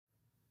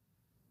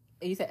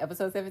You said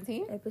episode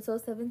 17?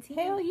 Episode 17.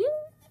 Hell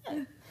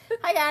yeah.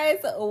 Hi, guys.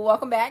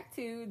 Welcome back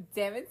to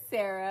Damn It,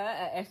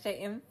 Sarah, a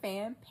SJM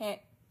fan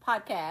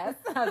podcast.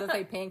 I was going to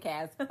say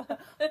pancast.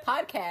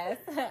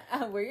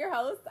 Podcast. We're your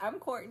hosts. I'm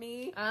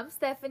Courtney. I'm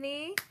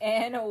Stephanie.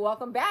 And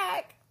welcome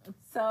back.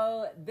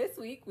 So this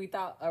week we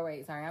thought,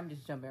 I'm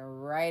just jumping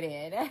right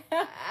in.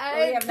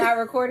 We have not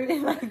recorded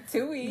in like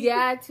 2 weeks.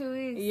 Yeah, 2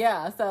 weeks.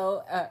 Yeah.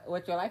 So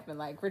what's your life been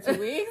like for 2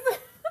 weeks?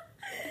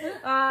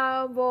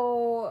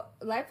 Well,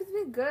 life has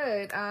been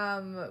good.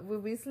 We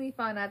recently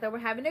found out that we're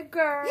having a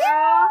girl.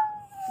 Yeah,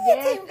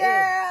 team girl.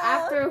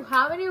 After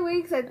how many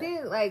weeks? I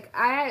think,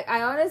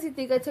 I honestly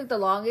think I took the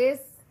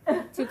longest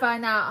to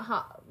find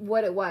out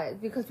what it was,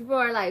 because people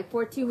are like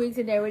 14 weeks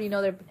and they already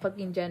know their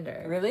fucking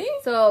gender. Really?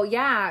 So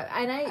yeah,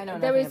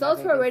 and the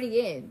results were already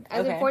in.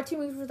 As in 14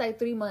 weeks was like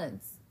 3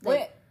 months.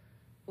 Like,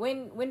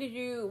 When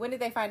did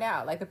they find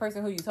out? Like the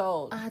person who you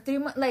told? 2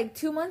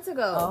 months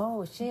ago.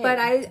 Oh shit! But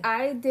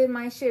I did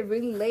my shit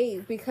really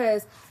late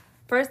because,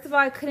 first of all,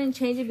 I couldn't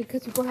change it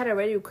because people had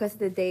already requested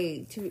the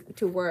day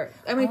to work.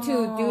 I mean,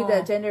 to do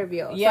the gender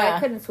reveal. Yeah. So I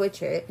couldn't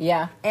switch it.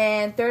 Yeah.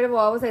 And third of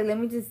all, I was like, let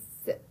me just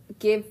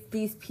give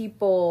these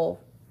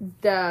people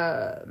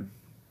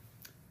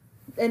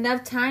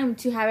enough time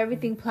to have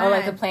everything planned. Oh,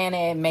 like to plan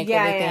it, make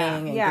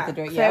everything, and get the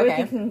drink. So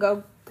everything can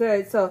go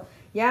good. So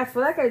yeah, I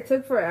feel like I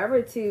took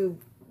forever to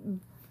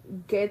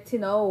get to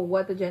know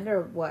what the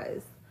gender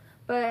was.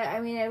 But I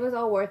mean, it was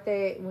all worth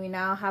it. We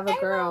now have a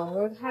girl.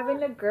 We're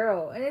having a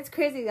girl, and it's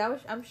crazy.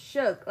 I'm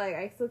shook. Like,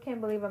 I still can't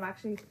believe I'm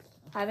actually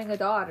having a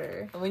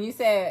daughter. When you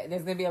said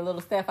there's gonna be a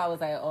little Steph, I was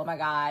like, oh my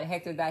god,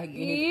 Hector's got his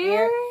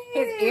ear.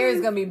 His ear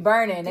is gonna be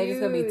burning. They're just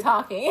gonna be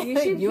talking.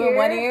 You in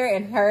one ear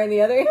and her in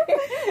the other ear.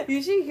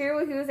 You should hear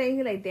what he was saying.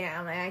 He's like,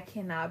 damn, like, I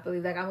cannot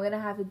believe, like, I'm gonna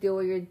have to deal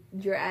with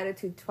your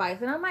attitude twice.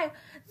 And I'm like,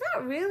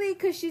 not really,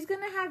 because she's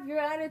gonna have your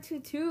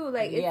attitude too.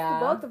 Like, it's for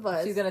both of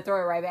us. She's gonna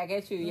throw it right back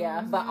at you.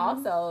 Yeah. But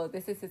also,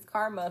 this is his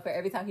karma for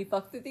every time he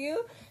fucks with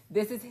you.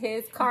 This is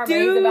his karma.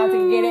 Dude, he's about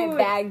to get it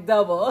back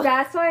double.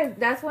 That's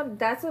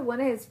what one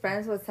of his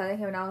friends was telling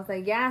him, and I was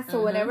like, yeah.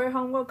 So whenever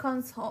homegirl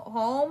comes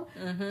home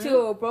to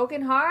a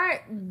broken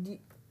heart,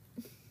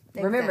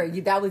 remember,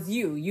 that was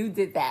you. You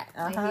did that.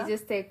 And he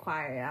just stayed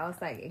quiet. I was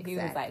like, exactly. He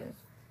was like,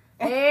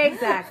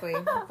 exactly.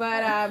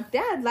 But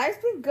yeah, life's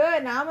been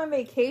good. Now I'm on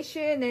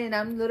vacation and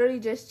I'm literally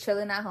just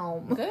chilling at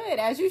home. Good,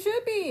 as you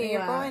should be.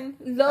 Yeah.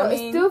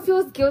 It still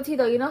feels guilty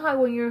though. You know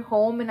how when you're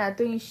home and not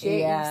doing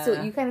shit,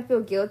 you kind of feel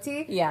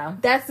guilty. Yeah,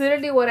 that's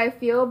literally what I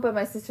feel. But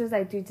my sister's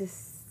like, dude,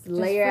 just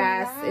lay your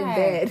ass in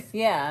bed.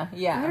 Yeah.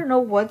 I don't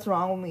know what's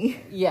wrong with me.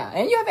 Yeah,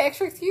 and you have an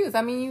extra excuse.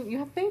 I mean, you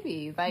have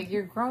babies. Like,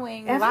 you're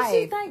growing life.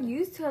 She's not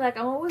used to it. Like,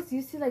 I'm always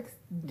used to like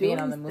being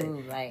on the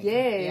move. Like,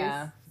 yes.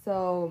 Yeah.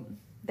 So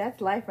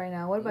that's life right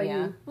now. What about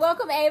you?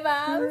 Welcome, Ava.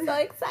 I'm so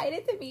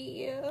excited to meet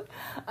you.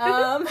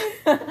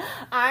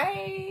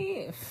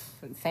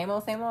 Same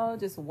old,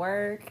 just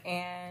work.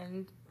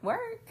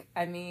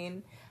 I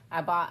mean,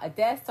 I bought a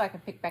desk so I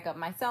can pick back up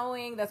my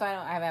sewing. That's why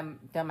I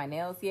haven't done my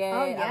nails yet.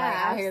 Oh, yeah, I'm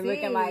like out here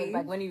looking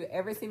like when you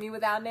ever see me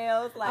without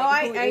nails?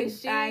 Like, who is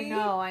she?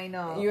 I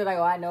know. You're like,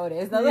 oh, I know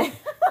this.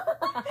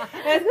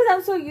 That's because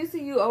I'm so used to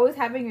you always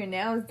having your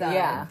nails done.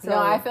 Yeah. So. No,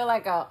 I feel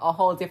like a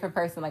whole different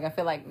person. Like, I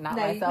feel like not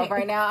myself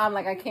right now. I'm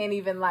like, I can't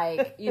even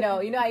like, you know,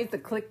 I used to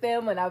click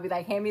them when I would be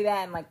like, hand me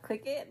that and like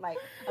click it. Like,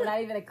 I'm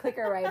not even a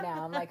clicker right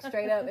now. I'm like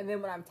straight up. And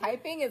then when I'm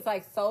typing, it's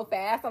like so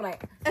fast. I'm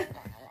like,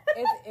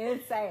 it's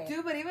insane.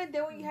 Dude, but even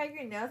then when you have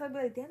your nails, I'd be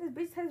like, damn, this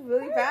bitch types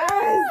really fast.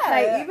 Yeah.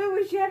 Like, even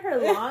when she had her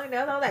long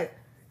nails, I was like,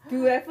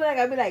 dude, I feel like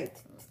I'd be like...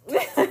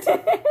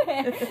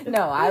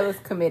 No, I was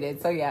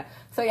committed. So yeah,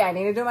 I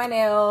need to do my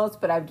nails,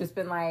 but I've just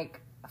been like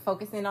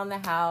focusing on the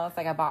house.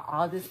 Like, I bought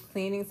all this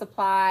cleaning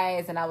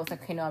supplies, and I was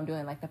like, okay, no, I'm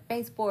doing like the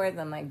baseboards.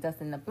 I'm like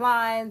dusting the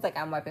blinds. Like,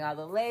 I'm wiping all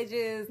the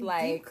ledges.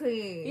 Like,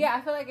 clean. Yeah,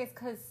 I feel like it's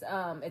because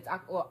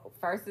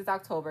first is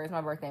October. It's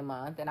my birthday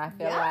month, and I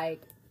feel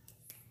like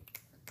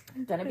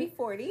I'm gonna be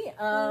 40. So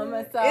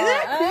isn't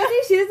that crazy?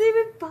 She doesn't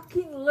even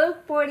fucking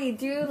look 40,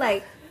 dude.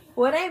 Like,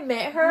 when I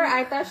met her,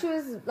 I thought she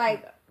was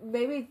like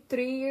maybe 4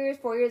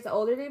 years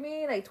older than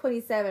me, like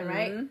 27,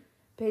 right?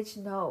 Bitch,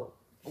 no.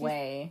 She's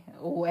way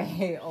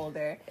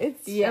older.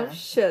 I'm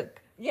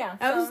shook. Yeah.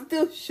 I'm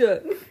still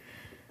shook.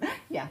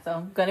 Yeah, so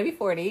I'm gonna be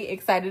 40.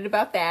 Excited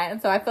about that.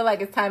 And so I feel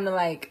like it's time to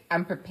like,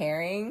 I'm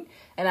preparing.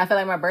 And I feel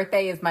like my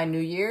birthday is my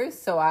New Year's.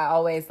 So I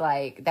always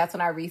like, that's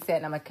when I reset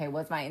and I'm like, okay,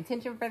 what's my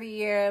intention for the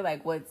year?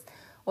 Like, what's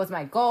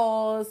my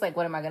goals? Like,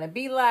 what am I gonna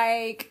be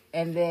like?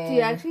 And then, do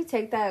you actually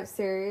take that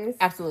serious?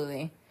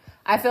 Absolutely.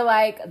 I feel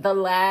like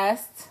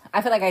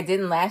I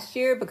didn't last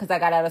year because I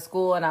got out of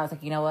school and I was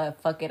like, you know what?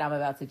 Fuck it.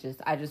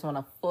 I just want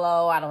to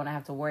flow. I don't want to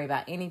have to worry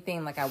about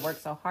anything. Like, I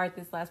worked so hard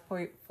this last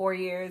 4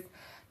 years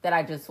that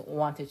I just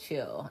want to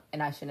chill.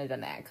 And I shouldn't have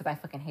done that because I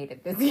fucking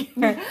hated this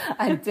year.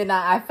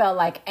 I felt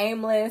like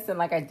aimless and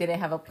like I didn't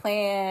have a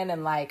plan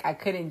and like I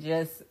couldn't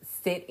just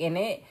sit in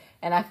it.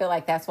 And I feel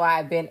like that's why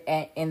I've been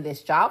in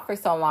this job for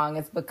so long,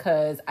 is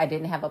because I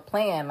didn't have a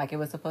plan. Like, it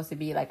was supposed to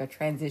be like a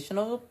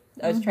transitional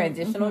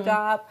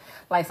job,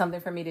 like something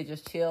for me to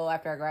just chill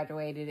after I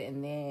graduated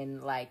and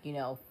then, like, you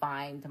know,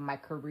 find my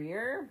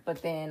career.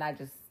 But then I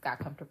just got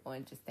comfortable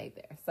and just stayed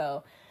there.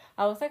 So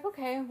I was like,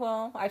 okay,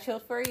 well, I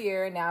chilled for a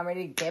year. Now I'm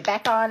ready to get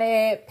back on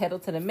it, pedal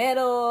to the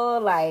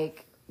metal,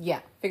 like, yeah,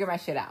 figure my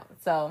shit out.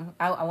 So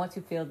I want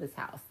to fill this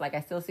house. Like,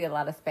 I still see a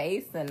lot of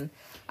space, and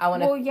I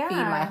want to feed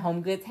my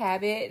home goods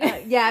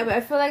habit. Yeah, but I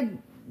feel like,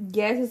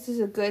 yes, it's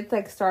just a good,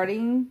 like,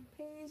 starting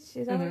page.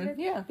 Is that what it is?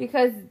 Yeah.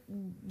 Because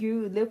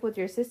you live with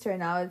your sister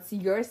now. It's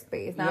your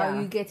space. Now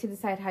you get to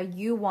decide how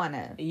you want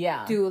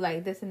to do,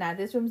 like, this and that.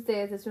 This room's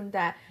this room's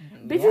that.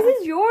 But this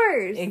is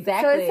yours.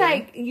 Exactly. So it's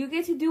like, you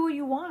get to do what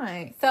you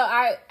want. So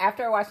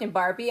after watching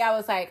Barbie, I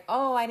was like,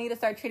 oh, I need to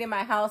start treating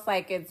my house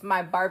like it's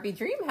my Barbie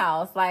dream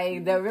house.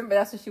 Like, remember,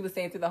 that's what she was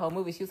saying through the whole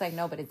movie. She was like,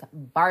 no, but it's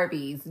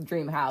Barbie's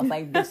dream house.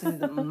 Like, this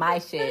is my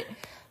shit.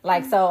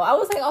 Like, so I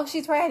was like, oh,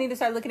 she's right. I need to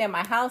start looking at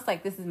my house.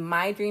 Like, this is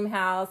my dream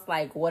house.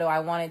 Like, what do I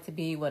want it to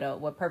be?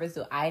 What purpose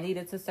do I need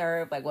it to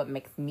serve? Like, what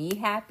makes me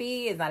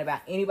happy? It's not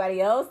about anybody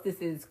else. This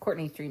is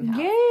Courtney's dream house.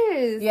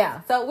 Yes.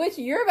 Yeah. So, which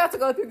you're about to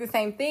go through the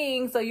same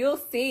thing. So you'll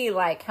see,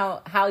 like,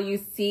 how you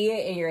see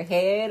it in your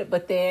head.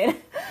 But then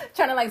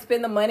trying to, like,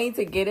 spend the money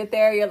to get it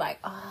there, you're like,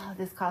 oh,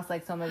 this costs,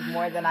 like, so much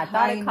more than I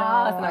thought it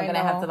cost. And I'm going to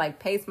have to, like,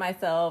 pace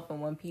myself in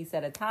one piece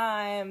at a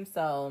time.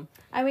 So,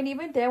 I mean,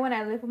 even then, when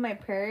I lived with my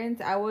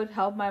parents, I would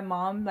help my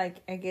mom, like,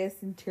 I guess,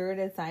 interior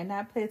design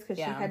that place because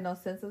she had no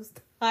sense of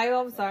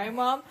style. I'm sorry,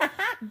 Mom.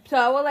 So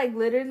I would, like,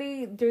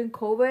 literally, during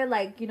COVID,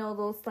 like, you know,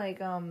 those, like,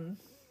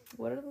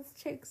 what are those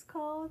checks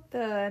called?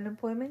 The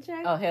unemployment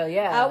check? Oh, hell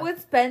yeah. I would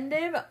spend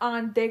them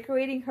on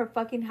decorating her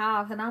fucking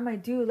house. And I'm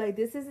like, dude, like,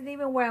 this isn't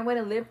even where I'm going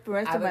to live the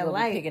rest of my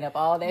life. Picking up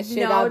all that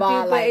shit I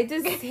bought. Dude, like...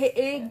 but it just,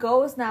 it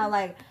goes now,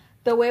 like...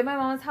 The way my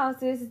mom's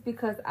house is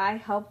because I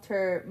helped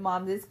her.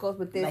 Mom, this goes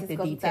with this. Like this the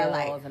goes details with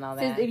that. Like, and all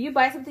that. If you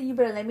buy something, you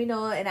better let me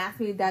know and ask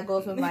me if that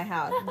goes with my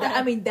house.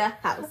 The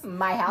house.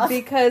 My house.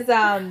 Because,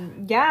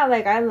 yeah,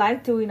 like, I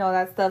like doing all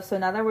that stuff. So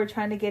now that we're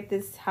trying to get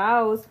this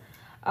house,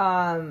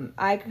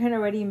 I can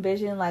already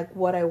envision, like,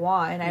 what I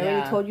want. And I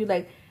already told you,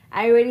 like,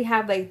 I already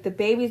have, like, the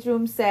baby's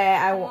room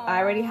set. I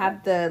already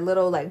have the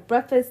little, like,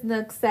 breakfast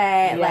nook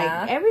set.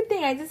 Like,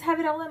 everything. I just have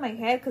it all in my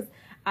head because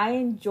I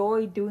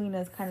enjoy doing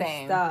this kind of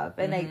stuff.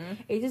 And, like,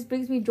 it just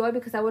brings me joy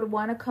because I would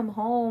want to come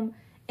home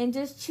and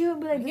just chill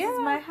and be like, this is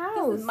my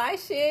house. This is my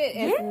shit.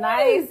 It's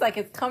nice. Like,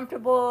 it's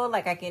comfortable.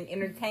 Like, I can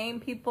entertain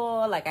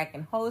people. Like, I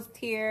can host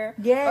here.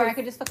 Yes. Or I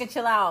can just fucking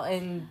chill out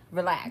and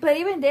relax. But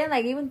even then,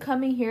 like, even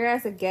coming here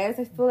as a guest,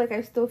 I feel like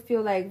I still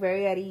feel, like,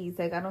 very at ease.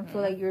 Like, I don't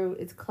feel like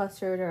it's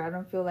clustered or I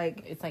don't feel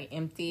like... It's, like,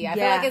 empty. I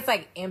feel like it's,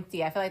 like,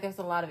 empty. I feel like there's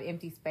a lot of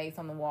empty space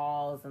on the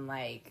walls and,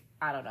 like...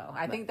 I don't know.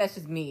 I think that's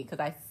just me because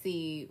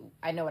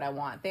I know what I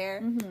want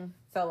there.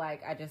 So,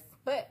 like,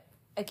 but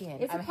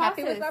again, I'm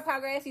happy with my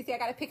progress. You see, I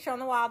got a picture on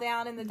the wall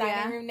down in the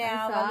dining room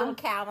now. My little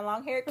cow, my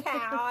long-haired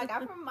cow. I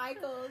got from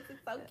Michael's. It's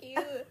so cute.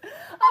 Oh, like,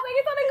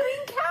 it's on a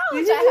green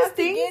couch. I have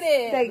to get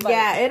it.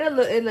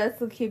 Like, it looks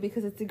so cute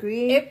because it's a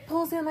green. It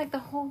pulls in, like, the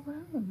whole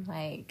room.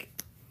 Like,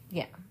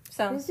 yeah.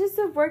 So it's just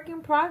a work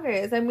in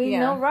progress. I mean,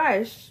 no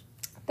rush.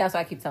 That's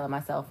what I keep telling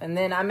myself. And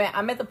then I'm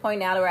at the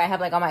point now where I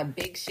have, like, all my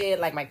big shit,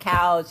 like my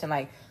couch and,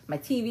 like, my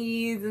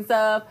TVs and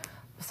stuff.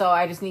 So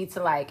I just need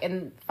to, like,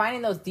 and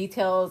finding those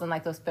details and,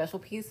 like, those special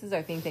pieces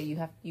are things that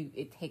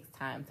it takes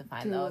time to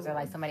find those, or,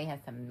 like, somebody has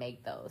to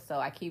make those. So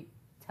I keep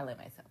telling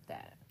myself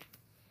that.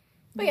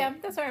 But yeah,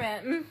 that's where I'm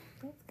at.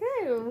 That's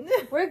good.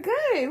 We're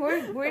good.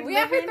 We're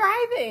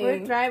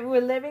thriving.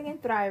 We're living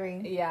and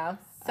thriving. Yeah.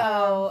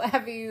 So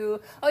you've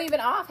been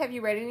off. Have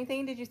you read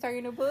anything? Did you start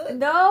your new book?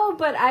 No,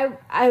 but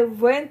I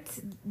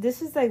went,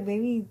 this was like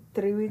maybe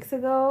 3 weeks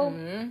ago.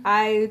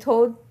 I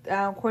told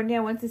Courtney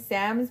I went to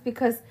Sam's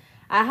because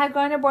I had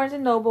gone to Barnes &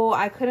 Noble.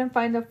 I couldn't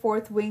find the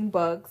Fourth Wing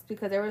books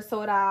because they were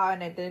sold out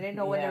and I didn't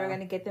know when they were going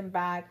to get them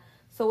back.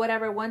 So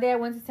whatever, one day I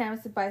went to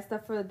Sam's to buy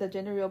stuff for the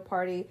gender reveal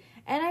party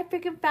and I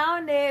freaking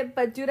found it.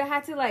 But dude, I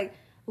had to like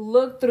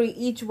look through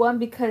each one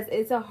because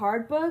it's a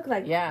hard book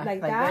like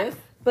that. This?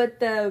 But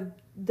the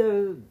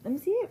let me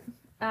see it.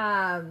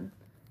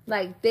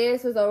 Like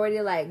this was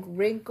already like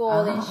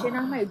wrinkled and shit. And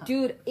I'm like,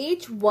 dude,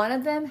 each one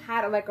of them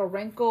had like a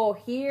wrinkle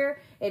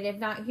here, and if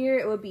not here,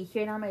 it would be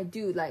here. And I'm like,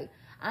 dude, like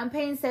I'm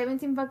paying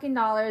 $17 fucking.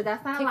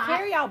 That's not a lot.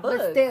 Carry y'all books.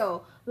 But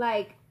still,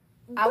 like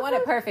I want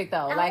it perfect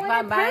though. Like if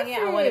I'm buying it,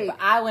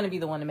 I want to be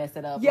the one to mess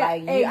it up. Yeah,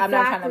 like, exactly. I'm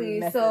not trying to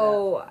mess it up.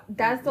 So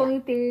that's the only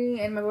thing.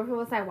 And my boyfriend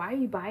was like, "Why are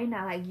you buying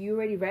that? Like you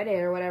already read it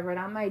or whatever." And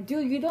I'm like,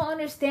 "Dude, you don't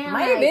understand.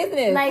 Mind your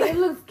business. Like it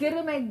looks good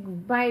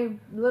in my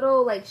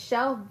little like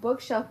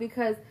bookshelf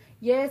because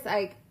yes,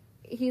 like."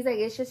 He's like,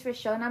 it's just for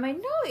show, and I'm like,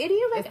 no,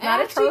 idiot, like it's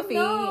not a trophy.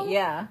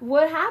 Yeah,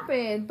 what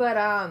happened?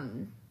 But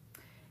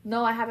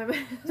no, I haven't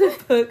read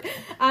the book.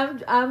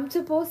 I'm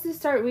supposed to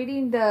start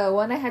reading the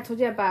one I had told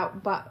you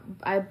about. But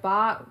I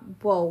bought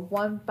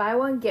buy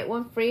one get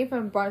one free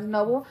from Barnes &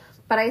 Noble,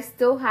 but I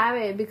still have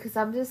it because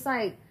I'm just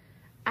like,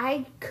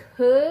 I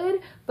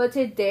could, but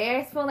today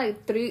I spent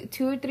like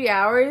 2 or 3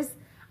 hours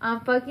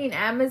on fucking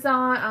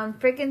Amazon, on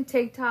freaking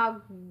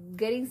TikTok,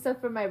 getting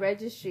stuff for my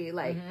registry.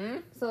 Like,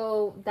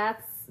 so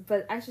that's.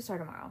 But I should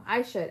start tomorrow.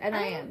 I should, and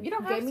I am. You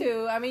don't have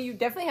to. I mean, you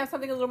definitely have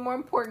something a little more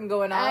important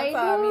going on. I so, know,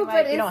 I mean,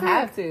 like, but you don't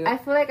have to. I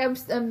feel like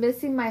I'm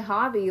missing my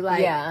hobby.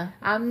 Like,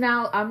 I'm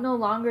no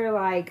longer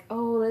like,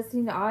 oh,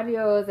 listening to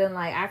audios and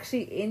like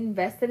actually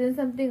invested in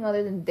something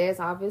other than this,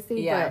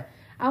 obviously. Yeah. But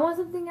I want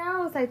something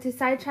else, like to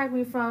sidetrack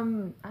me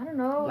from, I don't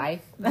know,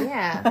 life.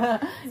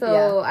 Yeah.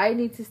 So I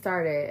need to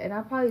start it, and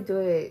I'll probably do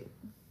it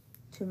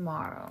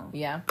tomorrow.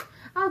 Yeah.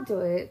 I'll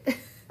do it.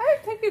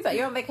 Take your time.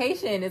 You're on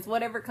vacation. It's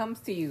whatever comes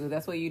to you.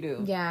 That's what you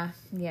do. Yeah.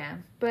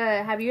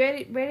 But have you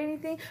read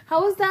anything?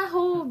 How was that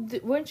whole?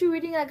 Weren't you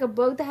reading like a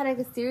book that had like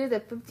a series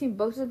of 15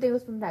 books or something? It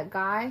was from that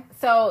guy.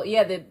 So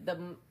yeah,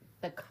 the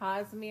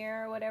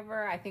Cosmere or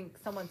whatever. I think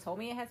someone told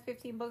me it has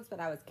 15 books, but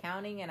I was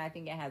counting, and I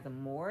think it has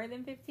more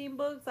than 15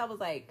 books. I was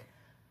like,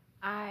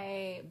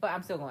 but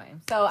I'm still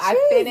going. So Jesus.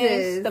 I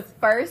finished the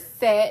first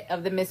set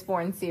of the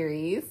Mistborn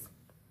series.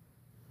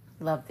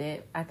 Loved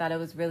it. I thought it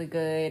was really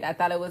good. I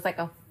thought it was like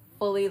a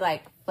fully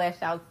like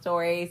fleshed out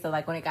story. So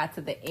like when it got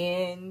to the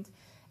end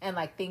and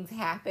like things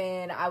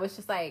happen, I was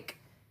just like,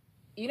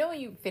 you know, when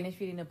you finish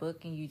reading a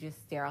book and you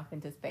just stare off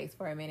into space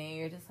for a minute, and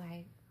you're just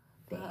like,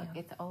 fuck,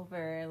 it's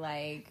over.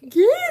 Like,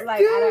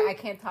 I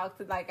can't talk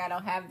to, like, I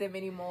don't have them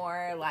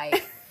anymore.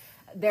 Like,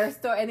 their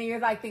story, and then you're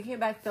like thinking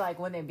back to like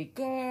when they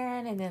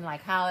began, and then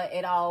like how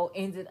it all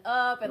ended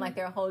up, and like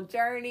their whole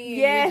journey.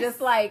 Yes, and you're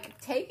just like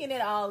taking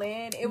it all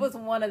in. It was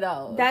one of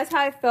those. That's how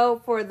I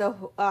felt for the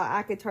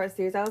ACOTAR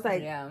series. I was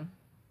like,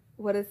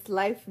 what is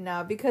life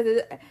now?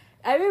 Because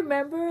I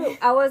remember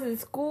I was in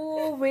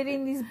school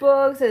reading these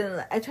books,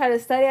 and I tried to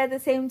study at the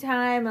same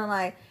time, and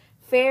like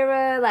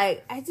Farah,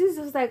 like I just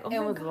was like, oh,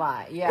 it was God. A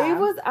lot. Yeah,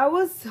 I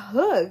was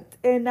hooked,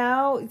 and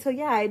now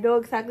I know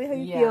exactly how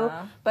you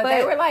feel. But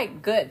they were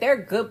like good. They're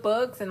good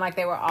books, and like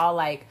they were all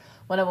like,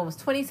 one of them was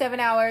 27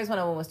 hours, one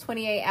of them was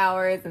 28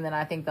 hours, and then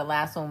I think the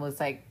last one was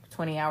like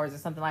 20 hours or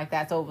something like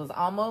that. So it was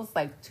almost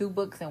like 2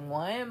 books in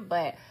one.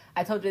 But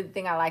I told you the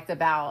thing I liked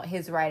about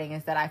his writing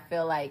is that I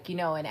feel like, you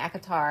know, in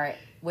ACOTAR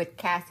with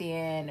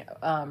Cassian,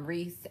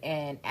 Rhys,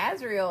 and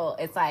Azriel,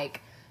 it's like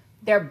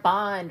their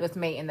bond was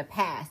made in the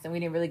past, and we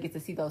didn't really get to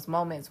see those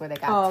moments where they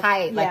got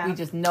tight. Like, we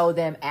just know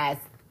them as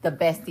the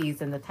besties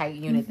and the tight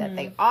unit that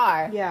they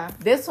are. Yeah.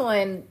 This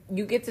one,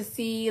 you get to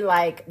see,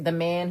 like, the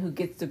man who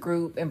gets the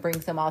group and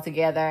brings them all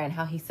together, and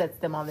how he sets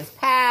them on this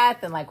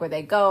path, and, like, where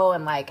they go,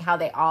 and, like, how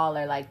they all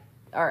are, like,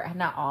 or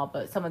not all,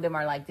 but some of them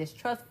are, like,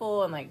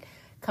 distrustful and, like,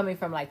 coming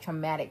from, like,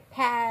 traumatic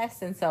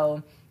past, and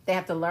so they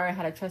have to learn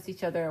how to trust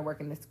each other and work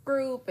in this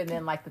group, and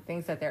then, like, the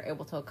things that they're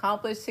able to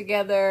accomplish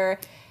together.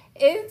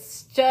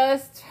 It's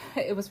just,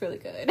 it was really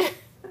good.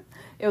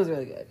 It was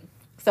really good.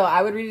 So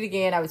I would read it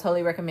again. I would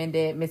totally recommend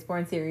it.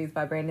 Mistborn series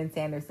by Brandon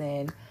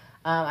Sanderson.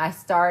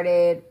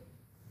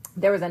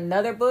 There was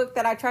another book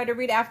that I tried to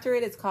read after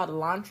it. It's called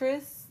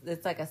Elantris.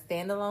 It's like a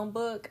standalone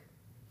book.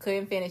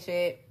 Couldn't finish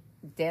it.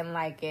 Didn't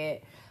like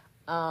it.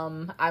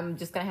 I'm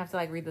just going to have to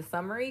like read the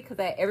summary,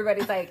 because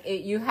everybody's like,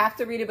 you have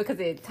to read it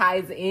because it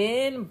ties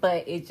in,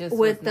 but it just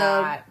was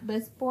not.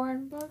 With the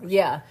Mistborn book?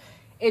 Yeah.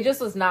 It just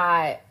was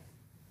not.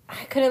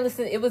 I couldn't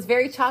listen. It was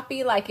very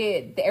choppy. Like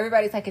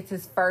everybody's like, it's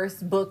his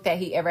first book that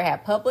he ever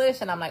had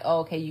published. And I'm like, oh,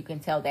 okay, you can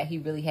tell that he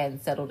really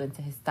hadn't settled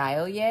into his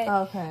style yet.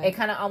 Okay. It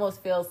kind of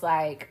almost feels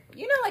like,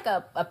 you know, like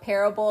a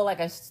parable, like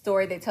a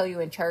story they tell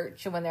you in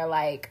church when they're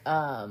like,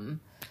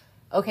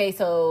 okay,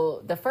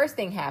 so the first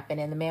thing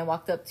happened and the man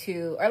walked up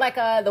to, or like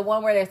the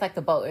one where there's like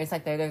the boat. It's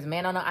like there's a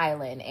man on an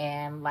island,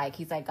 and like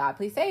he's like, God,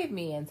 please save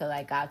me. And so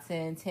like God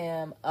sends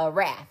him a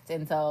raft.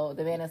 And so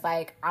the man is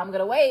like, I'm going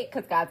to wait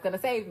because God's going to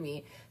save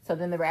me. So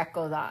then the raft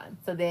goes on.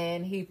 So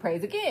then he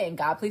prays again,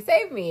 God, please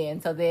save me.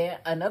 And so then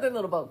another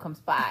little boat comes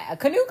by, a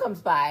canoe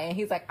comes by, and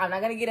he's like, I'm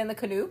not going to get in the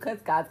canoe because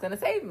God's going to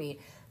save me.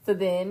 So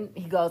then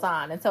he goes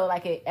on. And so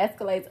like it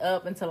escalates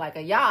up into like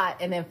a yacht,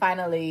 and then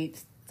finally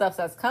stuff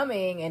starts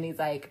coming, and he's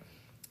like,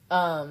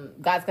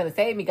 God's gonna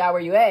save me. God,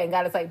 where you at? And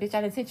God is like, bitch,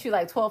 I done sent you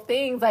like 12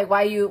 things. Like,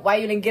 why you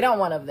didn't get on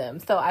one of them?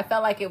 So I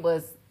felt like it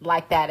was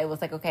like that. It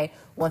was like, okay,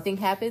 one thing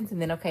happens,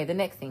 and then okay, the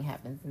next thing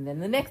happens, and then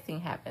the next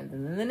thing happens,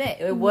 and then the next.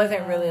 It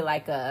wasn't really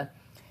like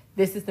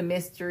this is the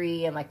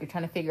mystery, and like you're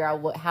trying to figure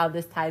out how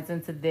this ties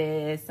into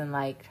this, and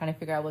like trying to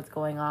figure out what's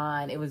going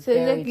on. It was so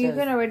like you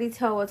can already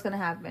tell what's gonna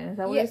happen. Is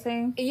that what you're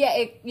saying?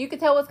 Yeah, you could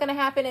tell what's gonna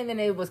happen, and then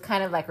it was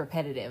kind of like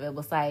repetitive. It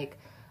was like,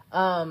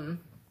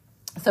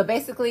 so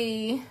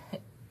basically,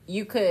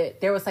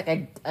 there was like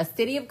a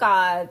city of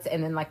gods,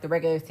 and then like the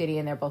regular city,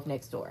 and they're both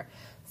next door.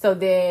 So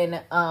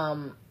then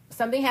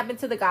something happened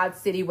to the god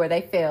city where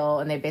they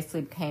fell, and they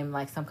basically became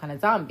like some kind of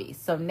zombies.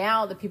 So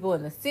now the people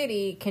in the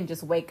city can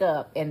just wake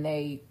up, and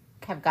they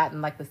have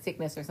gotten like the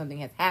sickness or something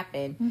has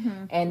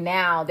happened, and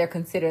now they're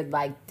considered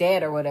like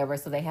dead or whatever.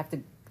 So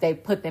they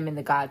put them in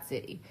the god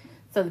city.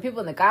 So the people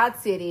in the God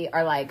City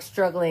are like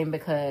struggling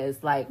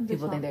because like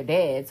people think they're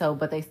dead. So,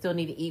 but they still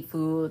need to eat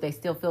food. They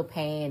still feel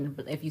pain.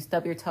 But if you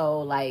stub your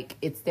toe, like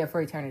it's there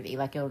for eternity.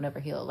 Like it'll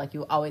never heal. Like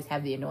you always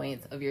have the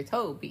annoyance of your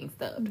toe being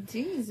stubbed.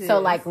 Jesus. So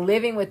like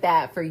living with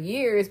that for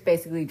years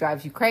basically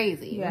drives you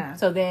crazy. Yeah.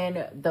 So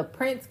then the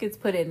prince gets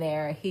put in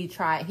there. He's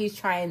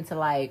trying to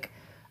like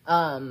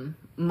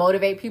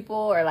motivate people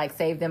or like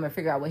save them or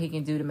figure out what he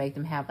can do to make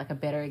them have like a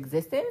better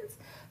existence.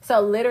 So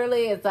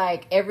literally it's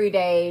like every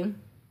day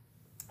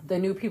the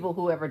new people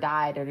who ever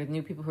died or the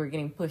new people who are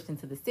getting pushed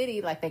into the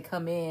city, like they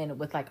come in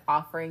with like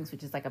offerings,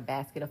 which is like a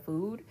basket of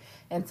food.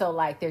 And so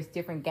like there's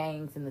different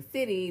gangs in the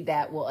city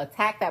that will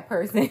attack that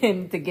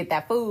person to get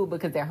that food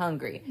because they're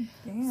hungry.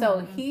 Damn.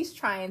 So he's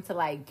trying to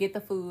like get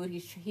the food.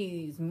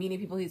 He's meeting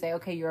people. He's like,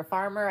 okay, you're a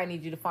farmer. I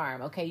need you to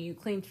farm. Okay, you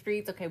clean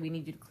streets. Okay, we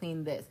need you to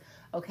clean this.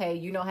 Okay,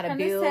 you know how to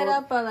build. Set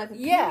up a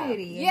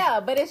community. Yeah,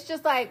 but it's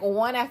just like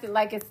one after,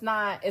 like it's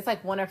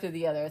like one after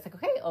the other. It's like,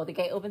 okay, oh, the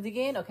gate opens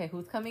again. Okay,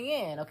 who's coming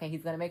in? Okay,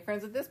 he's gonna make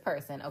friends with this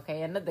person.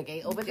 Okay, and the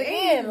gate opens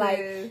again.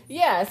 Like,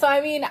 yeah. So I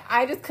mean,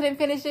 I just couldn't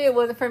finish it. It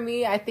wasn't for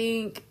me. I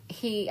think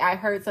I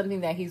heard something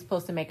that he's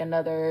supposed to make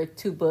another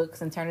 2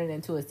 books and turn it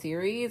into a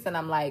series, and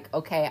I'm like,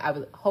 okay,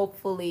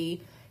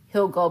 hopefully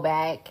he'll go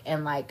back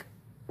and like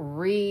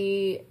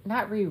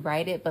not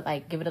rewrite it, but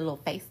like give it a little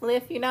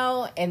facelift, you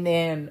know, and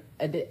then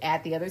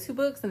add the other 2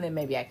 books, and then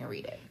maybe I can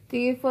read it. Do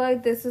you feel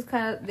like this is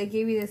they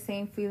gave you the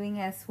same feeling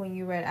as when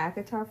you read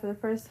ACOTAR for the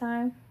first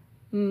time?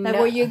 Like,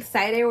 were you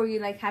excited? Were you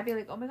like happy?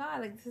 Like, oh my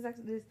god, like this is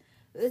actually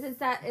is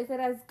it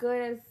as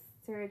good as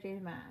Sarah J.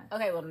 Maas?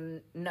 Okay, well,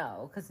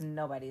 no, because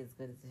nobody is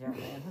good as Sarah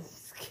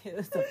Maas.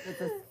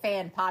 It's a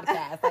fan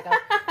podcast, like a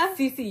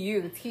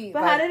CCU.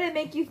 But how did it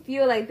make you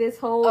feel? Like this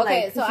whole so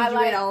I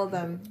read all of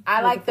them.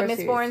 I like the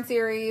Mistborn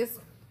series.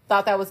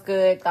 Thought that was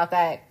good. Thought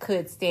that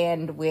could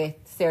stand with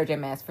Sarah J.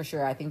 Maas for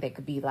sure. I think they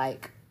could be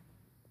like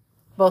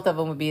both of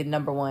them would be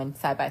number 1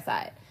 side by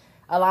side.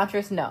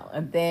 Elantris, no.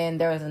 And then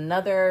there was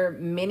another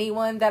mini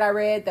one that I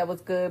read that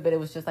was good, but it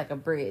was just like a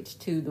bridge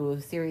to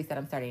the series that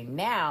I'm starting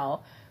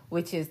now,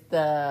 which is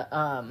the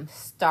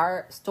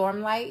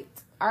Stormlight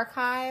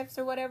Archives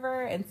or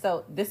whatever. And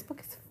so this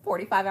book is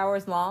 45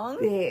 hours long.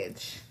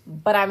 Bitch.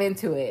 But I'm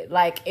into it.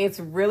 Like, it's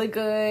really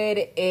good.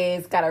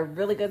 It's got a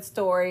really good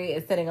story.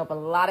 It's setting up a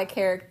lot of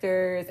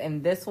characters.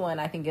 And this one,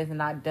 I think, is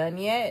not done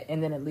yet.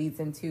 And then it leads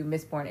into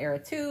Mistborn Era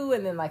 2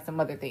 and then, like, some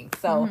other things.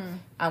 So,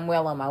 I'm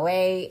well on my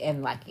way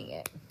and liking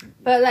it.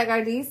 But, like,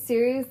 are these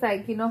series,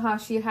 like, you know how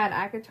she had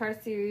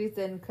ACOTAR series,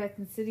 then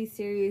Crescent City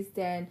series,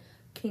 then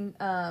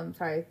Throne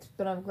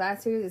of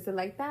Glass series? Is it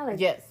like that? Like,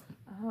 yes.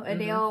 Oh, and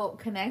they all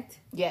connect?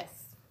 Yes.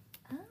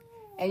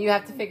 And you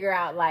have to figure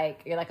out,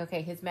 like, you're like,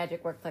 okay, his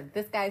magic works like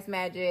this guy's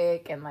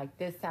magic, and, like,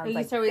 this sounds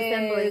like this. You start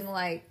resembling,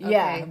 like, okay.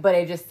 Yeah, but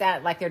it just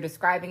sounds like they're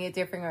describing it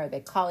different, or they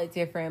call it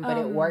different, but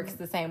it works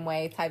the same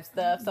way type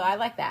stuff. So I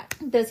like that.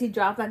 Does he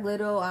drop, like,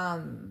 little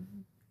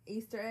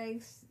Easter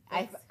eggs?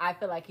 I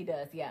feel like he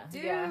does, yeah.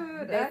 Dude,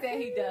 yeah. They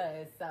say he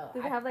does, so.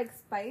 Does it have, like,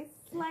 spice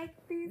like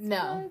these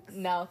books?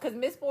 No, because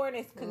Mistborn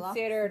is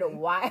considered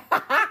why.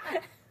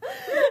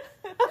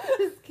 I'm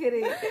just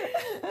kidding.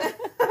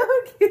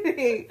 I'm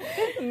kidding.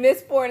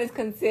 Mistborn is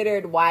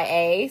considered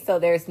YA, so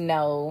there's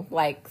no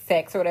like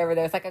sex or whatever.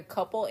 There's like a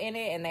couple in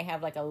it, and they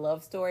have like a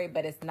love story,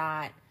 but it's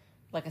not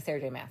like a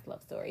Sarah J. Maas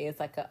love story. It's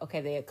like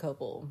they're a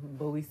couple,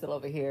 but we still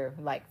over here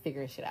like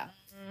figuring shit out.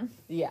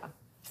 Yeah.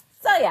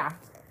 So yeah,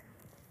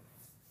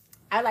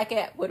 I like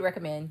it. Would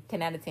recommend.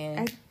 10 out of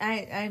 10.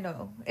 I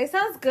know it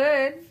sounds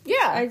good.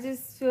 Yeah. I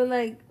just feel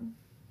like.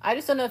 I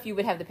just don't know if you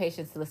would have the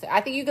patience to listen. I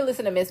think you can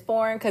listen to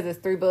Mistborn because it's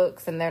 3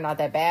 books and they're not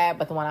that bad.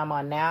 But the one I'm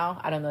on now,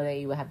 I don't know that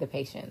you would have the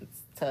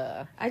patience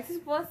to. I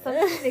just want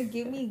something to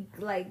get me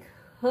like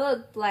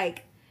hooked.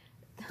 Like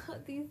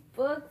these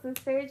books, the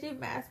Sarah J.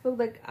 Maas book.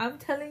 Like I'm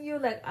telling you,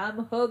 like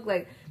I'm hooked.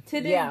 Like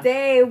to this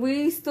day,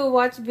 we still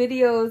watch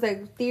videos,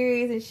 like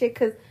theories and shit,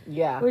 because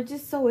we're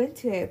just so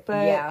into it.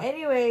 But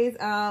anyways,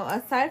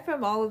 aside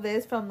from all of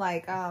this, from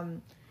like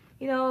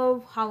you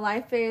know, how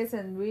life is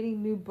and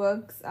reading new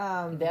books.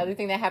 The other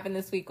thing that happened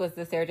this week was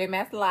the Sarah J.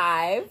 Maas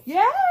Live.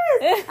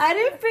 Yes! I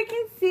didn't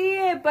freaking see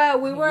it,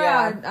 but we were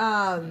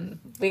on...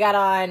 we got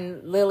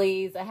on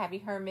Lily's A Happy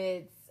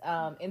Hermit's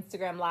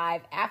Instagram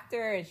Live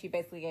after, and she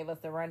basically gave us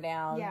the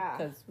rundown. Yeah.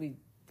 Because we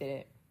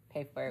didn't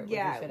pay for it.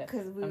 Yeah,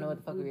 because I don't know what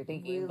the fuck we were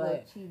thinking,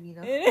 but... cheap, you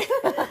know?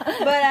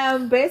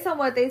 But based on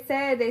what they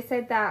said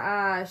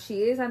that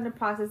she is in the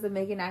process of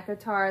making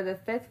ACOTAR the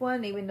 5th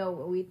one, even though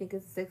we think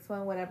it's the 6th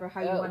one, whatever,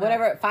 how you want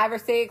whatever, 5 or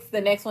 6,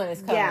 the next one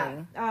is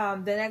coming. Yeah,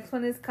 the next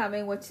one is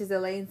coming, which is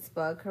Elaine's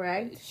book,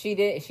 correct? She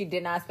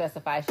did not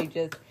specify.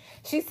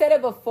 She said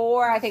it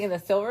before, I think in the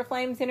Silver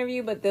Flames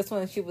interview, but this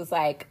one she was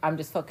like, I'm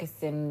just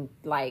focusing,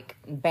 like,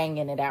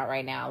 banging it out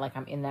right now. Like,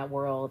 I'm in that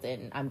world,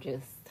 and I'm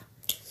just...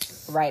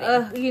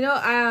 writing. You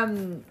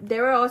know,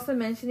 they were also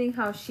mentioning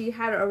how she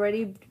had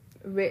already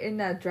written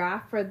a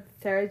draft for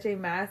Sarah J.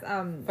 Maas.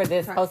 For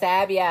this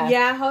HOSAB, yeah.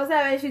 Yeah,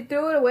 HOSAB, and she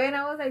threw it away, and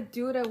I was like,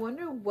 dude, I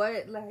wonder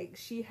what, like,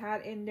 she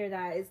had in there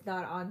that is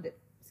not on the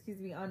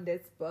on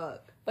this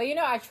book. But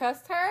I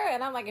trust her,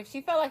 and I'm like, if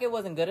she felt like it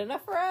wasn't good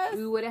enough for us,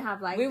 We wouldn't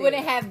have we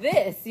wouldn't have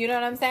this. You know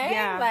what I'm saying?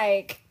 Yeah.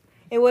 Like,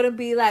 it wouldn't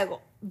be like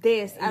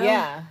this.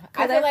 I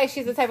feel like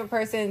she's the type of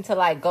person to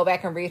like go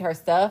back and read her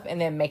stuff and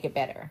then make it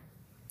better.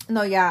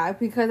 No, yeah,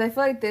 because I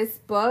feel like this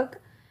book,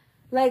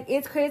 like,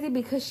 it's crazy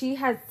because she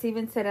had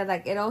even said it,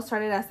 like, it all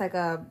started as like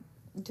a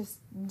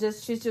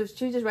she was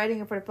just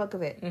writing it for the fuck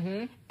of it,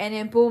 and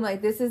then boom,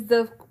 like, this is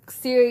the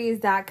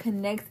series that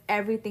connects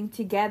everything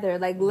together.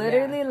 Like,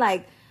 literally,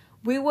 like,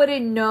 we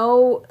wouldn't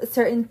know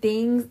certain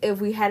things if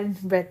we hadn't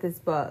read this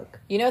book.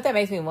 You know what that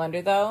makes me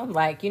wonder though?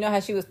 Like, how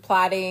she was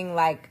plotting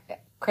like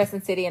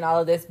Crescent City and all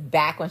of this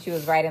back when she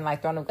was writing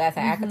like Throne of Glass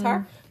and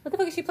ACOTAR. What the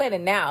fuck is she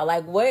planning now?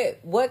 Like,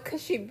 what could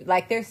she,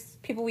 like, there's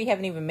people we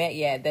haven't even met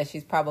yet that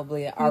she's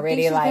probably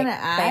already like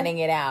planning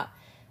it out.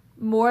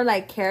 More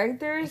like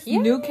characters,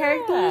 new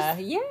characters.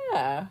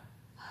 Yeah.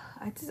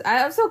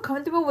 I'm so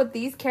comfortable with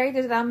these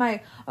characters that I'm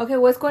like, okay,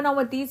 what's going on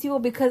with these people?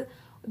 Because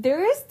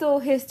there is still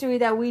history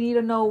that we need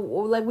to know.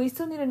 Like, we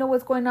still need to know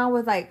what's going on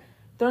with like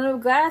Throne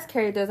of Glass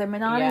characters, like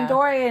Manon and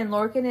Dorian,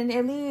 Lorcan and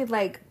Ellie,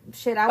 like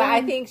shit.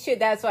 I think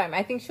that's why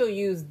I think she'll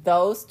use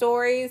those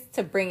stories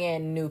to bring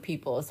in new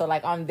people. So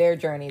like on their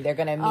journey, they're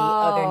gonna meet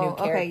other new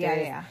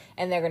characters,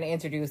 and they're gonna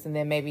introduce, and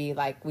then maybe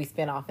like we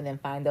spin off and then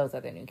find those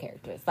other new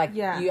characters. Like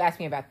you asked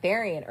me about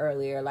Tharian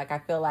earlier. Like I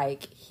feel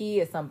like he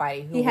is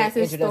somebody who has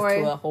introduced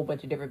to a whole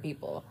bunch of different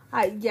people.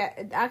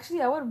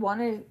 Actually, I would want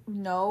to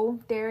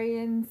know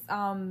Tharian's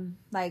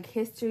like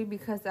history,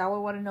 because I would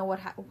want to know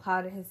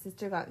how did his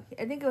sister got.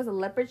 I think it was a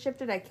leopard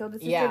shifter that killed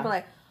his sister, but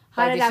like.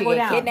 How did that go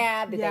down?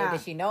 Kidnapped?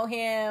 Did she know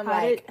him?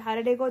 How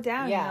did they go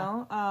down? Yeah. You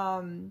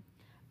know.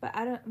 But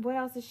I don't. What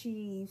else did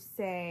she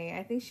say?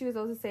 I think she was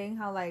also saying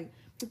how like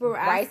people were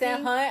asking. Bryce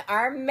and Hunt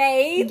are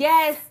maids.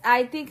 Yes,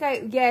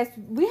 yes.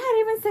 We had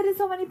even said it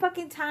so many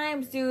fucking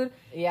times, dude.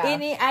 Yeah.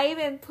 I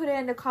even put it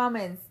in the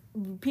comments.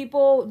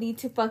 People need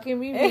to fucking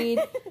reread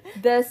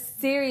the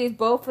series,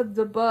 both of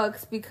the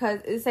books,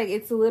 because it's like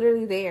it's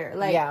literally there.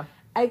 Like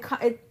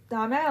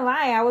I'm not gonna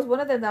lie, I was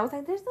one of them that was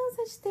like, there's no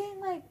such thing,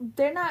 like,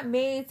 they're not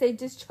maids, they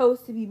just chose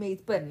to be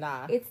maids, but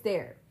it's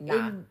there.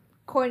 And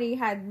Courtney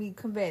had me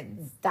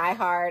convinced. Die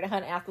hard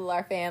Hunt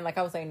Athalar fan, like,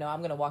 I was like, no,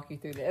 I'm gonna walk you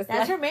through this.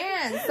 That's your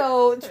man,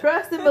 so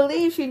trust and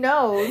believe she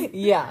knows.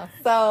 Yeah,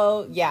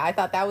 so, I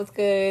thought that was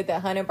good,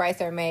 that Hunt and Bryce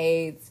are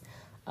maids.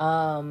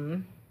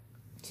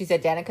 She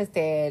said Danica's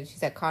dead, she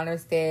said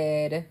Connor's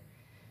dead.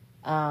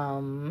 I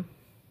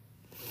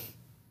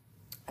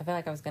feel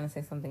like I was gonna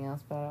say something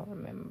else, but I don't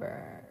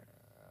remember.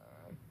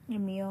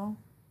 Emil.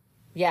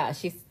 Yeah,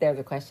 there's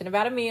a question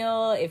about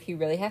Emil, if he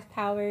really has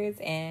powers,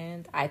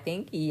 and I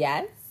think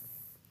yes.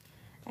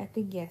 I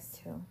think yes,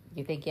 too.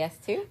 You think yes,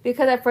 too?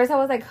 Because at first I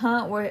was like,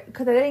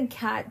 because I didn't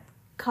caught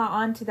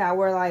on to that,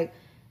 where like,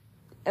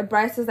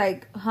 Bryce was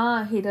like,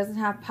 he doesn't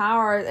have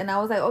powers, and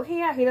I was like, okay,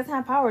 yeah, he doesn't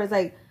have powers,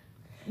 like,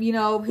 he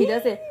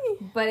doesn't,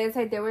 but it's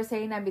like, they were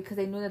saying that because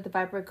they knew that the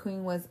Viper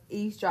Queen was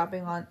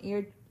eavesdropping on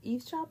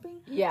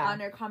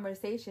their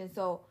conversation,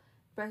 so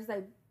Bryce is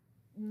like,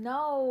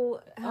 no.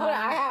 Hold on,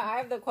 I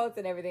have the quotes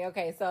and everything.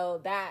 Okay, so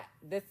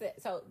this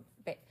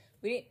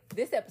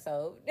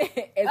episode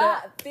is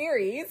a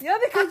series. Yeah,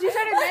 because you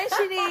started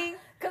mentioning.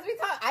 Because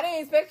I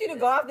didn't expect you to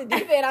go off the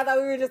deep end. I thought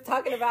we were just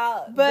talking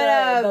about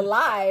the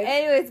live.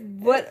 Anyways,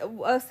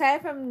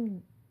 aside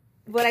from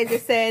what I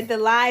just said, the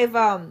live,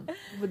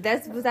 was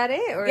that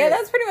it? Or? Yeah,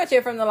 that's pretty much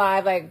it from the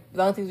live. Like,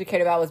 the only things we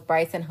cared about was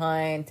Bryce and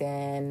Hunt,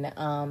 and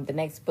the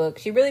next book.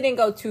 She really didn't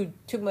go too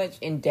much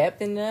in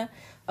depth into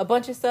a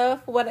bunch of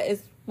stuff.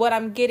 What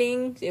I'm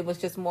getting, it was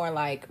just more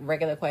like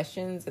regular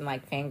questions and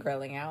like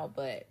fangirling out,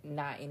 but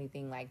not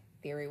anything like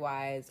theory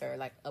wise or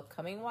like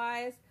upcoming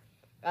wise.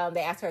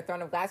 They asked her a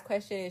Throne of Glass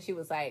question, and she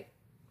was like,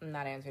 I'm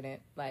not answering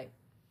it. Like,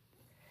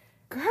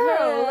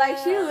 girl, like,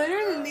 she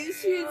literally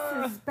leaves you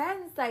in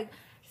suspense. Like,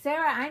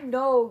 Sarah, I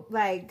know,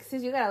 like,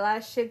 since you got a lot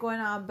of shit going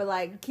on, but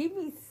like, give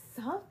me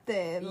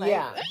something. Like,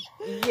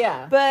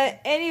 yeah. But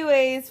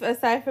anyways,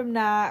 aside from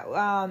that,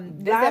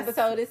 this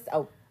episode is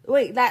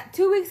that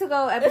 2 weeks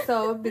ago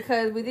episode,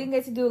 because we didn't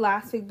get to do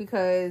last week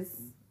because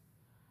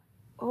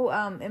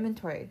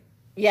inventory.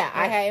 Yeah,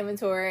 I had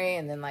inventory,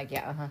 and then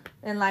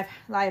and life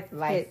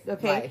hit,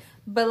 okay. Life.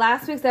 But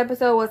last week's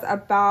episode was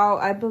about,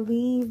 I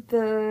believe, I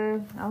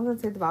was gonna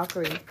say the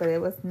Valkyries, but it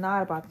was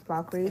not about the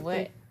Valkyries.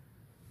 What?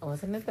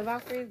 Wasn't it the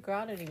Valkyries? Girl,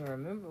 I don't even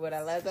remember what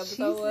that last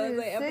episode was.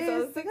 Like,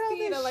 episode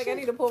 16. I'm like, I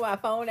need to pull my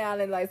phone out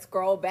and like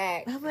scroll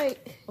back. I'm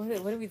like, what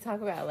did we talk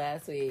about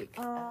last week?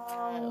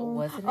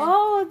 Wasn't it?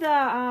 Oh,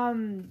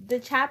 the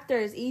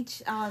chapters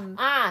each.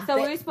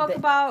 We spoke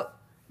about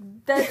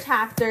the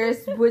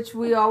chapters, which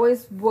we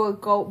always will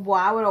go.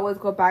 Well, I would always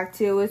go back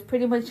to. It was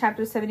pretty much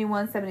chapters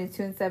 71,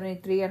 72, and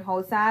 73 in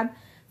Hosab.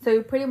 So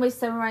we pretty much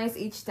summarized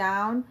each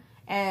down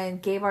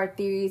and gave our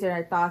theories and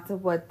our thoughts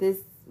of what each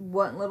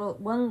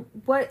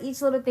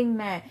little thing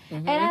meant.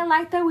 Mm-hmm. And I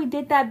like that we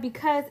did that,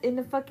 because in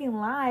the fucking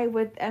live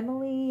with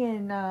Emily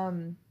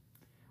and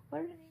what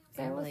are the names?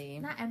 Emily.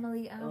 Not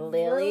Emily.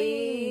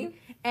 Lily.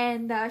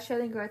 And the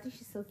Australian girl, I think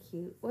she's so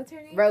cute. What's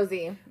her name?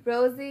 Rosie.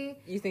 Rosie.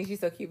 You think she's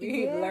so cute? You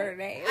need to learn her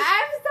name.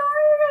 I'm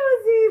sorry,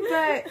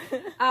 Rosie,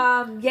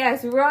 but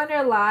yes, we were on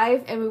there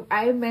live, and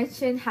I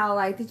mentioned how,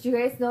 like, did you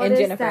guys notice and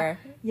Jennifer?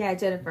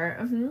 Jennifer.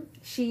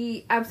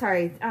 I'm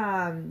sorry.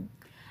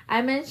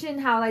 I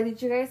mentioned how, like,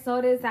 did you guys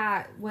notice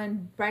that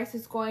when Bryce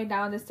was going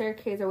down the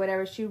staircase or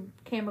whatever, she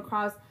came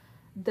across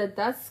a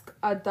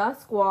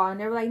dusk wall, and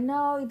they were like,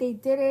 no, they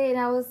did it, and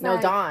I was like,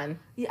 no, Dawn.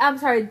 I'm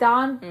sorry,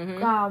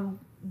 Dawn,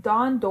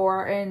 Dawn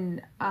door,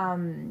 and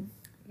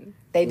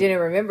they didn't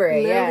remember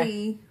it.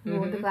 Lily,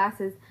 with the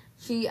glasses,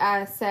 she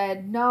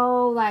said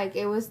no, like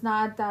it was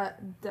not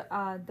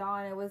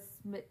Dawn,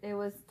 it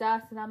was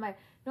dust, and I'm like,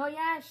 no,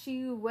 yeah,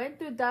 she went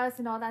through dust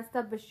and all that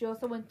stuff, but she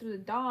also went through the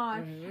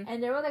dawn.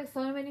 And there were like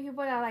so many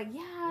people that are like,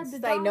 yeah, it's the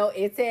like, dawn. no,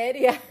 it's it.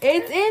 Yeah,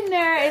 it's in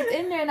there,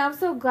 and I'm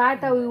so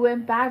glad that we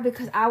went back,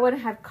 because I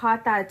wouldn't have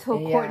caught that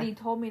until Courtney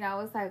told me, and I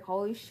was like,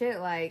 holy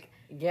shit, like,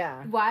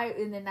 yeah, why?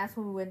 And then that's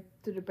when we went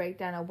through the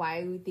breakdown of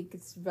why we think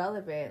it's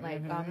relevant,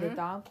 like on the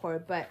dawn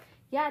court. But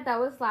yeah, that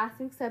was last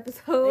week's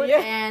episode,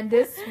 and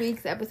this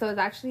week's episode is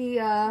actually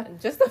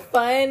just a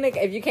fun.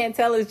 If you can't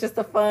tell, it's just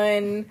a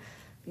fun.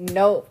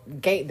 No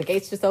gate. The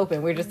gate's just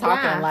open. We're just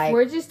talking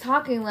we're just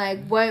talking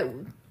like what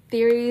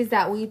theories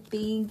that we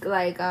think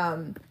like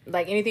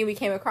anything we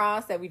came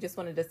across that we just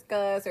want to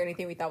discuss, or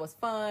anything we thought was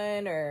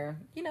fun, or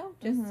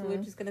just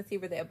we're just gonna see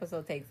where the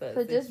episode takes us.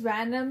 So just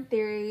random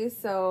theories.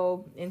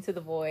 So into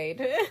the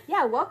void.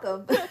 Yeah,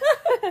 welcome.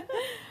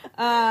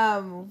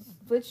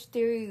 Which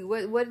theory?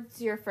 What's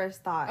your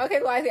first thought?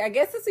 Okay, well I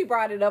guess since we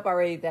brought it up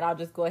already, that I'll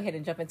just go ahead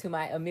and jump into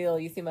my Emil.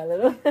 You see my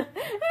little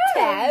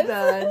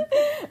tabs.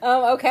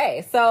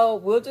 Okay, so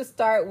we'll just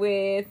start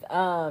with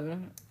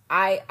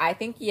I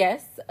think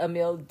yes,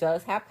 Emil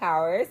does have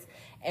powers,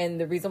 and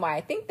the reason why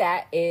I think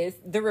that is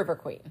the River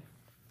Queen.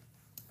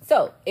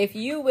 So, if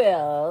you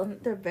will,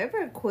 the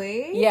River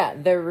Queen. Yeah,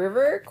 the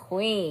River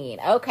Queen.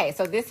 Okay,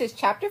 so this is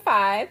chapter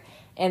 5.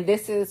 And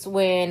this is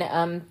when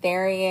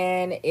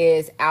Tharian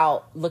is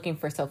out looking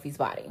for Sophie's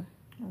body.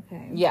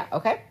 Okay. Yeah,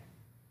 okay.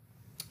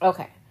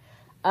 Okay.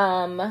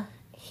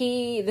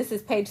 This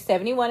is page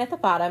 71 at the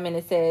bottom, and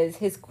it says,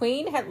 his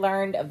queen had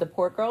learned of the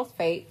poor girl's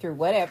fate through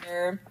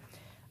whatever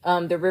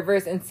the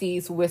rivers and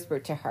seas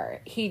whispered to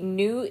her. He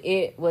knew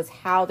it was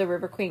how the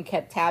River Queen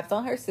kept tabs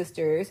on her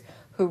sisters,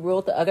 who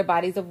ruled the other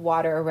bodies of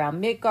water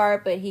around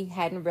Midgard, but he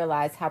hadn't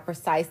realized how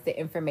precise the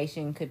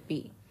information could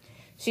be.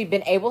 She'd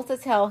been able to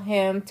tell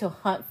him to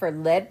hunt for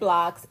lead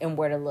blocks and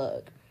where to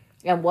look,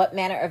 and what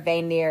manner of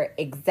Vanir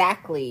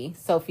exactly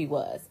Sophie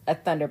was, a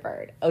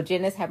Thunderbird.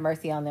 Ogenis have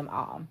mercy on them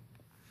all.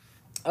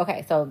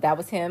 Okay, so that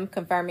was him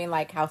confirming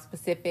like how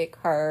specific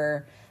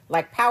her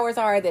like powers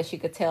are, that she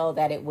could tell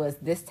that it was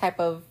this type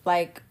of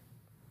like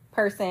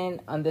person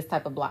on this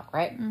type of block,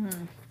 right?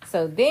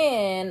 So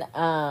then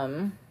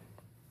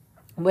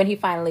when he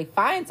finally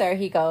finds her,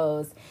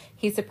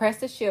 he suppressed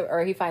the shiver,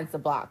 or he finds the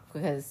block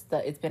because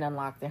it's been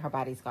unlocked and her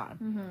body's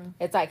gone.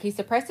 It's like he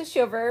suppressed the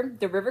shiver.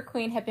 The River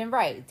Queen had been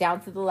right,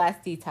 down to the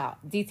last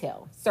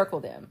detail.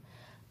 Circled them.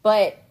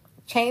 But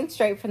chains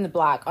straight from the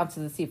block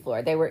onto the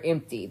seafloor. They were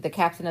empty. The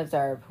captain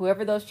observed,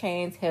 whoever those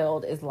chains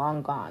held is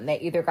long gone. They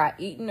either got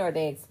eaten or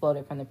they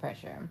exploded from the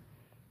pressure.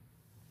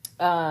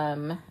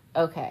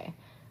 Okay.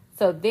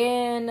 So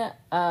then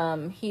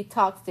he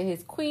talks to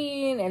his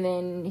queen, and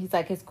then he's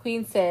like, his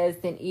queen says,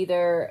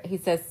 he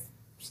says,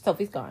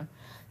 Sophie's gone.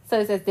 So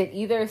it says that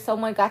either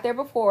someone got there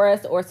before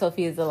us or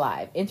Sophie is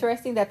alive.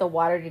 Interesting that the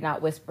water did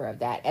not whisper of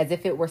that, as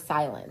if it were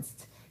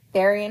silenced.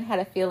 Tharian had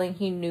a feeling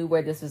he knew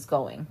where this was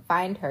going.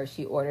 Find her,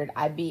 she ordered.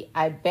 I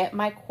bet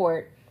my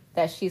court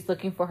that she's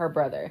looking for her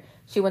brother.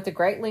 She went to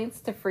great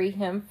lengths to free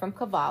him from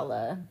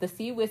Kavala. The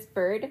sea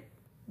whispered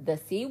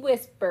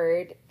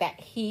that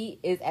he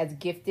is as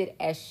gifted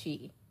as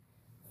she.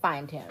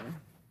 Find him.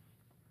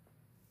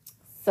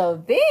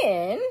 So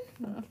then,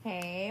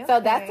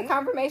 that's the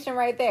confirmation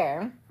right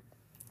there.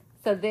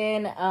 So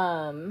then,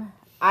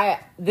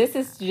 this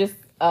is just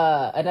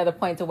another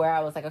point to where I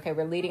was like, okay,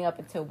 we're leading up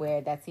into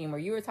where that scene where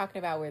you were talking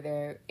about, where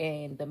they're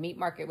in the meat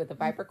market with the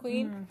Viper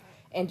Queen,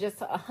 and just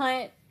a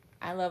Hunt.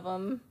 I love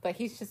him, but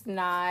he's just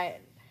not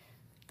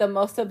the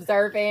most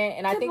observant,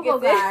 and typical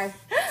guy.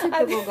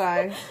 I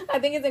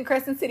think it's in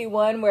Crescent City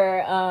 1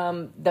 where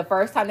the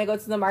first time they go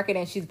to the market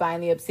and she's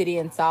buying the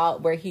obsidian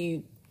salt, where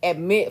he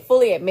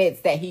fully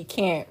admits that he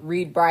can't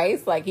read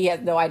Bryce, like he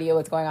has no idea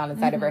what's going on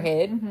inside of her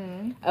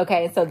head.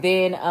 Okay, so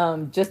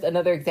then just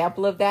another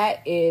example of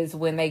that is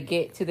when they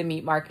get to the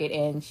meat market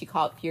and she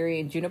called Fury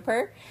and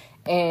Juniper,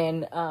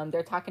 and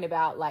they're talking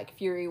about like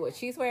Fury, what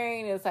she's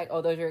wearing, and it's like,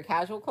 oh, those are your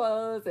casual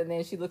clothes, and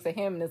then she looks at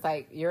him and it's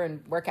like, you're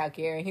in workout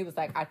gear, and he was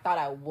like, I thought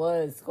I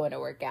was going to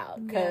work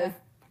out because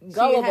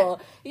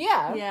gullible.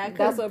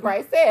 That's what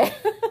Bryce said.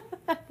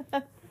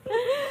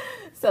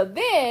 So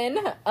then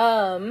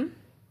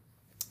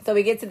so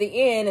we get to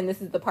the end, and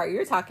this is the part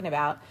you're talking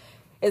about.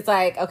 It's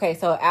like, okay,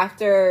 so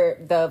after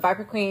the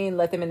Viper Queen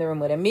let them in the room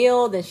with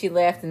Emil, then she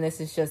left, and this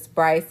is just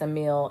Bryce,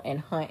 Emil, and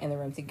Hunt in the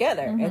room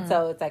together. And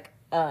so it's like,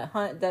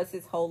 Hunt does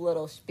his whole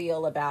little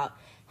spiel about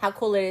how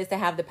cool it is to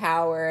have the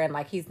power, and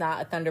like he's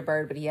not a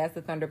Thunderbird, but he has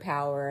the thunder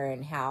power,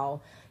 and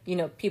how, you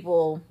know,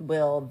 people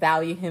will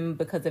value him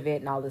because of it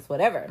and all this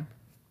whatever.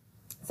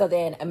 So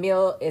then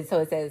it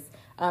says,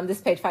 this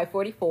is page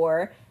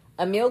 544.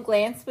 Emil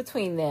glanced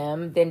between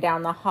them, then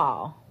down the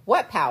hall.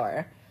 What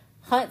power?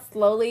 Hunt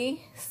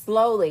slowly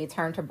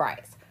turned to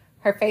Bryce.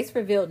 Her face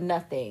revealed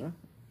nothing.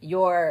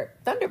 Your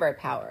Thunderbird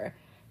power.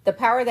 The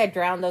power that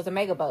drowned those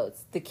Omega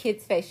boats. The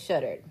kid's face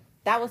shuddered.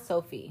 That was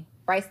Sophie.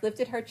 Bryce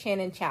lifted her chin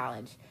and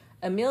challenged.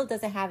 Emil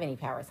doesn't have any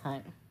powers,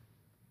 Hunt.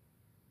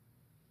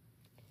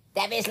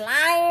 That bitch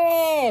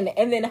lying!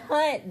 And then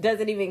Hunt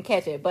doesn't even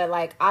catch it. But,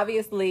 like,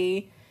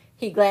 obviously,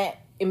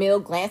 Emil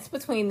glanced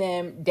between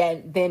them,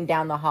 then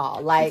down the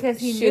hall. Like,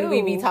 should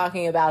we be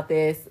talking about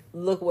this?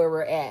 Look where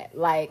we're at.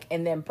 Like,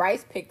 and then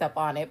Bryce picked up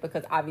on it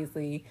because,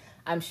 obviously,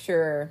 I'm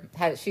sure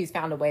she's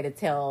found a way to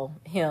tell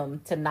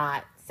him to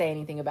not say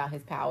anything about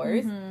his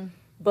powers. Mm-hmm.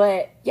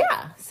 But,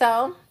 yeah,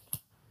 so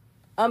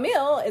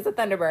Emil is a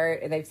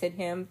Thunderbird, and they've sent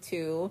him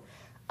to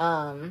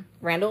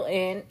Randall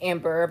and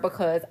Ember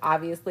because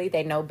obviously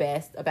they know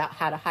best about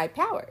how to hide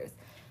powers.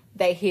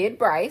 They hid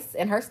Bryce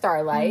and her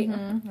Starlight,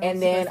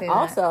 and then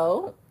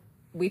also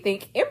we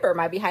think Ember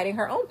might be hiding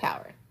her own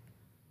power.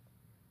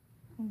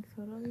 I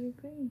totally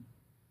agree.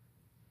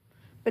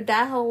 But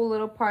that whole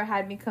little part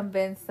had me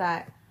convinced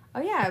that,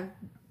 oh yeah,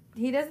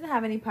 he doesn't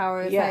have any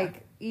powers. Yeah.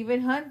 Like,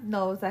 even Hunt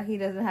knows that he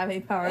doesn't have any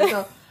powers.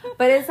 So,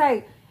 but it's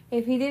like,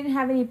 if he didn't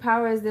have any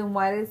powers, then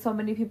why did so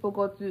many people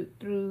go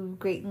through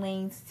great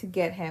lengths to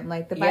get him?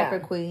 Like the Viper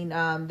Queen,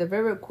 the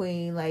River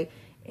Queen, like,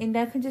 and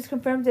that could just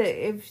confirm that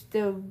if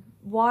the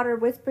water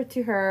whispered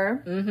to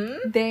her,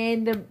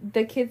 then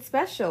the kid's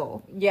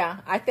special. Yeah,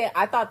 I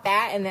thought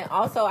that, and then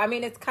also, I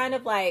mean, it's kind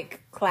of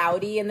like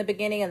cloudy in the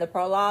beginning in the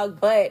prologue,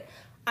 but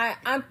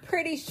I'm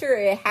pretty sure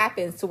it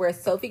happens to where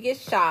Sophie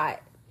gets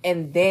shot,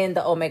 and then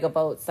the Omega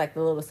boats, like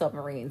the little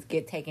submarines,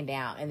 get taken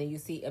down, and then you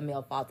see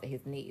Emil fall to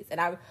his knees.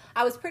 And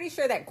I was pretty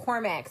sure that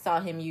Cormac saw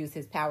him use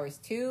his powers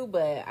too,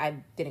 but I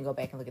didn't go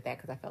back and look at that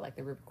because I felt like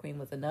the River Queen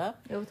was enough.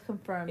 It was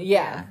confirmed.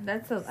 Yeah. I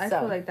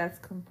feel like that's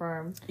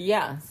confirmed.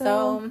 Yeah.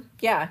 So,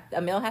 yeah,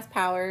 Emil has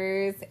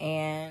powers,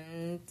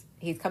 and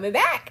he's coming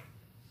back.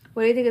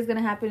 What do you think is going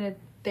to happen to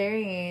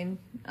Tharian,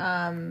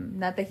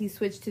 not that he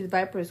switched to the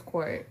Viper's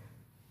Court?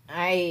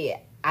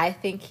 I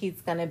think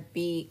he's going to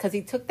be... Because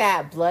he took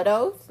that blood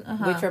oath,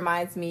 which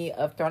reminds me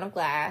of Throne of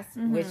Glass,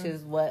 which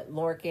is what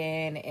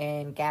Lorcan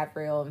and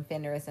Gabriel and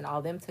Fenris and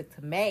all them took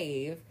to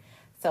Maeve.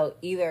 So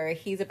either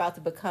he's about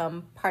to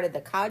become part of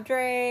the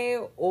cadre,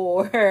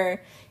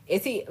 or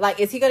is he going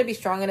to be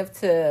strong enough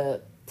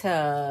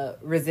to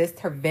resist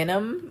her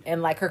venom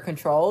and, like, her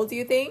control, do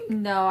you think?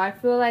 No, I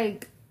feel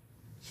like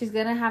she's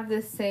going to have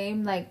the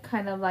same, like,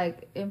 kind of,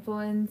 like,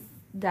 influence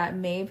that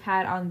Maeve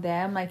had on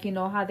them. Like, you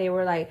know how they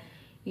were, like,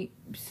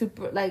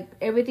 super, like,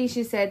 everything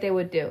she said they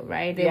would do,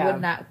 right? They would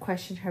not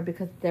question her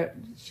because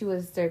she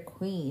was their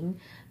queen.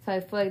 So I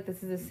feel like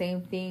this is the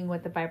same thing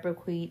with the Viper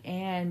Queen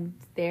and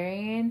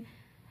Tharian.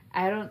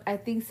 I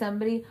think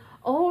somebody,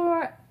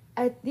 or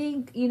I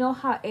think, you know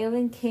how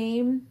Aelin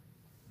came,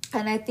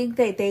 and I think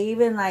that they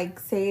even, like,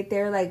 say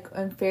they're, like,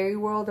 in fairy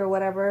world or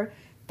whatever,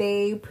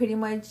 they pretty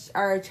much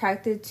are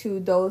attracted to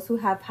those who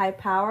have high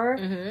power.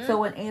 So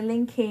when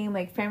Aelin came,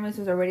 like, Fenris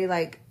was already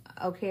like,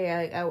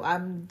 okay, I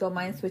don't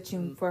mind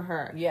switching for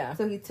her. Yeah.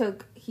 So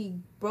he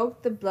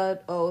broke the blood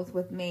oath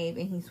with Maeve,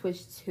 and he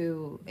switched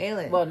to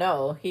Aelin. Well,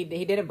 no, he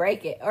didn't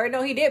break it. Or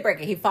no, he did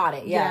break it. He fought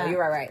it. Yeah, you're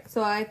right.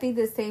 So I think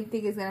the same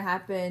thing is gonna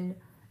happen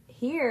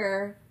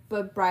here,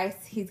 but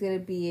Bryce, he's gonna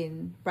be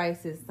in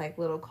Bryce's, like,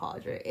 little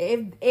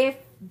cauldron, if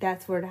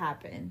that's where it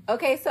happened.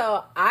 Okay,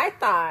 so I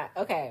thought,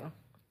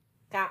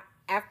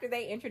 after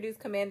they introduce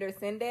Commander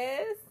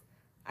Sindez,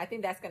 I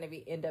think that's gonna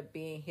end up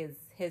being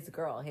his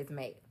girl, his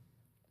mate.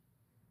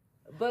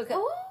 Because,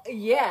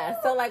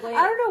 so, like, when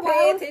I don't know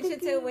pay attention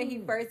to when he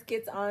first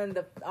gets on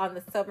the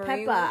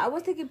submarine. Peppa. I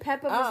was thinking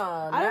Peppa.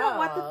 I don't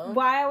know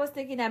why I was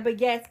thinking that, but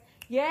yes.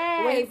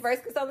 When he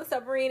first gets on the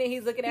submarine and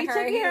he's looking at her,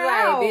 and he's like,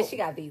 bitch, she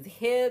got these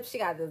hips, she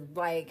got this,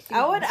 like,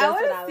 I want to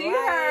see her.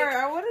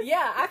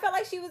 I felt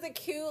like she was a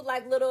cute,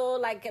 like, little,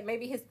 like,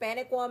 maybe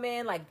Hispanic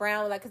woman, like,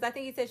 brown, like, because I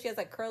think he said she has,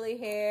 like, curly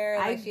hair.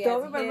 Like, I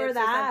don't remember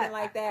that. Or something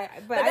like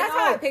that. But that's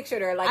how I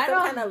pictured her, like,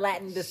 some kind of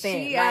Latin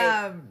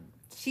descent.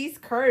 She's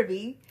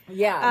curvy.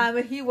 Yeah.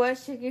 He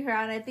was shaking her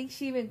out, and I think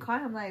she even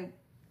caught him, like,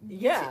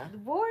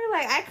 boy,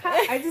 like,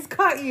 I just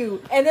caught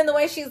you. And then the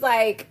way she's,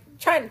 like,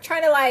 trying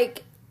to,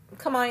 like,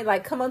 come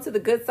on to the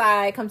good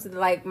side, come to the,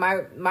 like,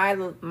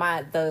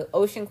 the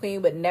Ocean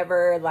Queen, but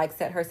never, like,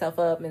 set herself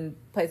up in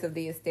place of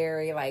the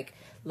Asteri. Like,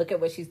 look at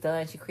what she's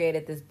done. She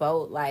created this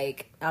boat.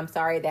 Like, I'm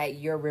sorry that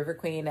your River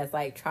Queen has,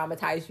 like,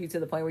 traumatized you to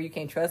the point where you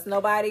can't trust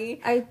nobody.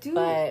 I do.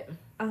 But,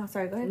 oh,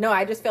 sorry, go ahead. No,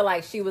 I just feel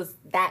like she was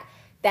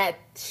that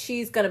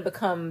she's gonna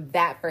become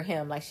that for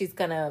him. Like, she's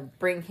gonna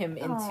bring him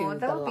into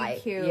the light.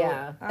 Be cute.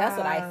 Yeah, that's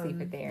what I see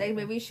for there. Like,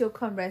 maybe she'll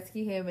come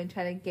rescue him and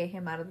try to get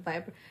him out of the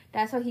Viper.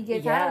 That's how he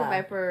gets out of the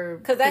Viper.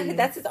 Because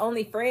that's his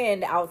only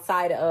friend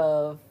outside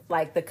of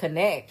like the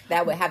connect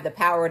that would have the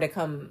power to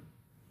come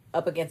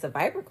up against a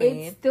Viper Queen.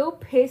 It still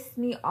pissed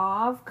me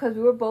off because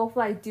we were both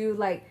like, dude,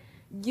 like,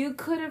 you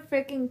could have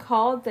freaking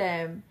called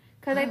them.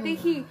 Because I think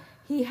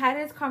he had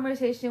his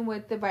conversation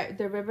with the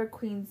River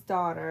Queen's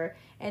daughter,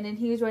 and then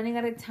he was running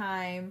out of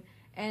time,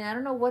 and I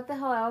don't know what the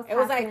hell else It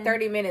was like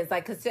 30 minutes.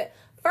 Like, cause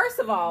first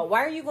of all,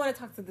 why are you going to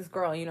talk to this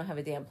girl and you don't have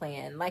a damn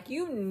plan? Like,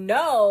 you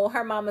know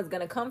her mama's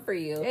going to come for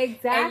you.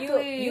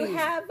 Exactly. And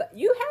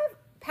you have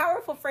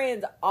powerful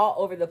friends all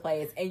over the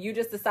place, and you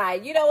just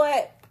decide, you know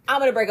what? I'm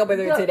going to break up with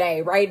her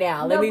today, right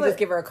now. Let me just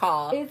give her a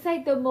call. It's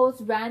like the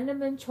most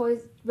randomest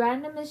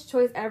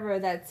choice ever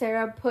that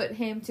Sarah put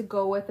him to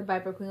go with the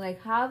Viper Queen.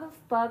 Like, how the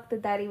fuck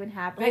did that even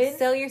happen? Like,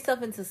 sell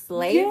yourself into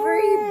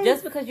slavery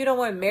just because you don't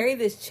want to marry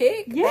this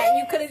chick? Yes. That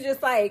you could have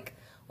just, like,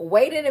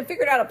 waited and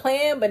figured out a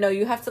plan, but no,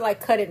 you have to, like,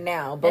 cut it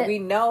now. But we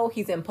know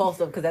he's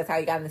impulsive because that's how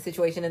he got in the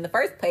situation in the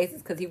first place,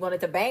 is because he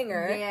wanted to bang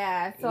her.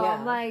 Yeah, so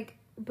I'm like,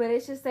 but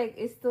it's just like,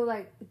 it's still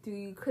like, dude,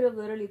 you could have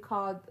literally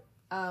called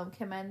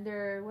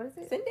Commander, what is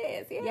it?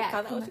 Cindez,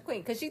 call the Ocean Queen.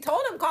 Because she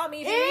told him, call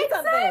me if you need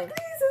exactly. something.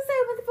 So say,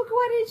 what the fuck,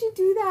 why didn't you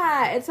do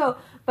that? And so,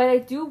 but I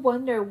do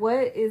wonder,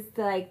 what is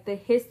the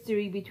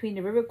history between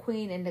the River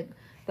Queen and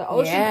the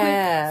Ocean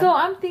Queen? So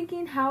I'm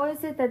thinking, how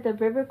is it that the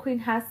River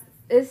Queen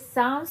it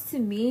sounds to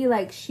me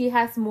like she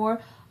has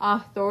more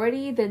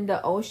authority than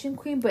the Ocean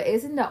Queen, but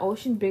isn't the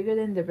ocean bigger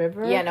than the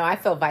river? Yeah, no, I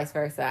feel vice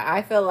versa.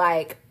 I feel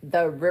like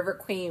the River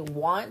Queen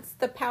wants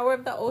the power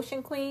of the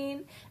Ocean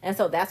Queen, and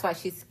so that's why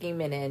she's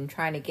scheming and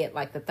trying to get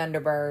like the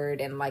Thunderbird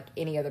and like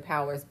any other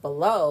powers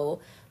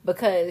below,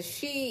 because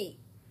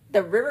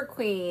the River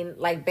Queen,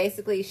 like,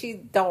 basically, she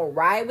don't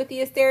ride with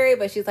the Asteria,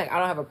 but she's like, I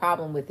don't have a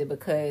problem with it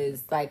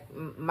because, like,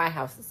 my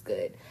house is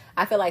good.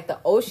 I feel like the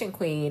Ocean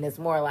Queen is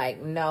more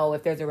like, no,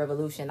 if there's a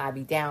revolution, I'd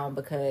be down,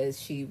 because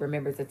she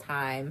remembers a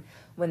time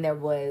when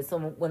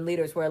when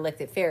leaders were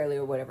elected fairly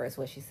or whatever is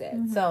what she said.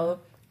 Mm-hmm. So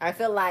I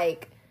feel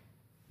like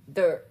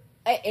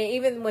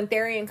even when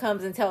Therian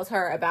comes and tells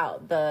her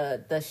about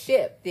the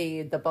ship,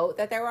 the boat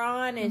that they were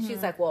on, and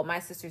she's like, well, my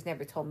sisters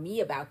never told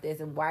me about this,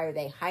 and why are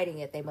they hiding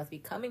it? They must be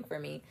coming for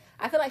me.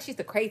 I feel like she's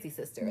the crazy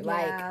sister.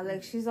 Yeah,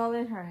 like she's all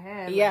in her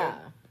head. Yeah.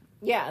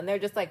 Yeah, and they're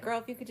just like, girl,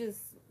 if you could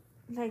just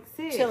like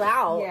chill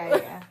out.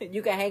 Yeah.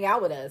 You can hang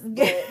out with us.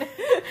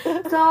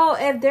 But... So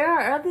if there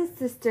are other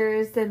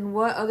sisters, then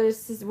where are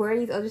these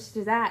other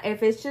sisters at?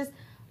 If it's just,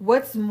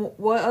 what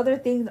other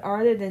things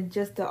are there than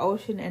just the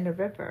ocean and the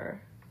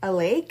river? A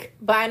lake?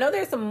 But I know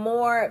there's some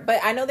more.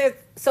 But I know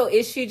so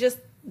is she just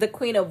the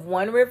queen of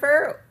one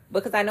river?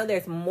 Because I know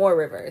there's more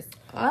rivers.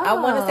 Oh. I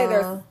want to say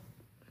there's,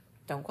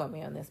 don't quote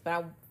me on this,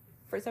 but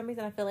for some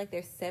reason I feel like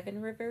there's 7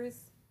 rivers.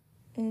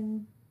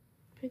 In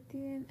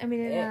Prythian? I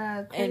mean,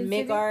 in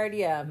Midgard,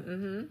 yeah.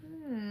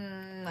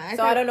 Mm-hmm.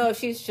 I don't know if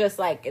she's just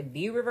like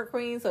the river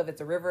queen. So if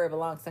it's a river, it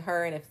belongs to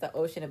her, and if it's the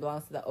ocean, it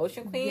belongs to the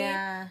ocean queen.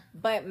 Yeah.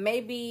 But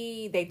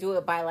maybe they do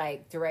it by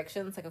like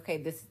directions. Like, okay,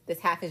 this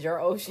half is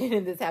your ocean,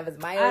 and this half is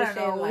my ocean. I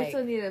don't know. Like, we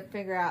still need to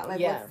figure out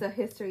what's the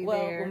history there.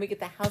 Well, when we get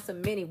the House of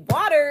Many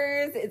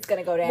Waters, it's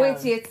gonna go down. Wait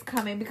till it's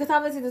coming, because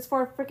obviously there's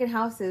 4 freaking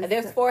houses. And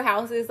there's 4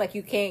 houses. Like,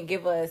 you can't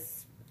give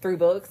us 3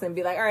 books and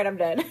be like, all right, I'm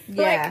done.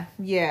 Yeah,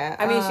 yeah.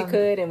 I mean, she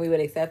could, and we would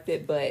accept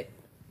it, but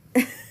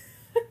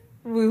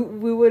we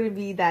wouldn't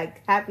be that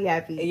happy.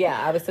 Yeah,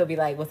 I would still be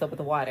like, what's up with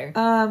the water?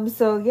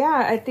 So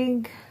yeah, I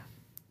think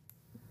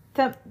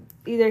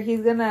either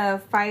he's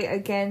gonna fight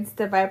against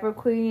the Viper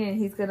Queen and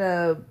he's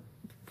gonna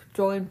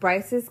join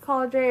Bryce's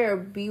cauldron, or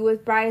be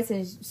with Bryce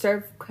and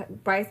serve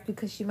Bryce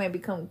because she might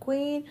become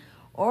queen,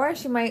 or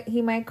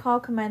he might call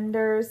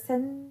Commander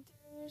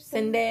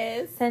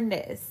Cindez.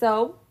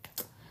 So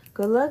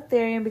good luck,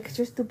 Therian, because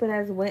your stupid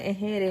ass went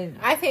ahead and...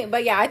 I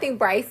think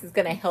Bryce is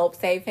going to help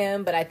save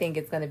him, but I think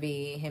it's going to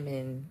be him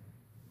and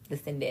the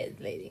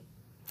Cindez lady.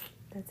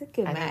 That's a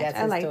good match. Think that's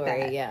I like story,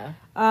 that. Yeah.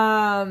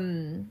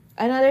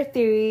 Another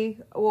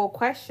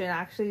question,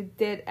 actually.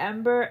 Did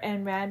Ember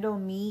and Randall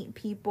meet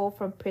people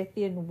from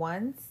Prythian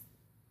once?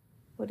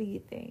 What do you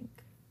think?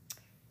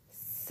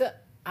 So,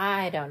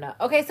 I don't know.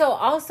 Okay, so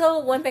also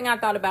one thing I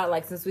thought about,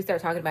 like, since we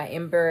started talking about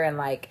Ember and,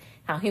 like,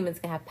 how humans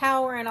can have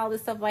power and all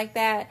this stuff like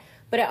that...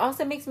 But it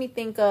also makes me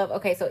think of,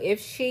 okay, so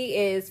if she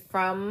is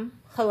from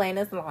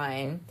Helena's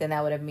line, then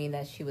that would have mean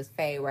that she was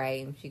Fae,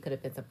 right? And she could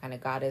have been some kind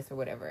of goddess or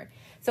whatever.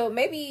 So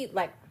maybe,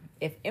 like,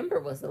 if Ember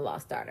was the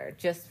lost daughter,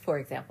 just for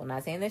example,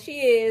 not saying that she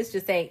is,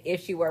 just saying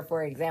if she were,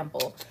 for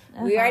example.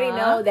 We already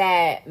know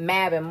that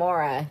Mab and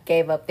Mora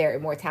gave up their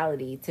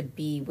immortality to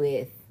be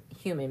with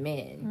human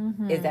men.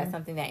 Mm-hmm. Is that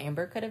something that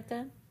Ember could have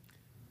done?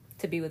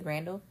 To be with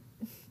Randall?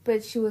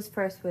 But she was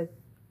first with...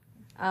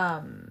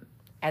 As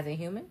a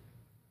human?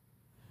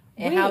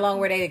 And how long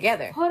were they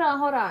together? Hold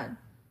on.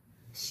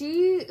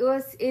 She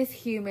is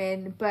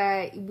human,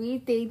 but we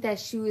think that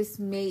she was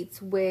mates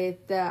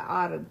with the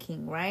Autumn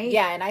King, right?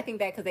 Yeah, and I think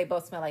that because they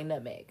both smell like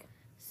nutmeg.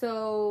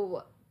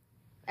 So,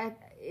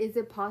 is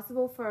it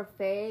possible for a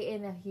Fae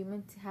and a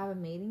human to have a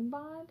mating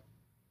bond?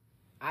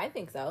 I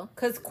think so.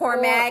 Because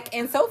Cormac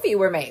and Sophie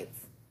were mates.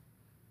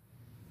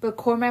 But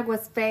Cormac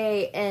was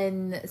Fae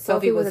and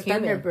Sophie was a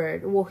human.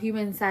 Thunderbird. Well,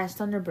 human /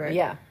 Thunderbird.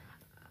 Yeah.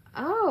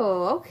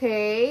 Oh,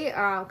 okay.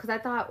 Because I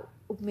thought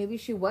maybe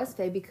she was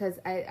Fae because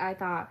I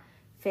thought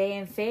Fae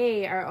and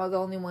Fae are all the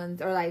only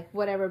ones, or like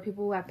whatever,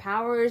 people who have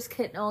powers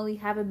can only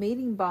have a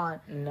mating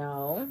bond.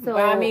 No. So,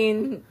 but I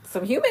mean,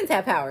 some humans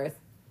have powers.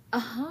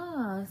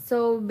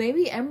 So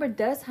maybe Ember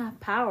does have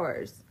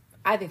powers.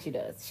 I think she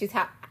does. She's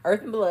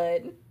earth and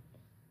blood.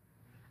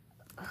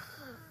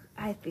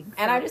 I think so.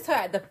 And I just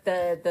heard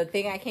the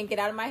thing I can't get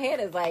out of my head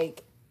is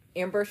like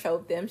Ember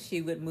showed them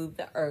she would move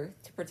the earth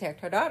to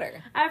protect her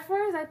daughter. At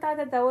first, I thought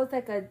that was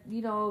like a,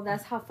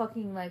 that's how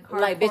fucking like hardcore.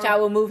 Like, bitch, I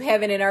will move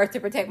heaven and earth to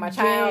protect my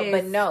child. Yes.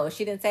 But no,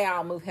 she didn't say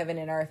I'll move heaven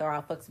and earth or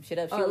I'll fuck some shit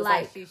up. She was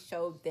like, she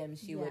showed them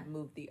she would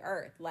move the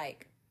earth.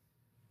 Like,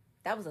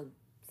 that was a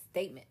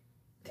statement,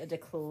 a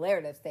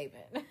declarative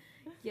statement.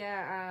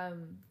 Yeah.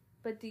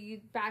 But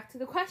back to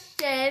the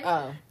question?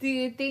 Do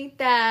you think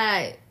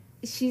that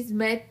she's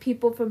met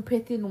people from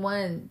Prithian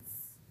once?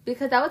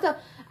 Because that was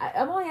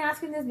I'm only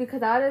asking this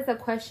because that is a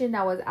question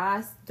that was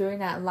asked during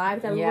that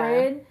live that we were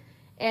in.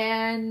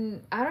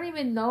 And I don't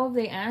even know if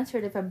they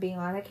answered, if I'm being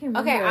honest. I can't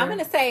remember. Okay, I'm going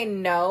to say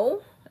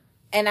no.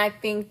 And I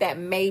think that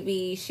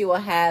maybe she will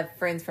have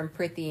friends from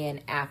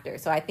Prithian after.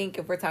 So I think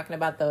if we're talking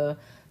about the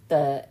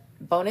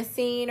bonus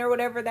scene or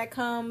whatever that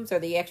comes, or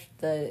the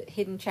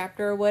hidden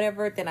chapter or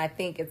whatever, then I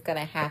think it's going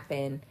to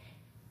happen.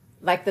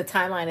 Like, the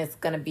timeline is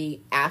going to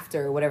be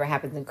after whatever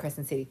happens in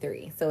Crescent City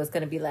 3. So it's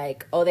going to be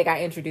like, oh, they got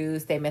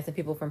introduced, they met some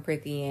people from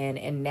Prithian,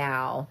 and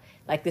now,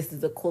 like, this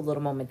is a cool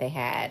little moment they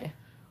had.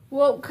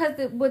 Well,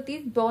 because with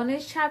these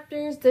bonus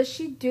chapters, does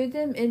she do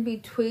them in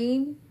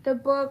between the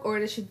book, or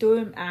does she do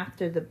them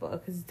after the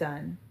book is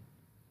done?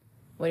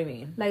 What do you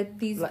mean? Like,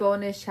 these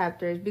bonus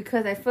chapters.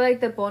 Because I feel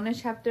like the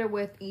bonus chapter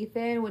with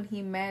Ethan, when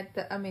he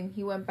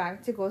he went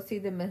back to go see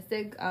the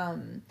Mystic,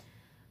 Danica's,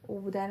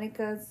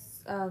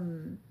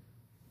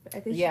 I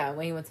think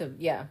when he went to,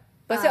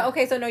 But so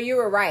no, you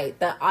were right.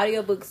 The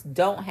audiobooks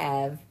don't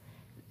have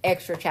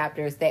extra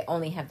chapters. They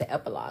only have the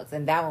epilogues.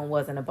 And that one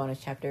wasn't a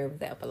bonus chapter, it was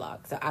the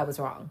epilogue. So I was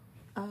wrong.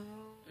 Oh,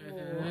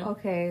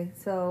 okay.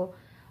 So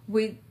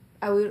we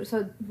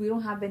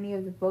don't have any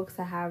of the books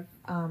that have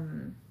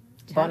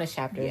bonus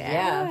chapters.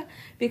 Yeah.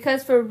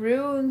 Because for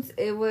Runes,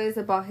 it was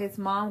about his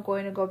mom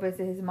going to go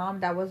visit his mom.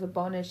 That was a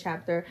bonus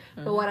chapter.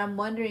 But what I'm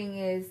wondering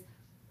is,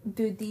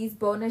 do these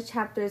bonus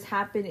chapters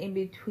happen in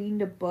between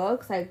the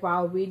books, like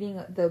while reading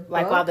the book?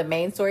 Like while the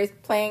main story's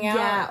playing out?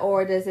 Yeah,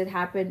 or does it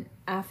happen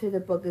after the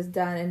book is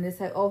done and it's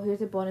like, oh,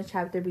 here's a bonus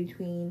chapter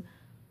between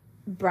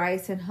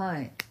Bryce and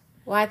Hunt?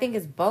 Well, I think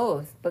it's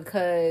both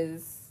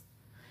because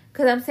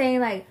I'm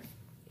saying, like,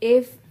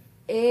 if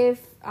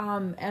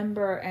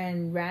Ember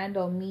and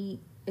Randall meet,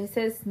 it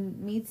says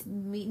meet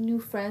new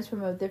friends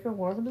from a different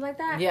world, something like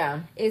that. Yeah.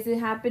 Is it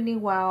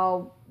happening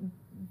while,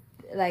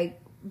 like,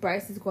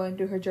 Bryce is going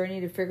through her journey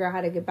to figure out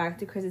how to get back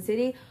to Crescent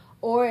City,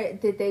 or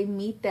did they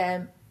meet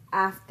them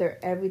after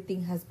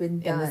everything has been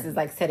done? And this is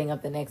like setting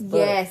up the next book.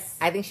 Yes.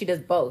 I think she does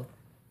both.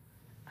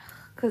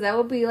 Because that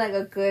would be like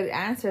a good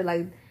answer.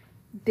 Like,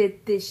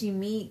 did she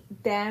meet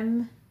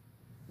them?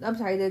 I'm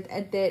sorry,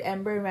 did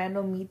Ember and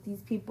Randall meet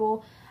these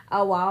people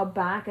a while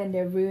back and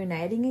they're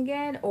reuniting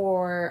again,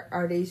 or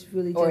are they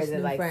really just or is it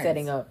new like friends?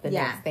 setting up the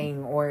next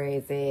thing, or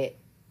is it,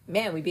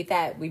 man, we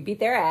beat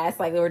their ass,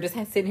 like they were just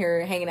sitting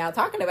here hanging out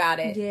talking about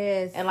it.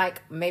 Yes. And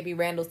like maybe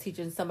Randall's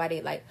teaching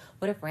somebody, like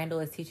what if Randall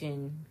is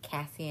teaching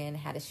Cassian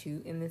how to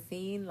shoot in the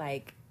scene,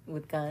 like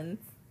with guns?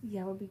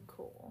 Yeah, it would be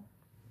cool.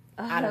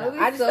 I don't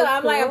know.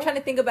 I'm trying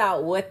to think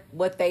about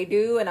what they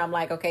do, and I'm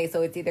like, okay,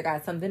 so it's either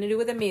got something to do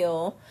with a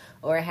meal,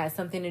 or it has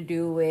something to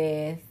do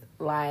with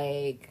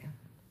like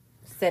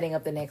setting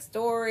up the next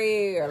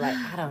story, or like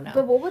I don't know.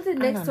 But what would the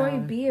next story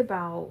be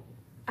about?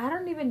 I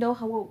don't even know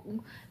how.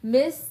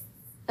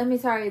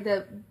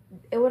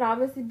 It would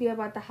obviously be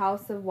about the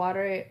House of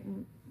Water.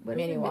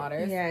 Many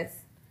Waters. Yes.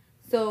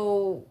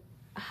 So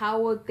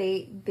how would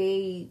they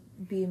be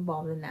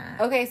involved in that?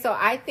 Okay, so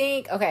I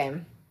think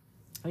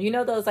you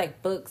know those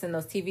like books and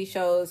those TV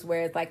shows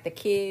where it's like the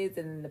kids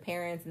and the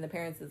parents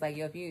is like,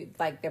 yo, if you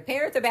like, their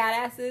parents are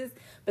badasses,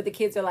 but the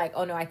kids are like,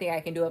 oh no, I think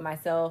I can do it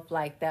myself,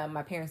 like that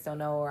my parents don't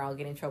know, or I'll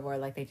get in trouble, or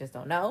like they just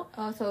don't know.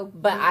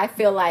 But I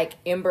feel like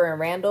Ember and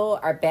Randall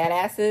are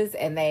badasses,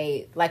 and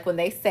they like when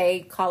they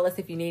say, call us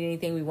if you need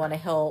anything, we want to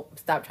help,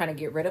 stop trying to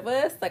get rid of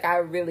us. Like I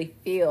really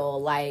feel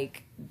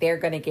like they're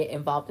going to get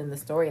involved in the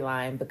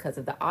storyline because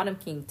of the Autumn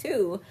King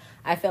too.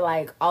 I feel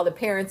like all the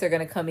parents are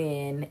going to come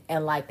in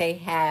and like they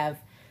have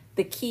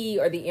the key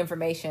or the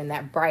information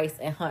that Bryce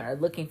and Hunt are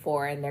looking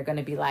for, and they're going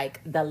to be like,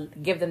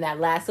 give them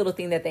that last little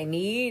thing that they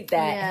need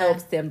that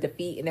helps them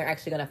defeat, and they're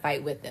actually going to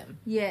fight with them.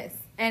 Yes.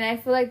 And I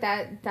feel like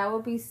that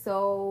would be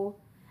so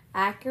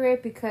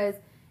accurate, because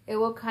it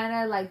will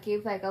kind of like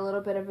give like a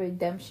little bit of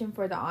redemption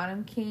for the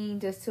Autumn King,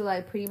 just to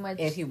like pretty much,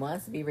 if he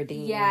wants to be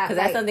redeemed. Yeah,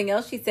 because that's something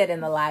else she said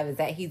in the live, is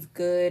that he's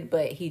good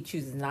but he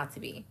chooses not to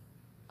be.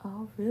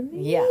 Oh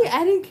really? Yeah,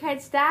 I didn't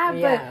catch that.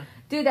 Yeah.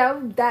 But dude,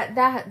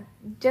 that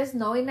just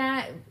knowing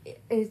that,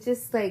 it's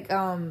just like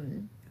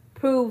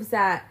proves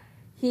that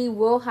he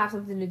will have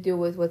something to do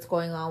with what's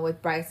going on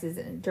with Bryce's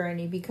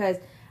journey, because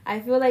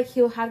I feel like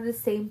he'll have the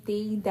same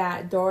thing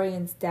that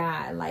Dorian's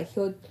dad. Like,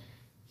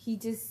 he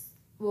just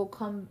will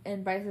come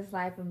in Bryce's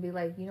life and be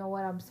like, you know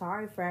what, I'm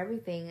sorry for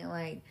everything. And,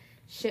 like,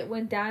 shit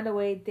went down the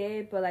way it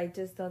did, but, like,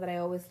 just know that I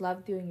always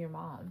loved you and your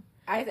mom.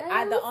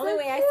 The only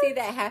way I see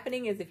that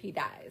happening is if he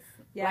dies.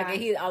 Yeah.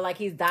 Like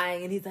he's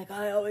dying and he's like,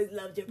 I always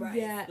loved you, Bryce.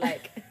 Yeah.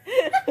 Like,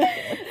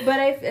 but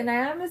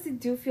I honestly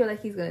do feel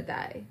like he's gonna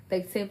die.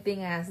 Like, same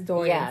thing as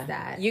Dorian's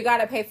dad. You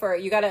gotta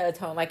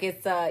atone. Like,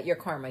 it's your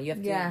karma. You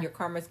have to. Your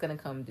karma's gonna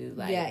come due.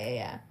 Like,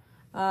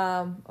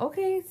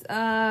 Okay.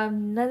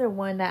 Another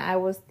one that I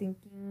was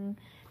thinking.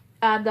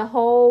 The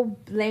whole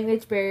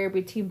language barrier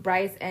between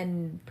Bryce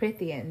and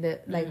Prithian,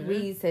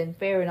 Rhys and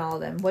Feyre and all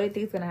of them. What do you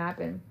think is gonna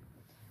happen?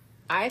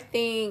 I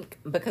think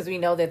because we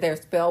know that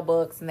there's spell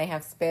books and they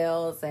have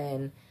spells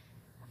and...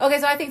 Okay,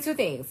 so I think two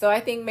things. So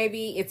I think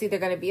maybe it's either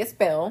going to be a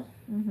spell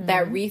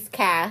that Rhys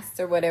casts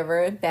or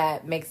whatever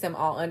that makes them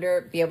all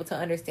be able to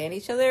understand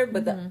each other.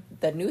 But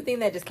the new thing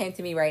that just came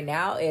to me right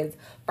now is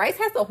Bryce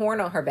has the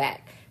horn on her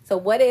back. So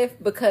what if,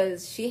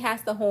 because she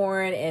has the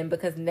horn and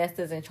because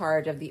Nesta's in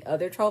charge of the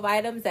other trove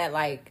items, that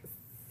like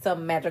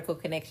some magical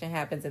connection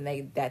happens and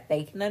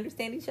they can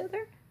understand each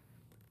other?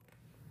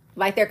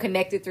 Like, they're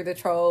connected through the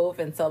trove,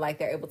 and so, like,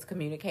 they're able to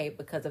communicate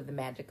because of the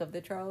magic of the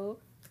trove?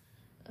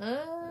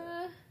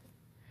 I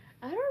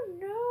don't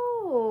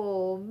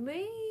know.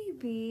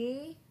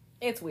 Maybe.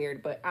 It's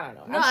weird, but I don't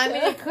know. No, I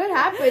mean, it could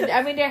happen.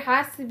 I mean, there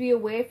has to be a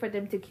way for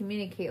them to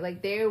communicate.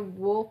 Like, they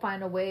will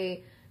find a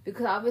way,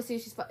 because obviously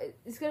it's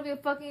going to be a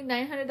fucking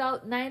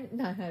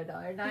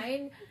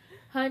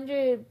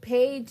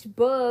 $900-page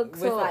book.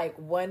 With, like,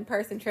 one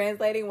person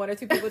translating, one or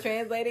two people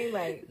translating,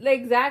 like...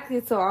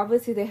 Exactly. So,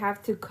 obviously, they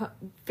have to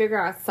figure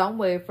out some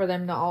way for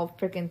them to all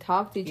freaking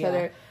talk to each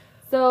other.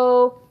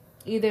 So,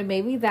 either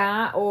maybe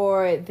that,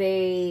 or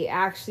they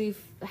actually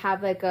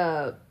have, like,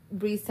 a...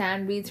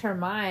 Rhysand reads her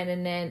mind,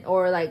 and then...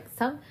 Or, like,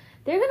 they're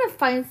gonna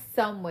find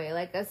some way,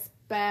 like, a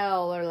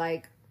spell, or,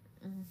 like...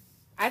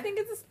 I think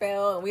it's a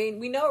spell.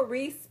 We know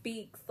Rhys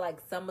speaks like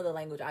some of the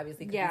language,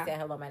 obviously, because he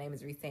said, hello, my name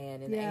is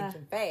Rhysand in the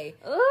Ancient Fae.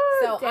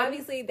 So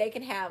obviously they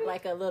can have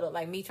like a little,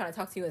 like me trying to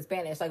talk to you in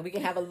Spanish. Like, we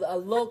can have a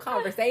little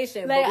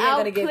conversation, like, but we ain't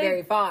going to get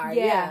very far.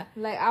 Yeah.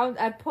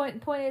 Like,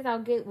 point is, I'll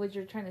get what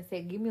you're trying to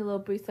say. Give me a little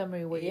brief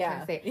summary of what you're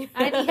trying to say.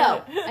 I need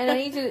help. And I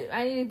need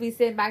to be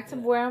sent back to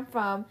where I'm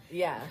from.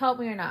 Yeah. Help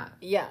me or not.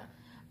 Yeah.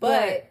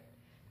 But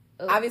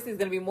obviously, it's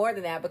going to be more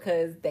than that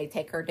because they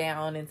take her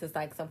down into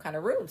like some kind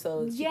of room,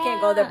 so she can't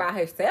go there by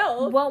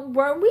herself. Well,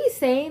 weren't we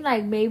saying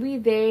like maybe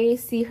they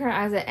see her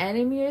as an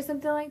enemy or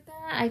something like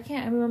that? I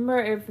can't remember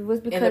if it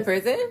was because in the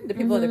prison, the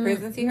people in the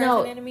prison see her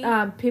as an enemy.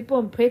 People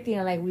in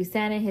Prithian, like we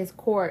stand in his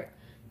court,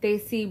 they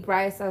see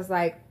Bryce as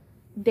like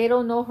they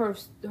don't know her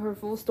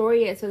full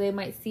story yet, so they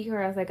might see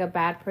her as like a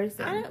bad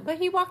person. But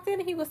he walked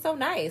in and he was so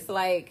nice,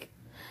 like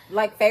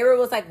Feyre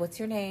was like, what's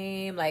your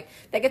name? Like,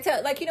 they could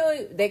tell, like, you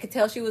know, they could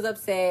tell she was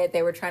upset.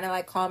 They were trying to,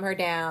 like, calm her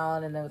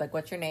down. And they were like,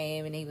 what's your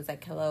name? And he was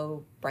like,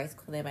 hello, Bryce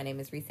Clem. My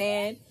name is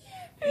Rhysand.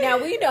 Now,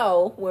 we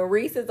know when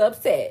Rhys is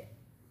upset,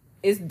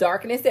 it's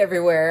darkness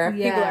everywhere.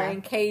 Yeah. People are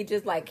in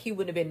cages. Like, Feyre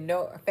wouldn't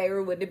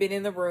have been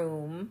in the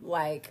room.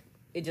 Like,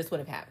 it just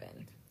wouldn't have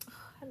happened.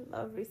 I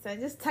love Rhysand.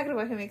 Just talking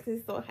about him makes me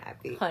so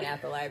happy. Hunt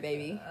out the light,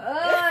 baby.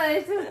 Oh,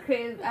 it's just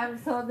crazy.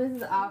 This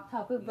is off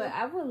topic, but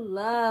I would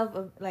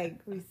love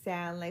like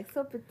Rhysand, like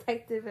so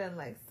protective and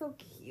like so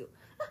cute.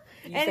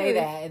 You say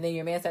that, and then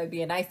your man started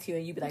being nice to you,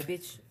 and you be like,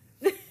 "Bitch,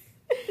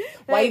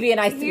 why you being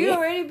nice to me?" You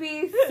already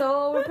be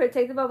so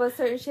protective about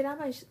certain shit. I'm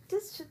like,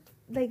 just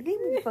like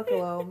leave me the fuck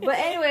alone. But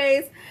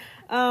anyways,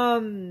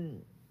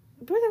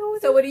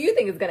 so what do you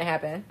think is gonna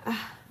happen?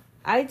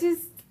 I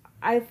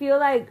feel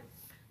like.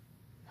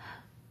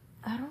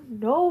 I don't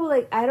know.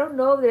 Like, I don't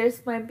know if there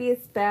might be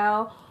a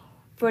spell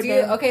for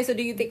them. Okay, so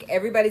do you think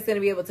everybody's going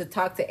to be able to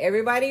talk to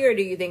everybody? Or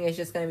do you think it's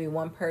just going to be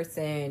one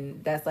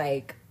person that's,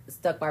 like,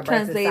 stuck by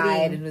Bryce's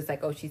side and who's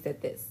like, oh, she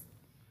said this?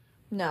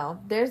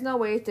 No. There's no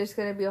way there's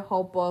going to be a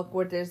whole book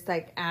where there's,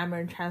 like,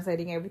 Amber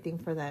translating everything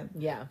for them.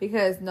 Yeah.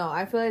 Because, no,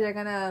 I feel like they're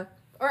going to...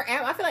 Or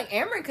I feel like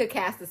Amber could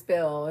cast a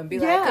spell and be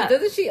like, cause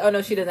doesn't she? Oh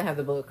no, she doesn't have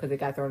the book because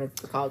it got thrown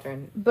into the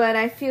cauldron. But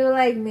I feel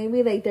like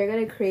maybe like they're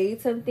gonna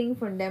create something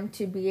for them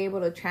to be able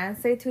to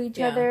translate to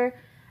each other.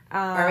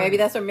 Or maybe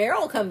that's where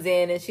Meryl comes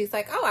in and she's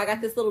like, oh, I got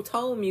this little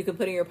tome you can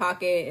put in your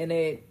pocket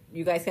and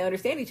you guys can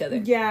understand each other.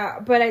 Yeah,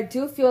 but I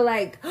do feel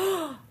like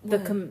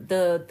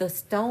the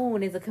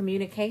stone is a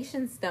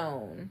communication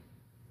stone.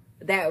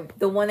 That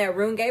the one that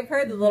Rune gave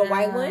her, the little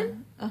white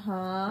one.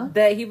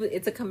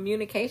 It's a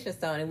communication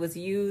stone. It was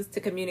used to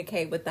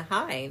communicate with the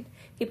Hind.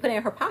 He put it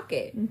in her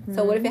pocket. Mm-hmm.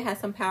 So what if it has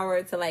some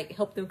power to like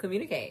help them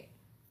communicate?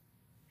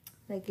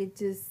 Like it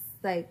just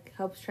like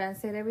helps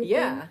translate everything.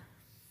 Yeah,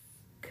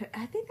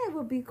 I think that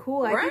would be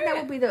cool. I think that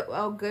would be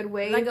a good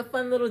way, like a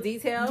fun little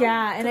detail.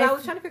 Yeah, and I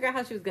was trying to figure out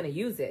how she was going to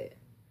use it.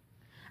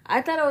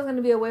 I thought it was going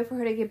to be a way for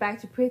her to get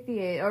back to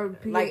Prithian or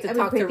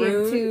talk to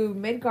Rune, to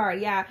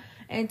Midgard. Yeah.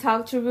 And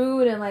talk to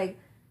Rune and like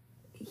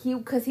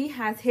because he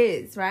has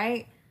his,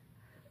 right?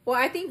 Well,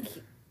 I think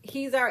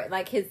he's already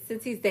like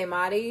since he's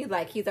Daimati,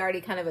 like he's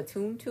already kind of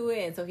attuned to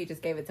it, and so he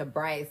just gave it to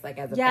Bryce like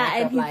as a backup,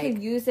 and he like,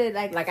 can use it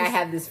like I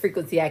have this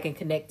frequency I can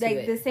connect to like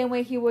it. the same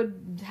way he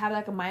would have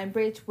like a mind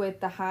bridge with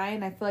the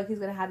Hind. I feel like he's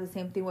gonna have the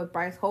same thing with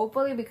Bryce,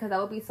 hopefully, because that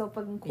would be so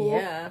fucking cool.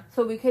 Yeah.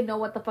 So we could know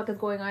what the fuck is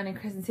going on in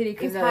Crescent City.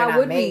 Because Even though how they're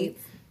would not we?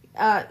 mates.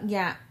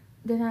 Yeah,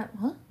 they're not.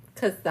 Huh?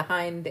 Because the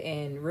Hind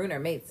and Rune are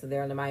mates, so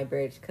they're on the mind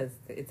bridge because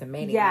it's a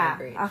mating Yeah. mind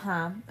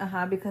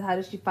bridge. Because how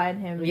did she find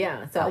him?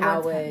 Yeah. So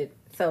how would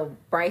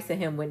Bryce and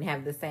him wouldn't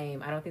have the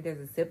same? I don't think there's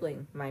a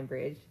sibling mind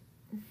bridge.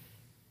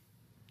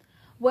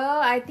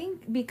 Well, I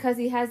think because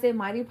he has the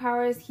mighty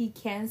powers, he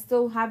can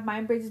still have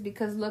mind bridges.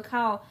 Because look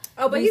how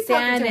he's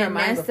talking to her and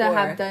mind Nesta before.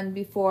 have done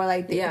before.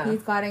 Like Yeah.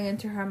 he's gotten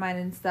into her mind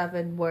and stuff,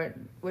 and where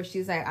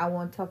she's like, "I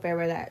won't tell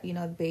Farrah that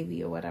the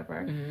baby or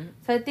whatever." Mm-hmm.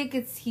 So I think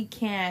he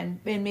can,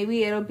 and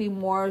maybe it'll be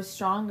more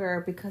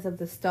stronger because of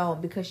the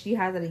stone, because she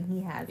has it and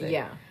he has it.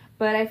 Yeah.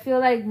 But I feel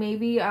like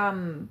maybe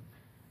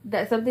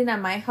that's something that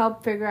might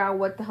help figure out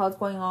what the hell's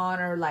going on,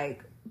 or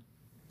like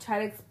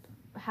try to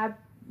have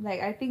like,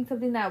 I think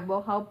something that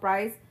will help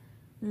Bryce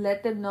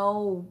let them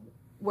know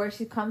where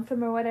she comes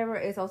from or whatever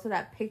is also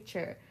that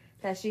picture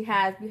that she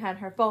has behind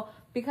her phone.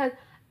 Because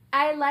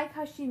I like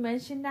how she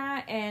mentioned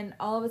that, and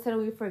all of a sudden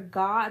we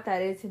forgot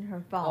that it's in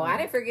her phone. Oh, I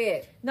didn't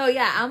forget. No,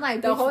 yeah, I'm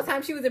like, The whole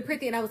time she was in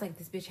Prithia, and I was like,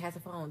 this bitch has a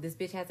phone. This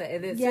bitch has a...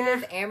 And then as soon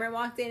as Amber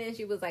walked in and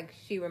she was like,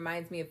 she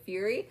reminds me of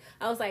Fury,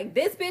 I was like,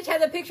 this bitch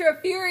has a picture of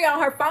Fury on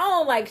her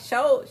phone. Like,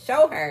 show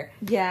her.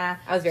 Yeah.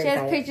 I was very She has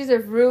excited. pictures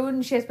of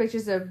Rune. She has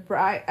pictures of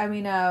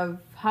of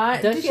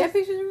Hunt. Does she have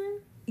pictures of Rune?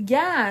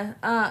 Yeah.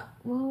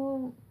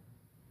 Well,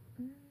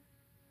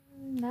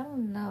 I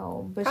don't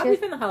know. But Probably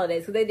from the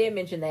holidays, because they did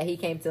mention that he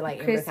came to like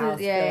Amber's house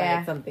for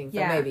like something.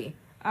 So maybe.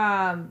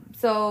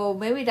 So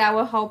maybe that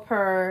will help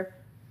her.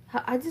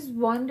 I just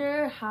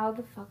wonder how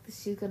the fuck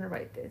is she gonna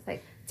write this?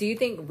 Like, do you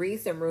think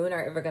Reese and Rune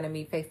are ever gonna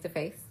meet face to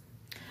face?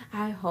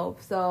 I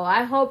hope so.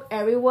 I hope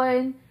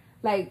everyone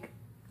like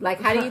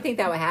how do you think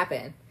that would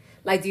happen?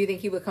 Like, do you think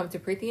he would come to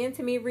Prithian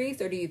to meet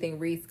Reese, or do you think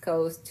Reese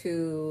goes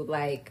to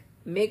like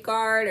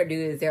Midgard, or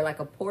is there like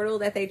a portal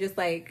that they just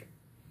like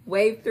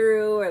wave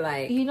through, or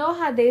like, you know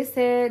how they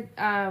said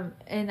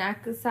in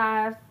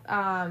Akasaf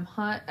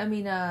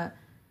Hunt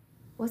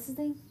what's his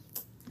name?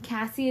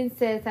 Cassian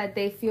says that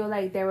they feel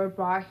like they were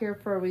brought here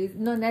for a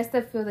reason. No,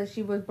 Nesta feels that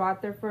she was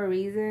brought there for a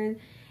reason,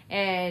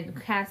 and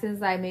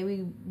Cassian's like,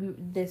 maybe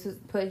this was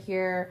put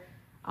here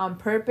on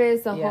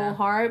purpose. The whole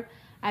harp.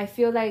 I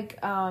feel like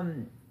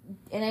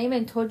and I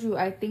even told you,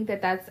 I think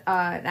that's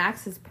an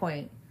access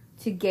point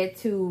to get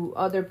to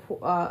other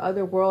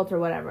worlds or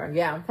whatever.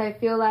 Yeah. So I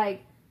feel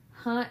like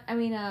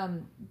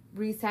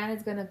Rhysand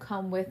is gonna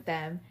come with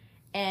them,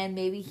 and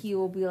maybe he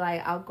will be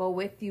like, "I'll go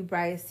with you,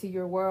 Bryce, to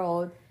your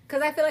world."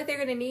 Because I feel like they're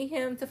gonna need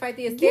him to fight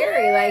the Asteri.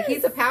 Yes! Like,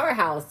 he's a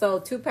powerhouse. So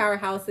 2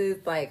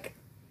 powerhouses, like,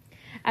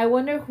 I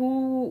wonder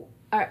who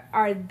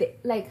are they,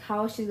 like,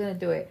 how she's gonna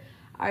do it.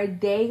 Are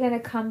they gonna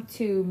come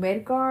to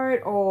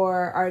Midgard,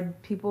 or are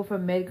people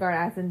from Midgard,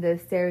 as in the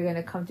Asteri,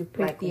 gonna come to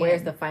Prithian? like,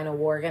 where's the final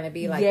war gonna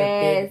be? Like,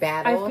 yes, the big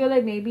battle? I feel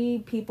like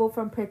maybe people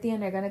from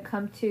Prithian are gonna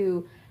come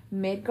to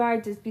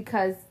Midgard, just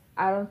because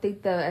I don't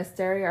think the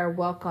Asteri are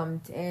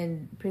welcomed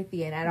in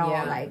Prithian at all.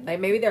 Like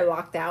maybe they're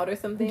locked out or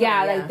something.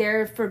 Yeah, like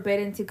they're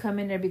forbidden to come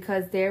in there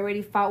because they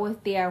already fought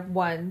with Thea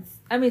once.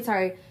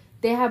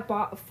 They have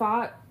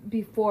fought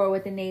before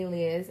with an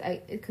alias.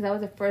 Because that was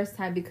the first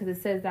time, because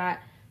it says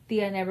that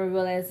Thea never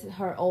realized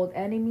her old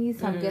enemies.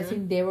 So I'm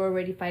guessing they were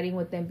already fighting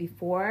with them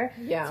before.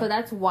 Yeah. So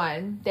that's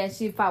one. Then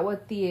she fought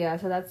with Thea,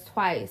 so that's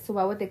twice. So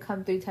why would they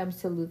come 3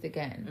 times to lose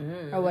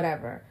again? Or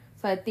whatever.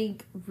 So I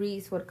think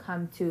Reese would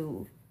come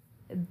to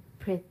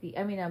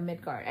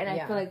Midgard. And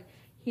I feel like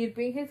he'd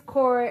bring his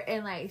court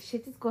and like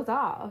shit just goes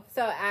off.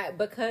 So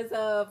because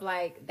of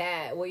like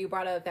that, you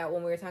brought up that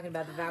when we were talking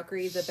about the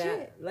Valkyries,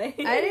 about like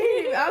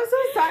I'm so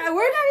sorry.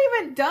 We're not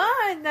even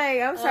done.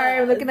 Like, I'm sorry,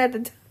 I'm looking at the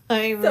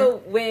time. So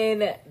when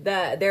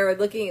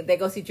they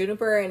go see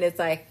Juniper, and it's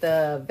like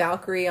the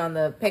Valkyrie on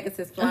the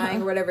Pegasus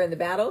flying or whatever in the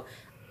battle.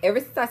 Ever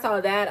since I saw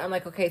that, I'm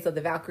like, okay, so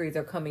the Valkyries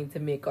are coming to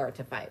Midgard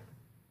to fight.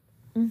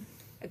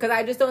 Because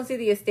I just don't see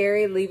the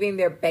Asteri leaving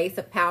their base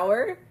of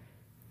power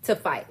to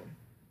fight.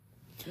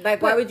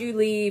 Like, why would you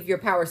leave your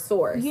power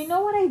source? You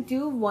know what I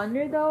do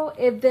wonder, though?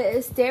 If the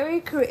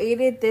Asteri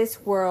created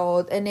this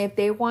world, and if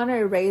they want to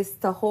erase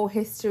the whole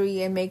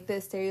history and make the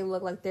Asteri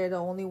look like they're the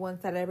only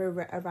ones that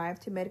ever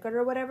arrived to Midgard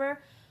or whatever,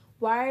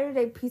 why are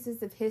there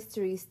pieces of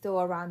history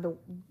still around the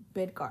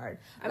Midgard?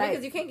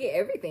 Because you can't get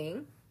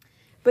everything.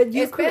 But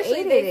you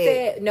created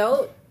it. Said,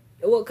 no...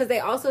 Well, because they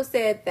also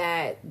said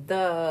that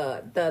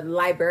the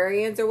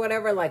librarians or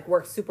whatever, like,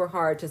 work super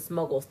hard to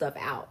smuggle stuff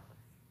out.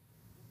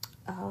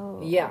 Oh.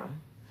 Yeah.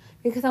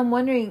 Because I'm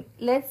wondering,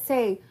 let's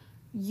say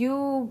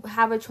you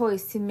have a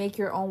choice to make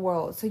your own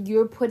world. So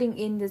you're putting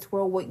in this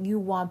world what you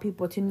want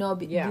people to know.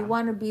 You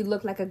want to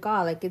look like a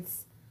god. Like,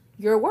 it's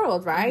your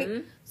world,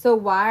 right? So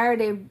why are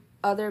they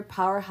other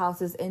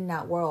powerhouses in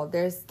that world.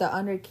 There's the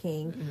Under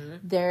King,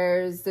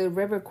 there's the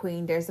River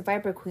Queen, there's the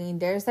Viper Queen.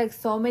 There's like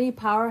so many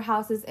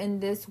powerhouses in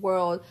this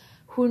world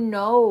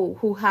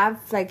who have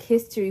like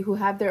history, who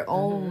have their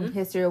own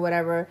history or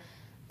whatever.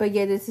 But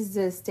yeah, this is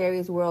the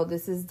Asterios world.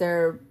 This is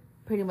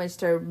pretty much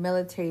their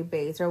military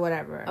base or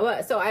whatever.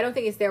 So I don't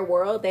think it's their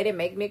world. They didn't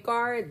make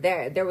Midgard.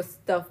 There was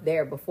stuff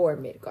there before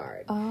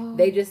Midgard. Oh.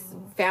 They just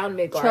found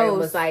Midgard and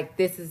was like,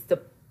 this is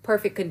the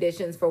perfect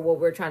conditions for what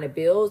we're trying to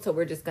build, so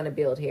we're just going to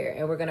build here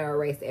and we're going to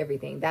erase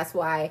everything. That's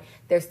why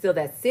there's still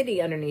that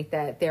city underneath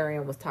that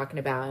Therion was talking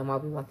about, and why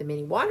we want the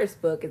Many Waters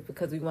book is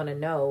because we want to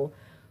know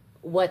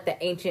what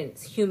the ancient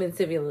human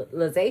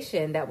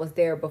civilization that was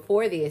there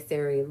before the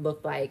Asteri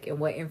looked like, and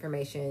what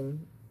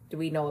information do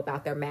we know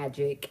about their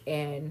magic,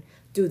 and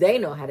do they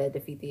know how to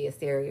defeat the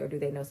Asteri, or do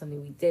they know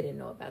something we didn't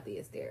know about the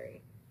Asteri?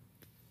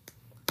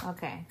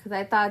 Okay, because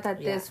I thought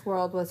that this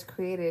world was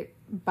created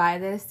by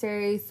the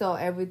Asteri, so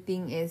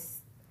everything is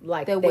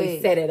like they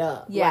set it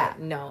up. Yeah, right.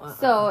 No.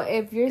 So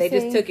if you're they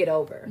saying, just took it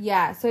over.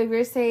 Yeah. So if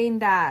you're saying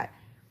that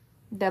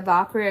the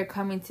Valkyrie are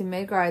coming to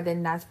Midgard,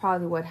 then that's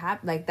probably what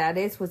happened. Like, that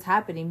is what's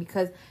happening.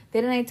 Because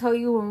didn't I tell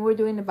you when we were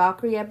doing the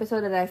Valkyrie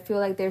episode that I feel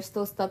like they're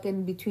still stuck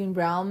in between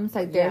realms?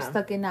 Like, they're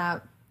stuck in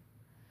that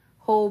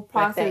whole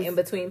process. Like that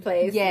in-between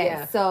place?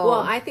 Yeah. So,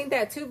 well, I think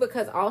that, too,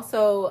 because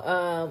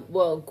also,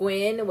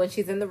 Gwen, when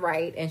she's in the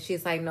right, and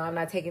she's like, no, I'm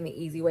not taking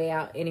the easy way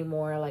out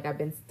anymore. Like, I've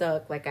been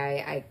stuck. Like,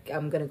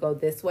 I'm going to go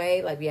this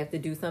way. Like, we have to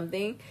do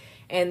something.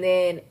 And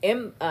then,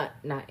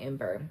 not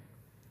Ember.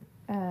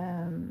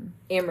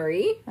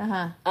 Emery.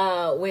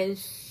 When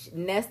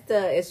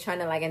Nesta is trying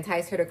to like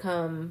entice her to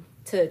come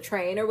to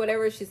train or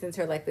whatever, she sends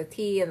her like the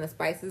tea and the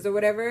spices or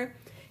whatever,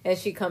 and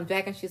she comes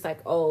back and she's like,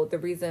 oh, the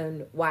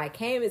reason why I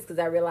came is because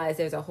I realized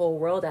there's a whole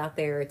world out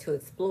there to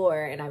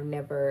explore, and I've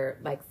never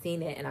like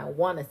seen it, and I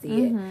want to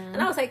see it. And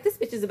I was like, this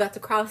bitch is about to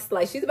cross,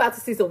 like, she's about to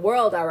see some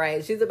world. All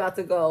right, she's about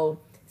to go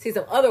see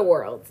some other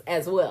worlds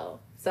as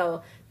well.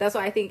 So that's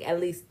why I think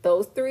at least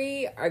those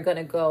three are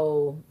gonna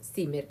go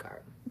see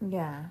Midgard.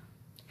 Yeah.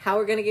 How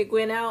we're going to get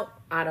Gwen out,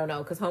 I don't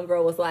know. Because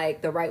Homegirl was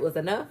like, the right was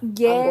enough.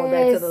 Yes. I'm going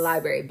back to the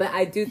library. But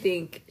I do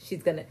think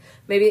she's going to...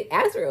 Maybe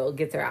Azrael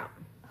gets her out.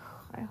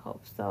 I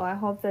hope so. I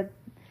hope that...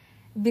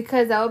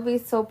 Because that would be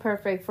so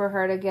perfect for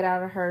her to get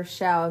out of her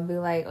shell and be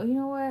like, oh, you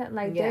know what?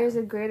 Like, there's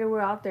a greater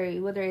world out there,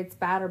 whether it's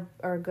bad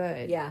or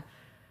good. Yeah.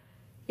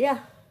 Yeah.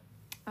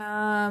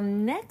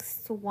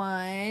 Next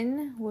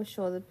one. Will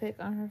show the pic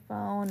on her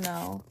phone?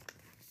 No.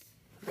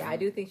 Yeah, I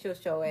do think she'll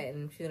show it.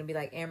 And she's going to be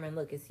like, Amren,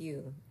 look, it's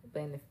you.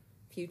 But in the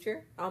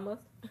future,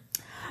 almost.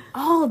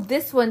 Oh,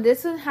 this one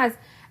has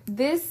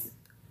this,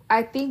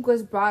 I think,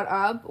 was brought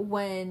up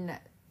when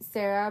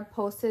Sarah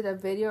posted a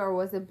video, or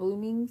was it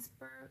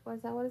Bloomingspur?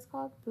 Was that what it's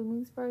called?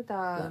 Bloomingspur?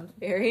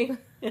 Bloomsbury.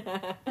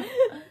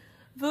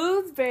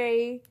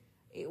 Bloomsbury.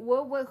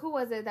 What who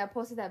was it that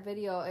posted that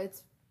video?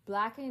 It's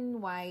black and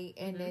white,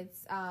 and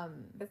it's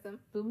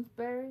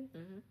Bloomsbury.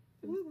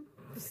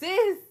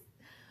 Sis,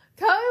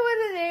 tell me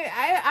what the name.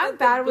 I'm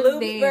bad with names.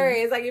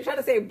 Bloomsbury. It's like you're trying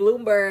to say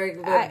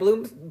Bloomberg, but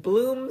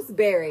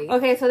Bloomsbury.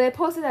 Okay, so they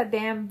posted that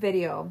damn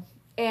video,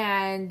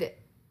 and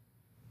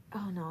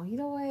oh no, you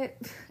know what?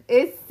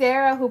 It's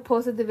Sarah who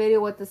posted the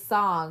video with the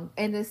song.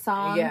 And the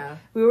song,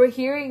 we were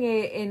hearing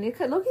it, and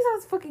Loki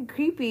sounds fucking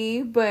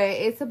creepy, but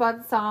it's about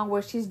the song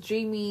where she's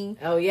dreaming.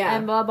 Oh, yeah.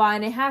 And blah, blah,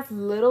 and it has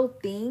little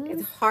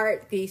things. It's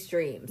heart these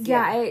dreams.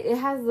 Yeah, it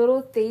has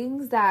little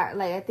things that,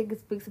 like, I think it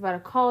speaks about a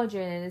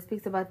cauldron, and it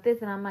speaks about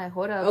this, and I'm like,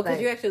 hold up. Oh, because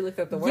like, you actually looked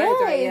up the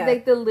words, right? Yeah,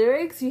 like, the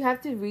lyrics, you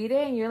have to read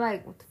it, and you're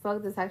like, what the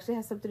fuck? This actually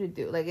has something to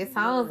do. Like, it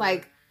sounds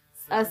like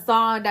a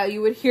song that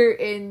you would hear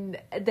in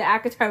the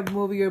Akatar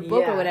movie or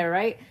book or whatever,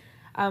 right?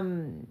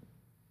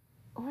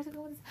 Where's it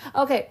going?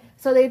 Okay,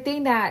 so they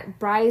think that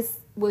Bryce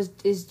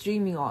is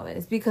dreaming all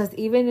this, because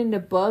even in the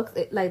books,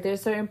 like,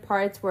 there's certain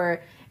parts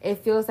where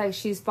it feels like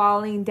she's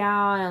falling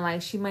down and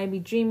like she might be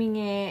dreaming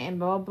it and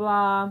blah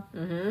blah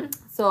blah.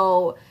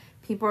 So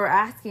people are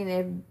asking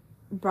if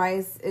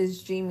Bryce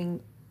is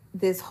dreaming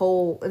this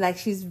whole, like,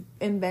 she's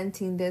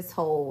inventing this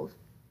whole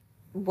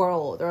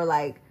world, or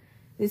like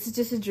this is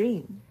just a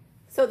dream.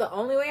 So the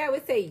only way I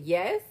would say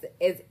yes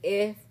is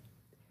if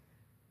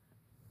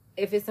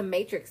it's some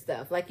Matrix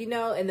stuff. Like, you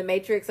know, in the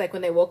Matrix, like,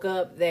 when they woke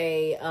up,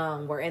 they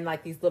were in,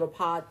 like, these little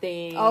pod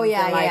things. Oh,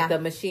 yeah, and, like, the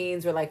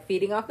machines were, like,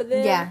 feeding off of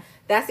them. Yeah.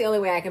 That's the only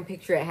way I can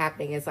picture it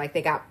happening. Is, like,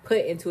 they got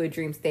put into a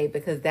dream state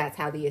because that's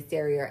how the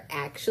Asteri are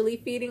actually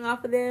feeding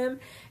off of them.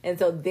 And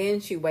so then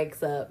she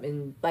wakes up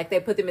and, like,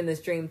 they put them in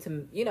this dream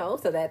to, you know,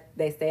 so that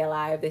they stay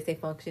alive, they stay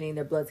functioning,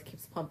 their blood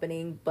keeps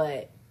pumping,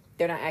 but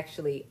they're not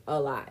actually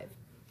alive.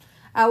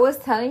 I was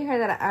telling her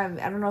that I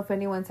don't know if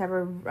anyone's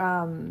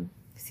ever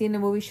seen the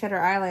movie Shutter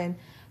Island,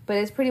 but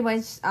it's pretty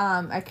much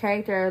a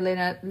character,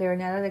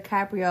 Leonardo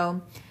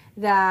DiCaprio,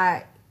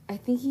 that I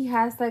think he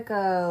has like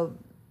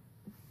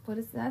what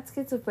is not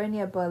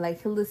schizophrenia, but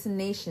like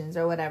hallucinations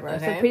or whatever.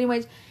 Okay. So pretty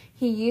much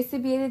he used to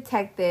be a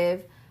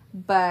detective,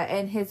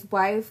 and his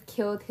wife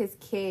killed his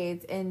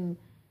kids, and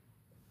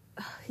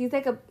he's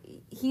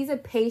a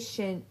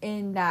patient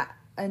in that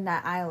in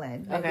that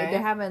island. Like, Okay.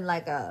 they're having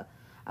like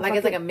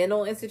it's like a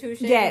mental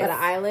institution, yes, but an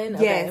island.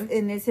 Yes, Okay.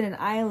 and it's in an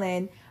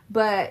island,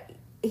 but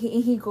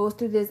he goes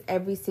through this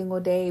every single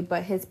day.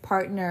 But his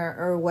partner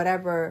or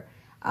whatever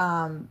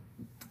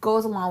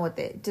goes along with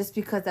it just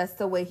because that's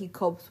the way he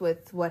copes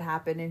with what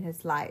happened in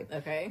his life.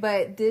 Okay.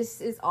 But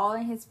this is all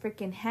in his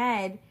freaking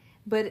head.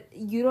 But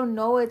you don't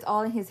know it's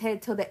all in his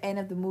head till the end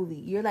of the movie.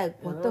 You're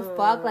like, what the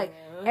fuck? Like,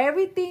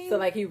 everything. So,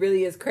 like, he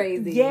really is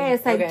crazy.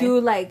 Yes, like, okay.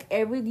 dude, like,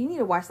 you need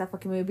to watch that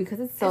fucking movie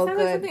because it's so That sounds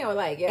good. like something I would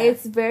like, yeah.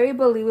 It's very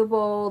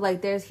believable.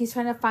 Like, he's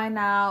trying to find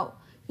out.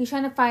 He's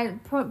trying to find.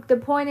 The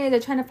point is, they're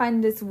trying to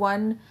find this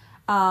one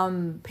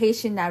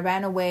patient that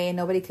ran away and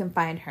nobody can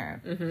find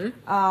her.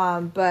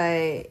 Mm-hmm.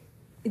 But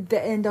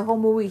in the whole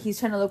movie, he's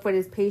trying to look for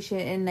this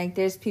patient, and like,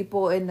 there's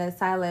people in the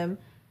asylum.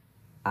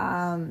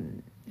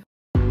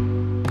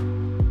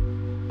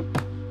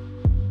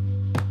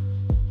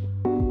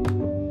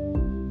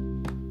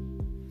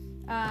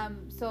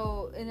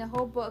 So in the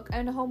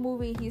whole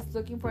movie, he's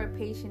looking for a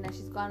patient that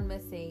she's gone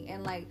missing,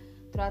 and like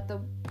throughout the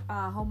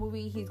whole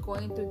movie, he's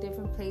going through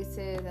different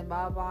places and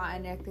blah blah blah,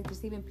 and like,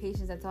 there's even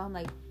patients that tell him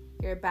like,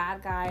 you're a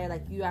bad guy, or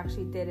like, you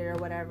actually did it or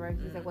whatever.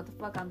 And he's like, what the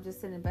fuck? I'm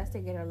just an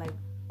investigator. Like,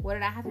 what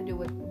did I have to do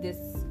with this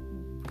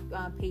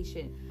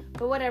patient?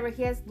 But whatever.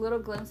 He has little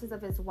glimpses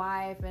of his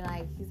wife, and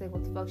like, he's like,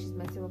 what the fuck? She's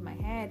messing with my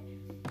head.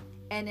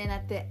 And then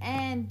at the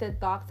end, the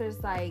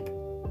doctor's like,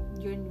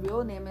 your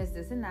real name is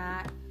this and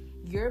that.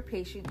 You're a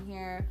patient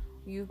here.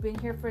 You've been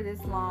here for this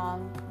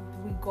long.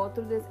 We go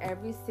through this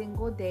every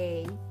single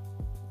day.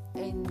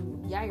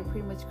 And yeah, you're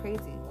pretty much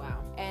crazy.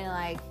 Wow. And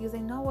like, he's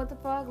like, no, what the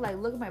fuck? Like,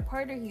 look at my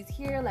partner. He's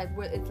here. Like,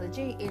 it's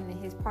legit. And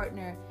his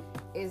partner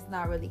is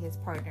not really his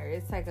partner.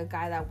 It's like a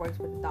guy that works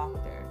with the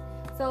doctor.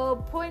 So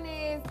point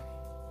is,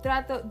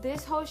 throughout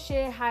this whole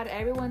shit had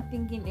everyone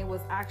thinking it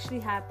was actually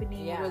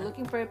happening. Yeah. We're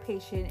looking for a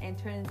patient, and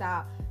turns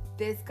out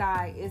this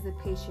guy is a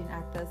patient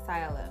at the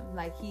asylum.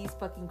 Like, he's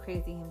fucking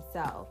crazy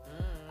himself.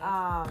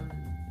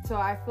 So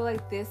I feel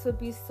like this would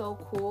be so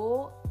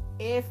cool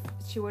if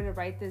she were to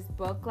write this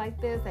book like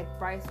this. Like,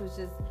 Bryce was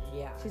just,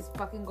 she's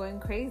fucking going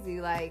crazy.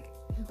 Like,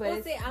 but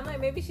well, see, I'm like,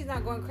 maybe she's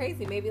not going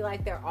crazy. Maybe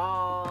like they're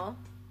all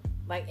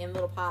like in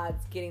little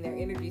pods getting their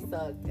energy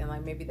sucked, and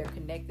like maybe they're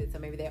connected. So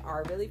maybe they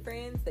are really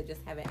friends. They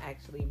just haven't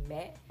actually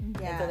met.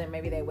 Yeah. And so then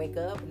maybe they wake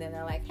up and then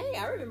they're like, hey,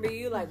 I remember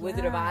you, like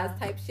Wizard of Oz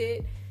type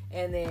shit.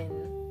 And then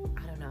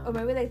I don't know. Or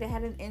maybe like they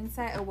had an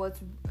insight of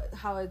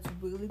how it's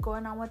really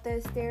going on with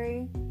this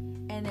theory,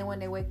 and then when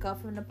they wake up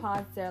from the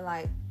pods, they're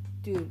like,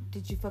 dude,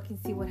 did you fucking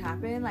see what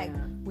happened? Like,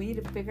 we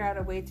need to figure out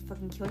a way to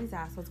fucking kill these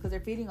assholes because they're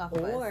feeding off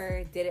of us.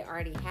 Or did it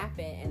already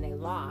happen and they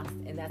lost,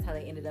 and that's how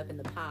they ended up in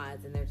the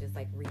pods, and they're just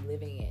like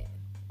reliving it.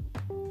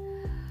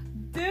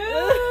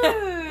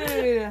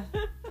 Dude.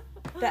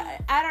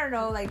 I don't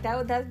know, like that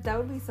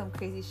would be some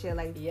crazy shit,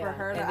 like for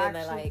her to and then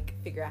actually, they like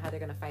figure out how they're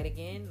gonna fight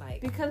again,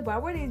 like, because why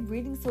were they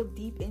reading so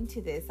deep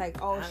into this?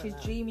 Like, oh, she's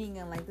dreaming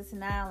and like this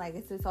and that, like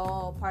it's just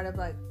all part of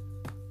like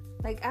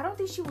I don't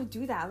think she would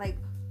do that. Like,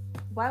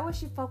 why would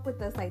she fuck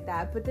with us like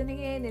that? But then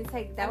again, it's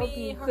like that would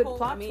be a good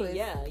plot twist.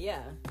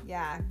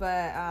 Yeah.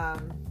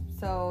 But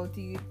so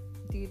do you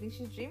think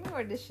she's dreaming,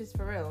 or this shit's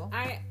for real?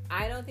 I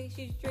don't think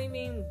she's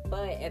dreaming,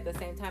 but at the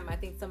same time, I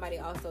think somebody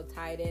also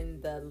tied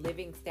in the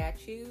living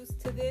statues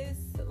to this.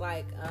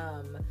 Like,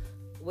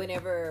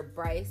 whenever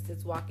Bryce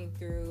is walking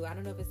through, I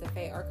don't know if it's the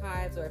Fae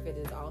Archives or if it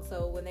is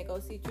also when they go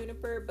see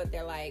Juniper, but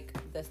they're like,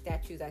 the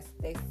statues,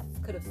 they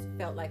could have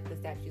felt like the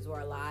statues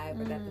were alive,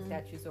 or that the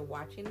statues are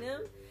watching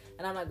them.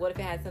 And I'm like, what if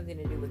it had something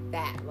to do with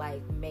that?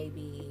 Like,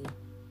 maybe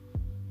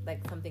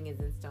like something is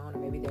in stone, or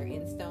maybe they're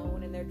in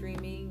stone and they're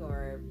dreaming,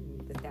 or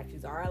the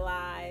statues are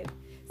alive.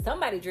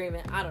 Somebody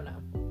dreaming. I don't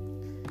know.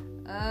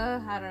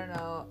 I don't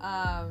know.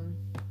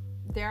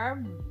 There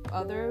are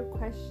other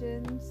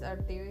questions or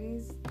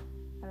theories.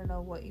 I don't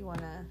know what you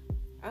wanna.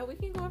 Oh, we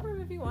can go over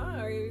them if you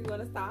want, or you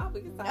want to stop.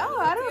 We can stop. No,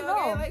 I don't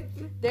know. Okay,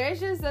 there's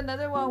just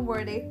another one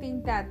where they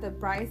think that the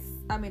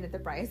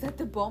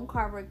bone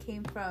carver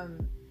came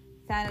from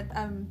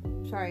Parthos.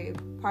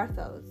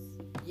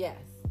 Yes.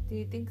 Do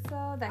you think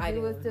so? That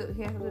he has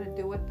something to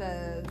do with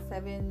the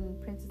 7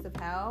 Princes of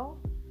Hell?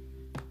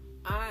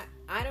 I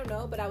don't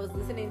know, but I was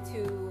listening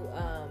to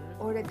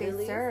or that they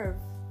serve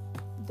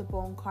the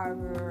bone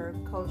carver,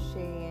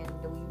 Koschei,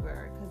 and the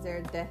Weaver because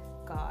they're death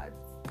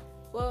gods.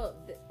 Well,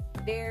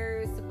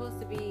 there's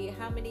supposed to be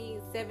how many?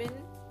 7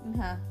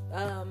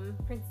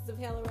 Princes of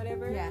Hell or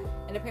whatever. Yeah.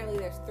 And apparently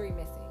there's 3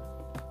 missing.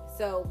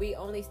 So we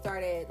only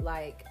started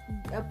like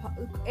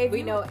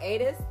we know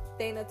Adis,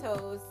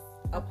 Thanatos,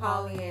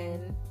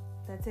 Apollyon.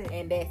 That's it.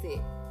 And that's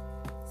it.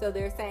 So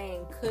they're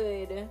saying,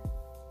 could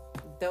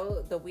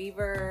the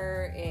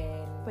Weaver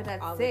and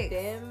all 6. of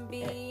them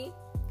be?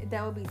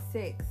 That would be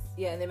 6.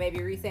 Yeah, and then maybe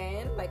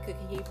Rhysand. Like, could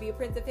he be a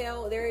Prince of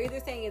Hell? They're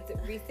either saying it's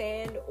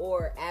Rhysand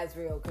or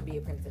Azriel could be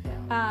a Prince of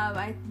Hell.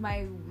 My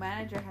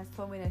manager has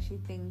told me that she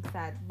thinks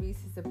that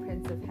Rhys is a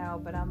Prince of Hell,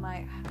 but I'm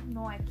like, I don't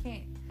know, I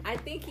can't. I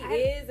think he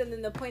is, and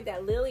then the point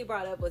that Lily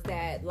brought up was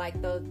that,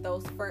 like,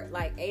 those first,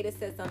 like, Ada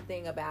said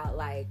something about,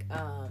 like,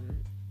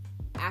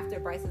 after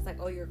Bryce is like,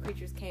 oh, your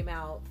creatures came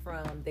out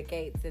from the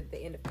gates at the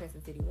end of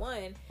Crescent City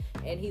 1.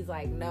 And he's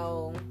like,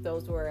 no,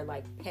 those were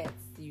like pets.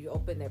 You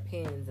opened their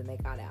pens and they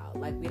got out.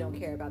 Like, we don't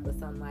care about the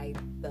sunlight.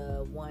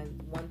 The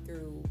 1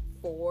 through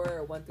 4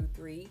 or 1 through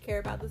 3 care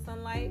about the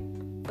sunlight.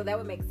 So that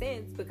would make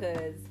sense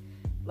because,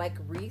 like,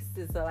 Reese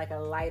is like a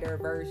lighter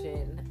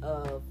version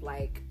of,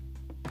 like,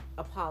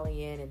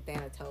 Apollyon and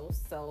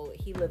Thanatos. So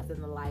he lives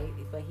in the light,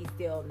 but he's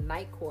still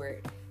Night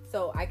Court.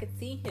 So I could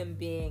see him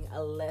being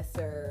a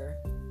lesser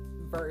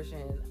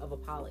version of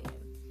Apollyon.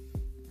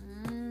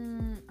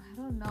 I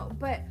don't know.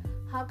 But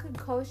how could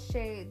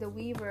Koschei, the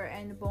Weaver,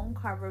 and the Bone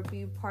Carver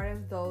be part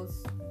of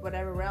those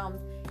whatever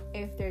realms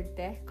if they're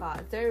death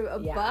gods? They're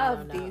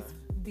above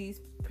these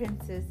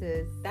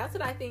princesses. That's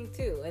what I think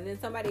too. And then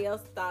somebody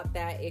else thought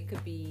that it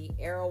could be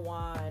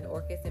Erewhon,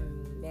 Orcus,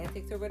 and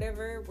Mantix or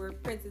whatever were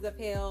princes of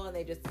hell, and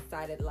they just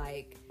decided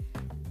like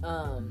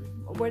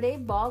were they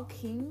Vogue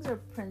kings or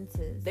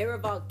princes? They were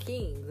Vogue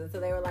kings, and so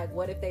they were like,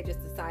 what if they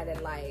just decided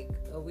like,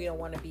 oh, we don't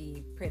want to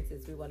be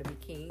princes, we want to be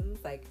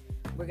kings, like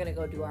we're gonna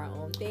go do our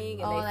own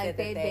thing. And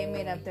they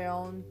made up their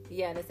own.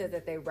 Yeah, and it says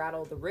that they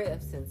rattled the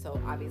rifts, and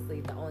so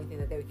obviously the only thing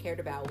that they cared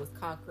about was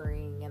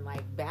conquering and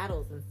like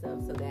battles and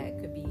stuff, so that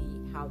could be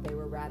how they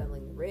were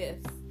rattling the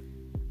rifts.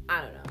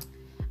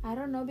 I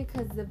don't know,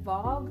 because the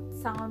Vogue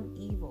sound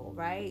evil,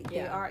 right?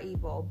 Yeah. They are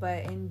evil,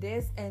 but in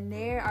this, and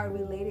they are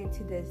related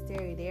to the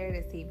Asteri. They are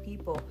the same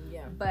people.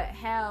 Yeah. But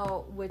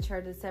Hell, which are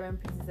the 7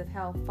 princes of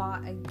Hell,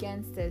 fought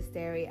against the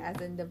Asteri,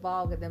 as in the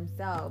Vogue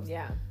themselves.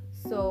 Yeah.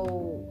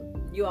 So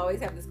you always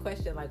have this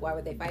question, like, why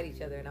would they fight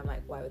each other? And I'm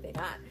like, why would they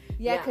not?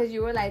 Yeah, because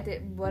you were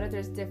like, what if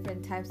there's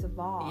different types of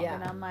Vogue? Yeah.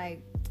 And I'm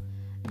like,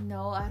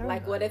 no, I don't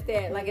like know. What if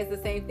they're like, it's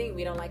the same thing,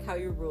 we don't like how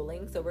you're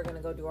ruling, so we're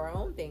gonna go do our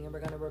own thing and we're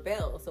gonna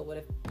rebel. So what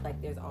if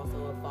like there's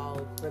also a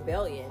Vogue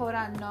rebellion? Hold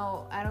on,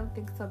 no, I don't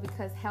think so,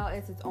 because Hell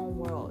is its own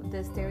world. The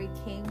Asteri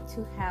came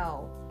to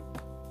Hell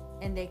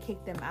and they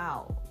kicked them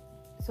out.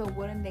 So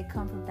wouldn't they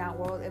come from that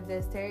world? If the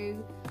Asteri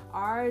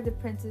are the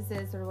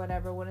princesses or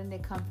whatever, wouldn't they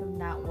come from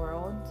that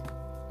world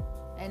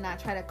and not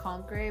try to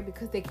conquer it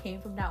because they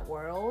came from that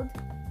world?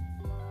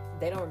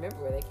 They don't remember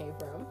where they came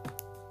from.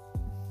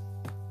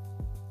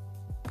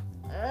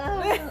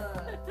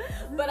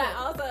 But I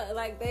also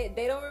like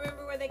they don't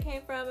remember where they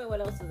came from. And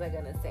what else was I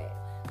gonna say?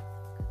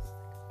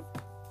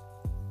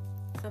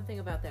 Something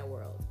about that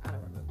world. I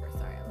don't remember.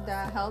 Sorry, I lost the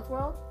it. Health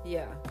world.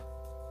 Yeah,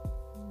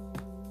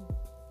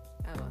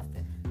 I lost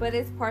it. But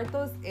is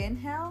Parthos in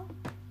Hell?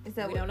 Is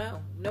that we don't know.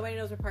 Nobody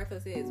knows where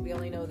Parthos is. We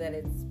only know that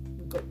it's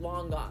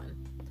long gone.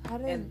 How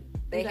did and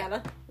they had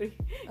a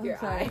your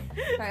sorry. eye.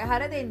 Sorry. How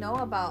do they know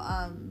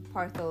about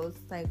Parthos?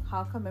 Like,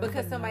 how come?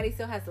 Because somebody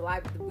still has the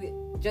library.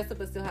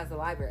 Jessica still has the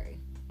library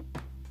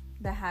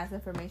that has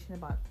information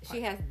about.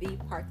 She has the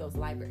Parthos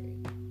library.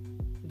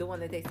 The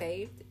one that they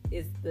saved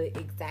is the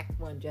exact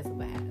one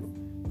Jessica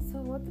has. So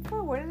what the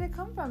fuck? Where did it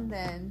come from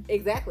then?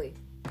 Exactly.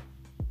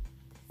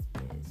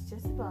 It's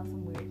just about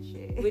some weird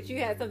shit. Which you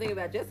had something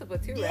about Jessica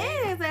too, right?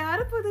 Yes. Like, how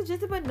the fuck does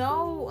Jessica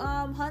know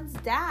Hunt's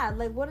dad?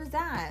 Like, what is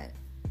that?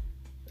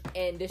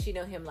 And does she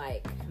know him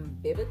like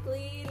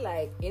biblically,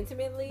 like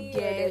intimately?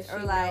 Yes, or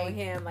does she know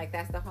him like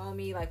that's the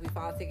homie, like we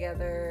fought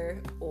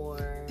together?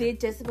 Or did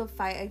Jessica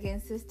fight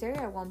against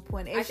Hysteria at one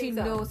point? If she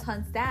knows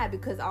Hunt's dad,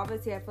 because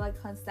obviously I feel like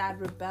Hunt's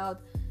dad rebelled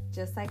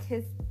just like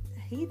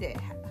he did.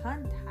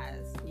 Hunt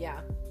has.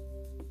 Yeah.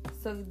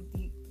 So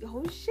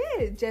oh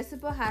shit,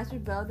 Jessica has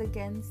rebelled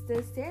against the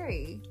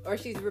Asteri. Or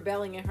she's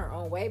rebelling in her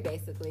own way,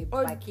 basically,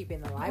 by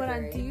keeping the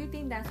library. But do you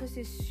think that's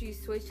why she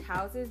switched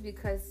houses?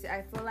 Because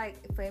I feel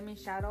like Flame and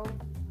Shadow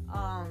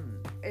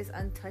is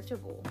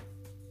untouchable.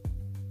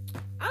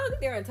 I don't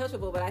think they're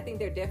untouchable, but I think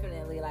there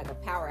definitely like a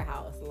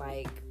powerhouse,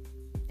 like.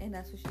 And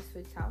that's why she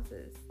switched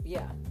houses.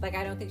 Yeah, like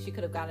I don't think she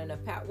could have gotten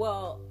enough power.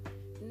 Well,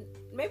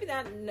 maybe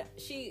not.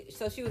 She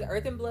was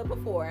Earth and Blood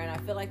before, and I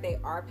feel like they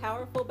are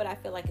powerful, but I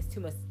feel like it's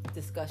too much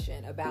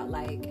discussion about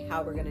like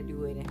how we're gonna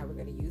do it and how we're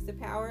gonna use the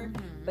power.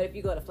 Mm-hmm. But if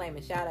you go to Flame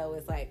and Shadow,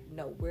 it's like,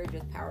 no, we're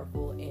just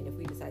powerful, and if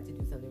we decide to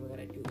do something, we're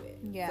gonna do it.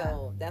 Yeah.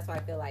 So that's why I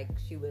feel like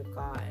she would have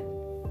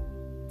gone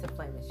to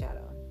Flame and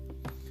Shadow.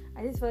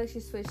 I just feel like she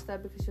switched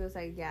up because she was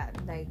like, yeah,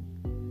 like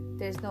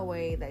there's no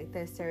way like the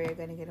Asteri are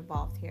gonna get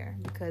involved here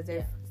because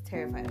they're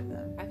terrified of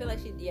them. I feel like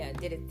she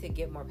did it to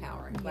get more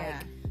power.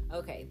 Yeah. Like,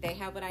 okay, they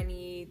have what I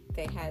need.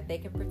 They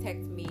can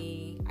protect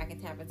me. I can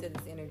tap into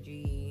this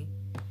energy.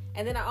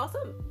 And then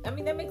I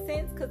mean, that makes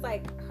sense because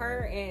like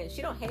her and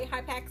she don't hate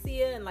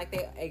Hypaxia, and like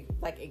they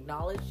like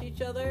acknowledge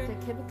each other,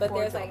 but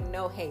there's like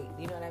no hate.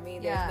 You know what I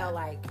mean? There's no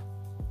like,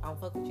 I don't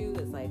fuck with you.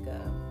 It's like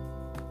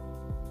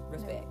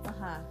respect.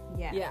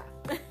 Yeah. Yeah.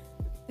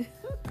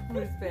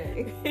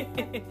 Respect.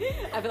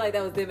 I feel like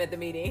that was them at the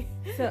meeting.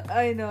 So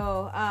I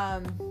know,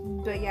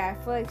 but yeah,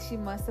 I feel like she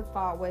must have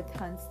fought with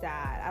Hunt's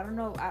dad. I don't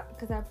know,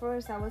 because at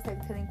first I was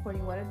like telling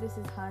Courtney, what if this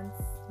is Hunt's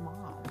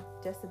mom,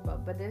 Jessica?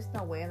 But there's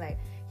no way. Like,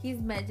 he's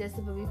met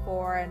Jessica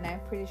before, and I'm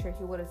pretty sure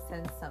he would have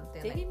sensed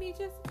something. Did he meet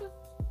Jessica?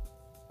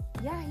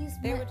 Yeah,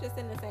 They were just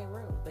in the same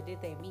room, but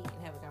did they meet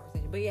and have a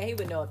conversation? But yeah, he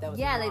would know if that was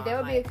yeah, his like there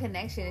mom, would be a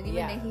connection, and even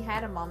yeah. if he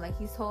had a mom, like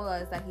he's told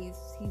us that he's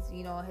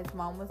you know, his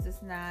mom was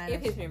this and that.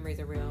 If his memories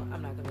are real,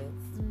 I'm not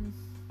convinced.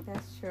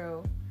 That's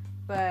true.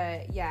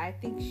 But yeah, I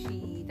think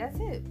that's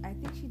it. I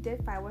think she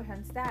did fight with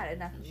Hunt's dad,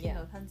 and that's what she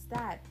knows Hunt's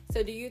dad.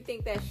 So do you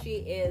think that she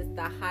is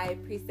the high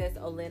priestess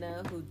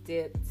Olenna who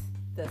dipped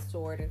the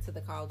sword into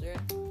the cauldron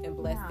and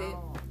blessed it?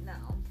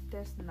 No,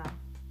 there's no.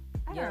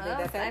 I You don't don't know.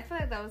 think that's it? I feel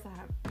like that was a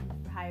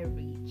high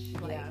reach.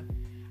 Like, Yeah.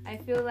 I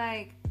feel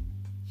like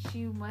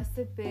she must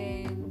have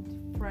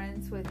been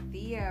friends with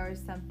Thea or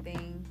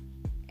something,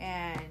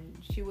 and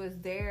she was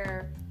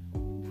there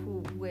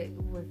with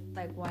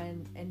like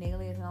when an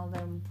alien and all of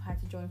them had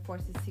to join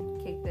forces to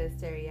kick the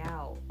Asteri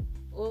out.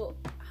 Well,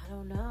 I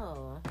don't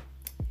know.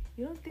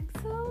 You don't think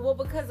so? Well,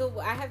 because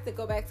I have to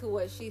go back to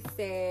what she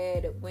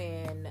said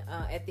when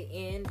at the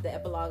end, the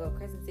epilogue of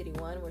Crescent City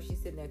 1, where she's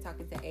sitting there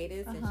talking to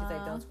Adis, and she's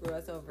like, "Don't screw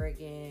us over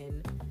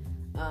again."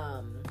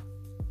 And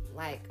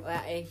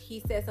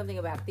he said something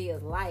about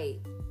Thea's light,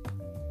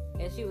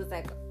 and she was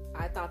like,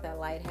 "I thought that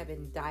light had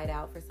been died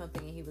out for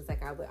something," and he was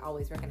like, "I would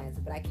always recognize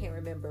it," but I can't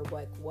remember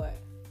what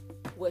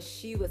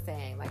she was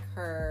saying, like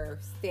her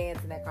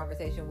stance in that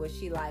conversation. Was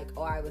she like,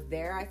 "Oh, I was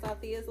there, I saw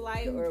Thea's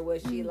light," or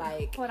was she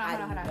like, hold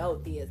on.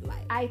 know Thea's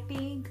light? I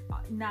think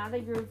now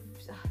that you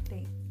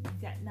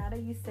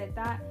said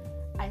that,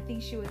 I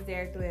think she was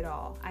there through it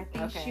all. I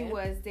think she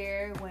was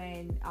there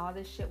when all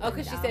this shit went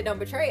because she down. said, "Don't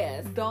betray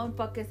us. Don't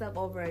fuck us up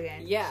over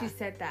again." Yeah. She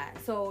said that.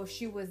 So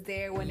she was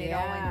there when it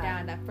all went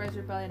down, that first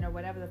rebellion or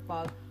whatever the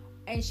fuck.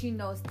 And she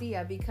knows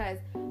Thea, because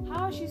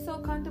how is she so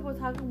comfortable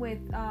talking with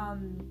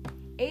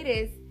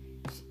Adis?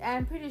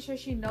 I'm pretty sure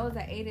she knows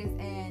that Adis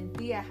and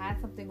Thea had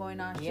something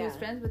going on. She was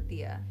friends with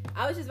Thea.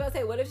 I was just about to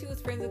say, what if she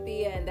was friends with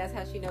Thea and that's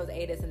how she knows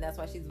Adis and that's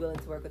why she's willing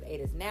to work with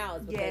Adis now?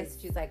 Is because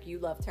she's like, you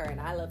loved her and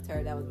I loved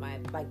her. That was my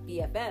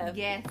BFF.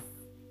 Yes.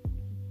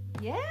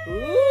 Yes.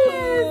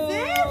 Ooh.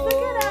 Yes.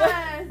 Look at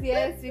us.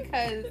 Yes,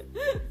 because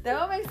that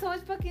would make so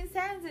much fucking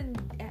sense. And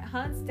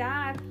Hunt's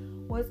dad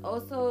was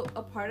also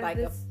a part of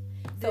this.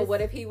 So what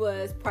if he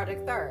was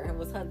Project Thur and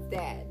was Hunt's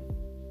dad?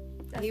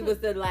 He was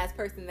the last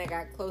person that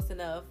got close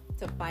enough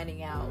to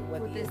finding out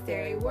what the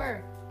Asteri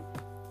were.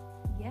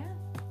 Yeah.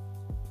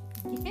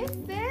 Yes,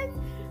 sis.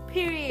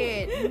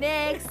 Period.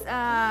 Next,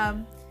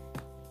 man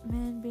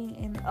being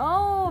in.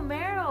 Oh,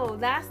 Meryl.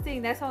 Last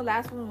thing. That's our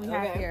last one we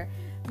have here.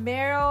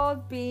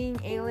 Meryl being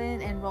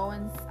Aelin and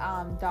Rowan's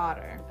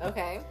daughter.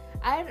 Okay.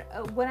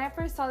 When I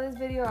first saw this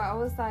video, I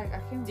was like, I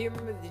can't. Do you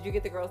remember? Did you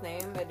get the girl's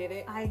name that did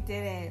it? I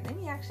didn't. Let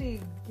me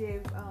actually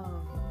give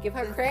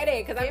her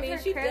credit, because I mean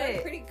she credit.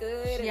 did pretty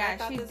good. And yeah, I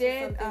thought she this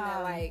did. Was something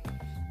that like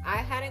I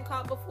hadn't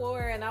caught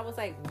before, and I was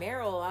like,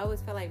 Meryl. I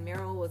always felt like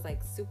Meryl was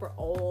like super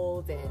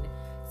old, and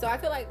so I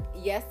feel like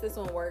yes, this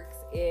one works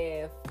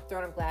if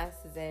Throne of Glass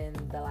is in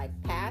the like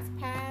past,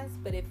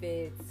 but if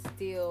it's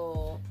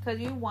still, because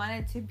you want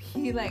it to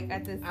be like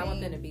at the same. I want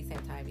them to be same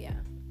time, yeah.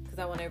 Because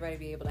I want everybody to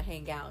be able to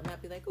hang out and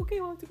not be like, okay,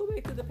 I want to go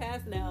back to the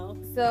past now.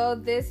 So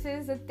this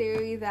is a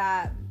theory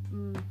that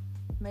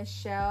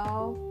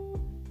Michella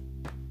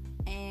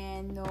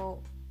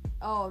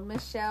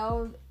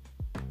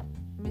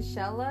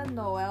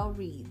Noel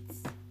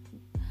Reeds.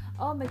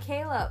 Oh,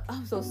 Michaela.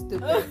 I'm so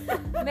stupid.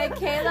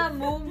 Michaela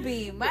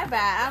Moonbeam. My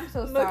bad. I'm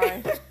so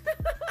sorry.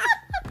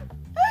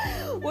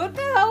 What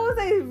the hell was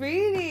I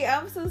reading?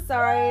 I'm so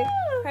sorry.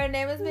 Her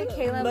name is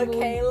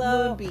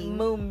Michaela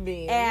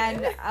Moonbeam.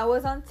 And I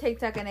was on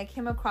TikTok and I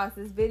came across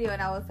this video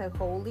and I was like,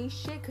 holy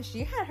shit, because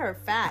she had her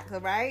facts,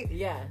 right?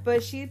 Yeah.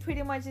 But she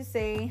pretty much is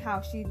saying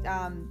how she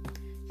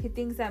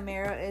thinks that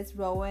Meryl is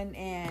Rowan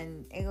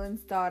and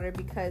Aelin's daughter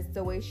because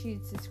the way she's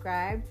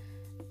described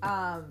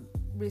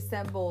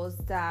resembles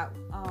that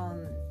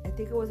I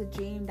think it was a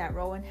dream that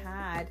Rowan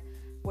had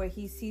where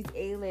he sees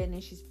Aelin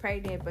and she's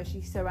pregnant but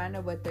she's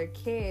surrounded with their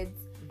kids,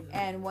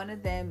 and one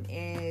of them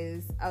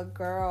is a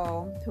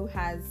girl who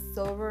has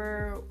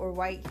silver or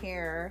white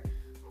hair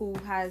who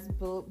has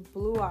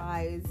blue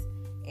eyes,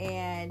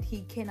 and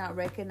he cannot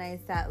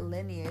recognize that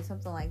lineage,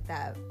 something like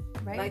that,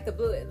 right? Like the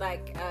blue,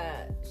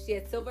 she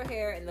had silver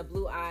hair and the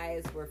blue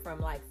eyes were from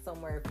like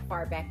somewhere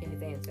far back in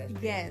his ancestry.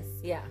 Yes.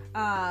 Yeah.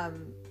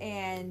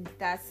 And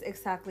that's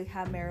exactly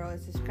how Meryl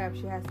is described.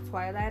 She has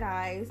twilight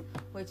eyes,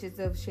 which is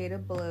a shade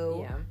of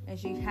blue. Yeah. And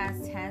she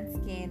has tan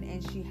skin,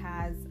 and she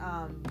has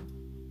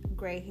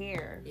gray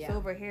hair,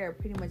 silver hair,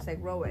 pretty much like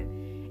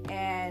Rowan.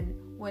 And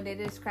when they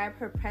describe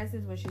her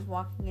presence when she's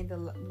walking into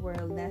where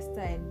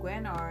Nesta and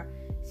Gwen are,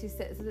 she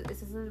says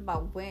it's something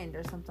about wind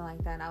or something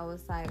like that. And I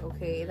was like,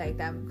 okay, like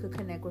that could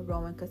connect with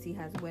Rowan because he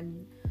has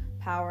wind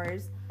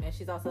powers. And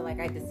she's also like,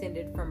 I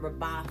descended from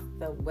Rabath,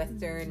 the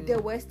western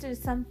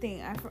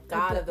something.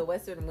 god of the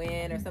western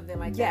wind or something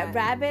like that. Yeah,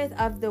 Rabbit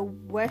of the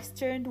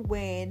western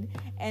wind.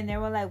 And they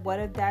were like, what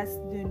if that's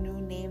the new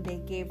name they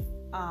gave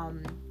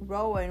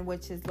Rowan,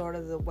 which is Lord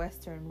of the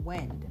Western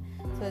Wind?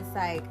 So it's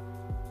like,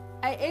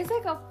 it's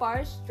like a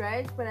far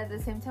stretch, but at the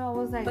same time I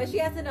was like, but she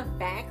has enough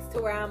facts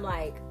to where I'm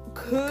like,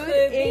 could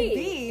it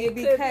be?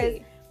 Because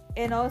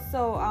and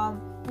also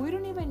we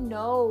don't even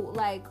know,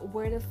 like,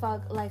 where the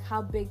fuck, like,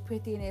 how big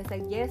Prithian is.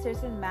 Like, yes,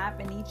 there's a map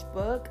in each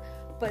book,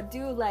 but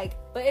dude, like,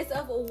 but it's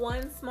of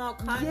one small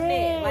continent.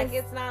 Yes. Like,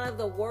 it's not of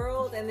the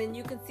world, and then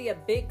you can see a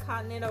big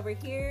continent over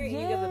here, and you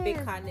have a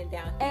big continent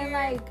down here. And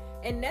like,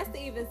 and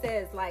Nesta even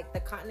says, like,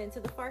 the continent to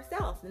the far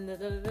south, and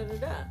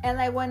And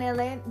like when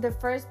Elaine, the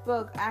first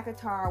book,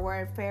 ACOTAR,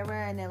 where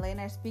Feyre and Elaine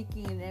are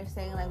speaking, and they're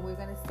saying like, we're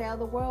gonna sail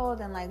the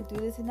world and like do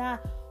this and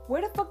that.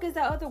 Where the fuck is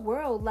that other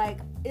world? Like,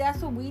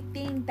 that's what we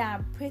think,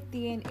 that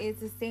Prithian is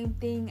the same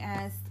thing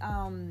as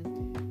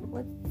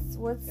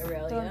what's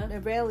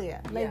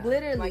Aurelia. Like, yeah.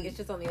 literally, like, it's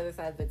just on the other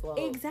side of the globe.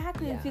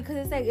 Exactly, yeah. Because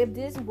it's like, if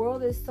this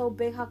world is so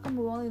big, how come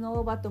we only know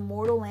about the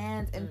mortal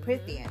lands and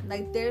Prithian?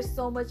 Like, there's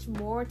so much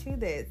more to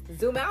this.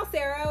 Zoom out,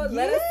 Sarah.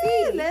 Let us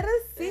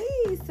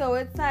see. So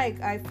it's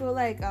like, I feel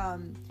like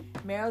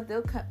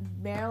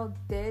Meryl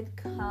did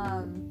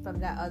come from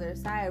that other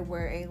side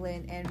where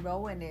Aelin and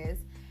Rowan is,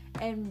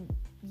 and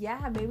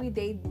yeah,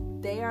 maybe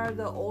they are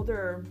the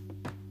older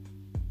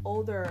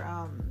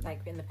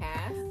like in the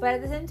past. But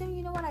at the same time,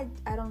 you know what, I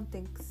don't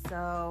think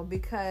so,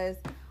 because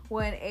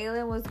when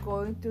Aelin was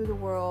going through the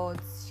world,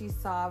 she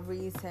saw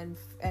Rhys and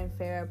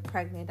Feyre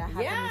pregnant. That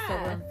happened in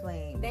Silver and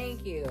Flame.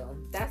 Thank you.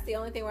 That's the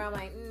only thing where I'm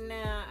like,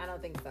 nah, I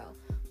don't think so.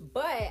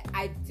 But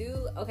I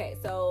do, okay,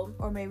 so...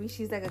 Or maybe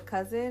she's like a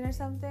cousin or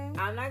something?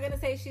 I'm not going to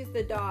say she's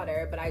the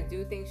daughter, but I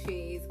do think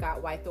she's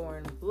got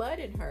Whitethorn blood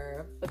in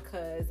her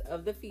because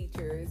of the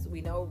features.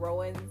 We know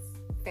Rowan's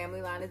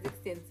family line is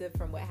extensive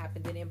from what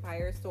happened in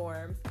Empire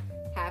Storms.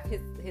 Half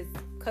his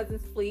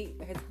cousin's fleet,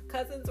 his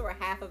cousins were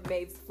half of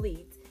Maeve's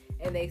fleet,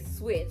 and they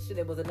switched, and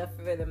it was enough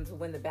for them to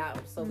win the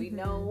battle. So we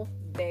know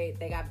they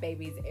got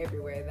babies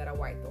everywhere that are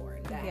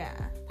Whitethorn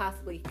that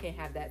possibly can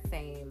have that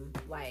same,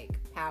 like,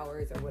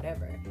 powers or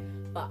whatever.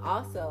 But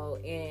also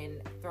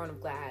in Throne of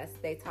Glass,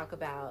 they talk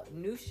about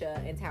Nusha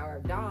and Tower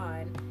of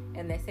Dawn,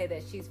 and they say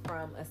that she's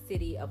from a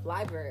city of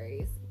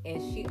libraries, and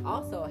she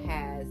also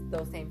has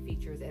those same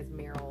features as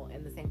Meryl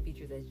and the same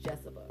features as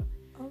Jessica.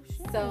 Oh,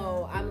 shit.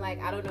 So I'm like,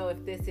 I don't know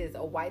if this is a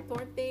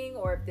Whitethorn thing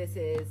or if this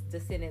is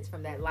descendants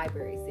from that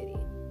library city.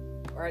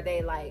 Or are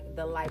they like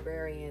the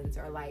librarians,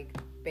 or like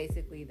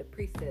basically the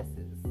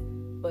priestesses,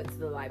 but to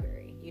the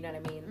library? You know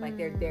what I mean? Like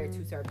they're there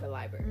to serve the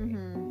library.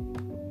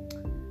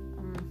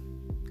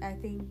 I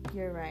think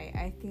you're right.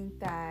 I think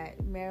that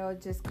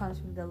Meryl just comes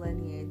from the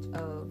lineage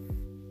of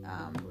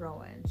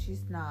Rowan.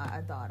 She's not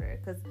a daughter,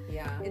 because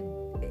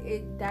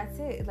that's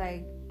it.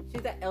 Like,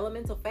 she's an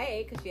elemental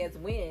fae because she has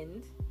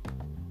wind.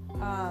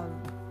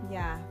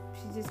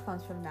 She just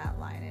comes from that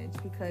lineage,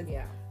 because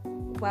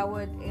why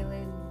would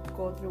Aelin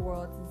go through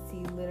worlds and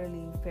see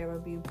literally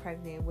Feyre being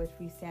pregnant with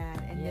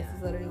Rhysand, and this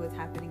is literally what's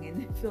happening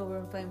in Silver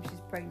and Flame.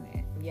 She's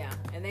pregnant. Yeah,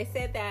 and they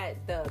said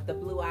that the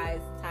blue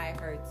eyes tie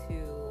her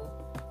to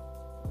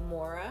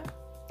Mora.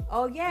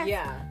 Oh yes,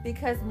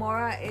 because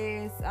Mora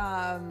is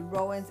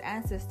Rowan's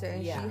ancestor,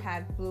 and she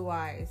had blue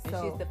eyes. So.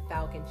 And she's the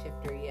falcon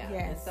shifter.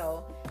 And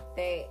so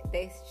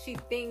she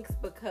thinks,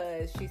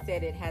 because she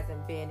said it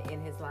hasn't been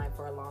in his line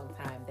for a long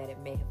time, that it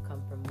may have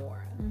come from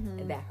Mora,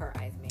 and that her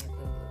eyes may have been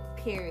blue.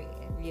 Period.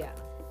 Yeah.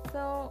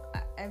 So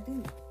I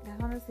think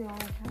that's honestly all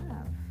I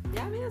have.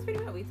 Yeah, I mean, that's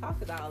pretty much, we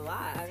talked about a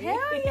lot. I mean,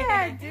 hell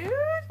yeah, dude.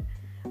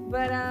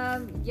 But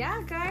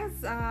guys,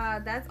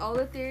 that's all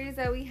the theories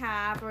that we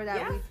have, or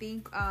that we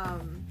think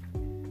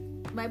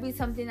might be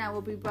something that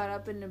will be brought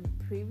up in the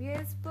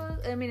previous book.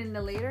 I mean, in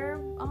the later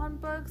on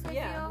books. I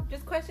feel.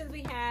 Just questions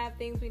we have,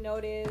 things we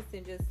noticed,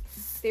 and just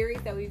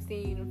theories that we've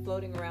seen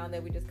floating around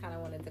that we just kind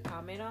of wanted to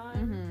comment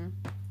on.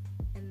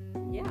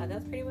 And yeah,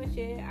 that's pretty much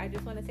it. I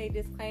just want to say,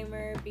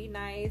 disclaimer: be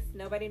nice.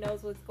 Nobody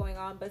knows what's going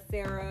on but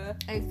Sarah.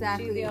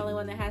 Exactly. She's the only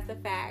one that has the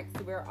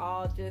facts. We're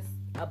all just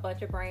a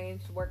bunch of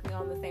brains working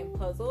on the same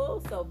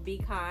puzzle. So be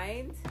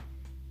kind.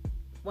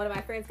 One of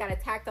my friends got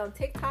attacked on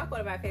TikTok.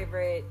 One of my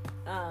favorite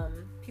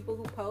people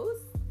who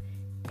post.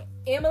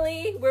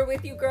 Emily, we're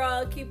with you,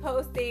 girl. Keep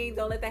posting.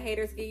 Don't let the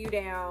haters get you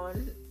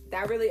down.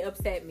 That really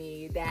upset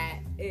me that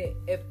it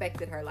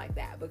affected her like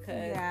that,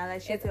 because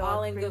it's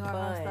all in good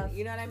fun.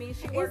 You know what I mean?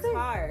 She works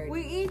hard.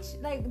 We each,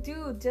 like,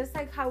 dude, just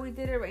like how we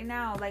did it right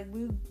now. Like,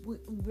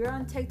 we're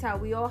on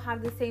TikTok. We all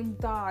have the same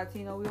thoughts.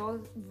 You know, we all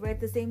read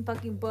the same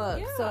fucking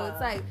book. Yeah. So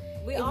it's like,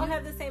 we all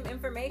have the same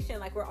information.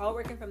 Like, we're all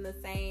working from the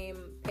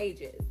same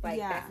pages. Like,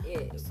 that's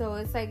it. So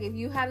it's like, if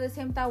you have the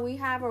same thought we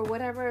have, or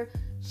whatever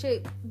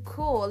shit,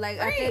 cool. Like,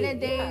 at the end of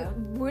the day,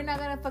 we're not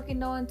gonna fucking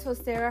know until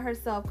Sarah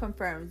herself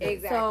confirms it.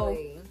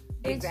 Exactly.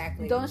 So,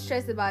 exactly. Don't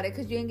stress about it,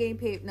 because you ain't getting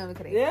paid. No, I'm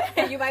kidding.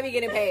 You might be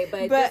getting paid,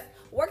 but just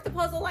work the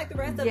puzzle like the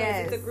rest of us.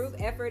 It's a group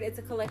effort. It's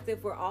a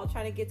collective. We're all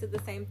trying to get to the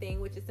same thing,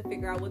 which is to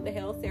figure out what the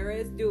hell Sarah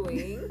is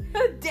doing.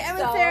 Damn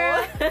it,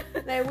 Sarah!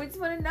 Like, we just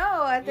want to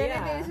know. At the end of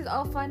the day, this is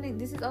all fun.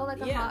 This is all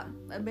like a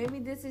maybe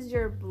this is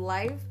your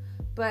life,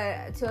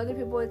 but to other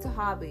people, it's a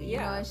hobby. You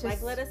know, it's just,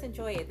 like, let us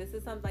enjoy it. This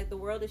is something, like, the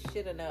world is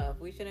shit enough.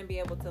 We shouldn't be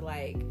able to,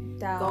 like,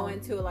 go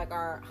into, like,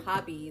 our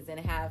hobbies and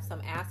have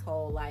some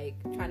asshole, like,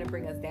 trying to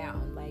bring us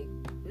down. Like,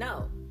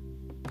 no.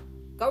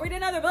 Go read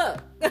another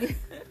book.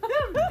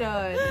 I'm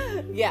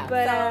done. Yeah.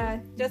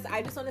 But so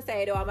I just want to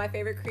say to all my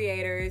favorite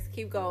creators,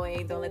 keep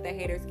going. Don't let the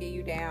haters get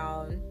you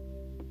down.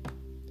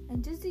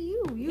 And just do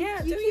you. You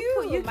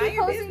keep mind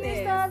your posting business.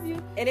 your stuff.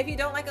 And if you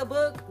don't like a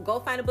book,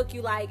 go find a book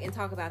you like and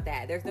talk about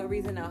that. There's no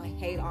reason to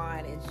hate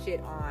on and shit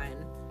on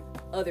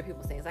other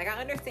people's things. Like, I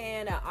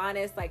understand an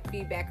honest, like,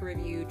 feedback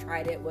review,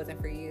 tried it,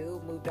 wasn't for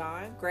you, moved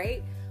on,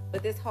 great.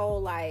 But this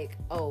whole, like,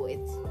 oh,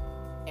 it's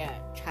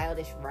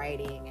childish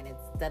writing and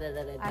it's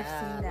da-da-da-da-da. I've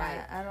seen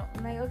that. I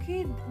don't, like,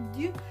 okay,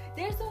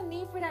 there's no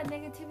need for that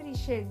negativity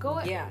shit.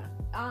 Go,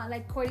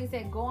 like Courtney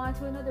said, go on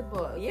to another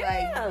book.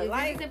 Yeah,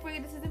 like this isn't for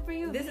you, this isn't for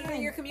you. This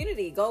isn't your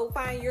community. Go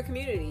find your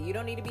community. You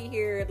don't need to be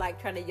here, like,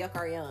 trying to yuck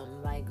our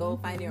yum. Like, go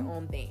find your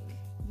own thing.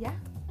 Yeah,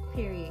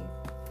 period.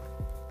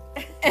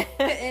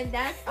 And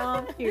that's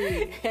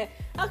period.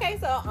 Okay,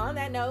 so on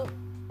that note,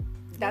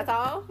 that's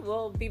all.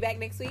 We'll be back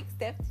next week.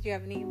 Steph, did you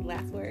have any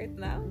last words?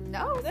 No, we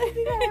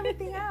got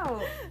everything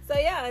out. So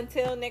yeah,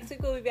 until next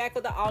week, we'll be back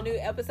with an all new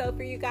episode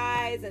for you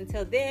guys.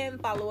 Until then,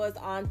 follow us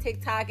on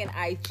TikTok and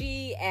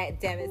IG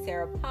at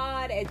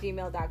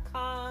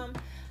dammitsarahpod@gmail.com.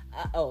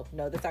 Oh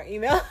no, that's our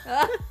email.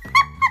 Okay,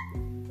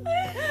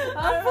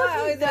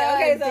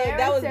 so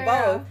that was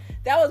both.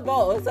 That was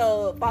both.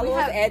 So follow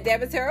us at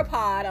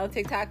dammitsarahpod on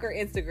TikTok or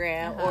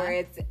Instagram, or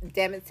it's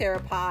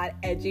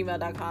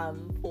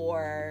dammitsarahpod@gmail.com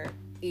for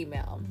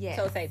email. Yes.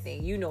 So same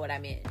thing. You know what I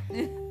meant.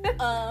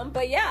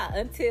 But yeah,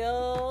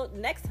 until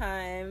next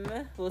time,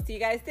 we'll see you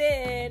guys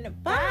then.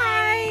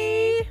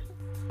 Bye.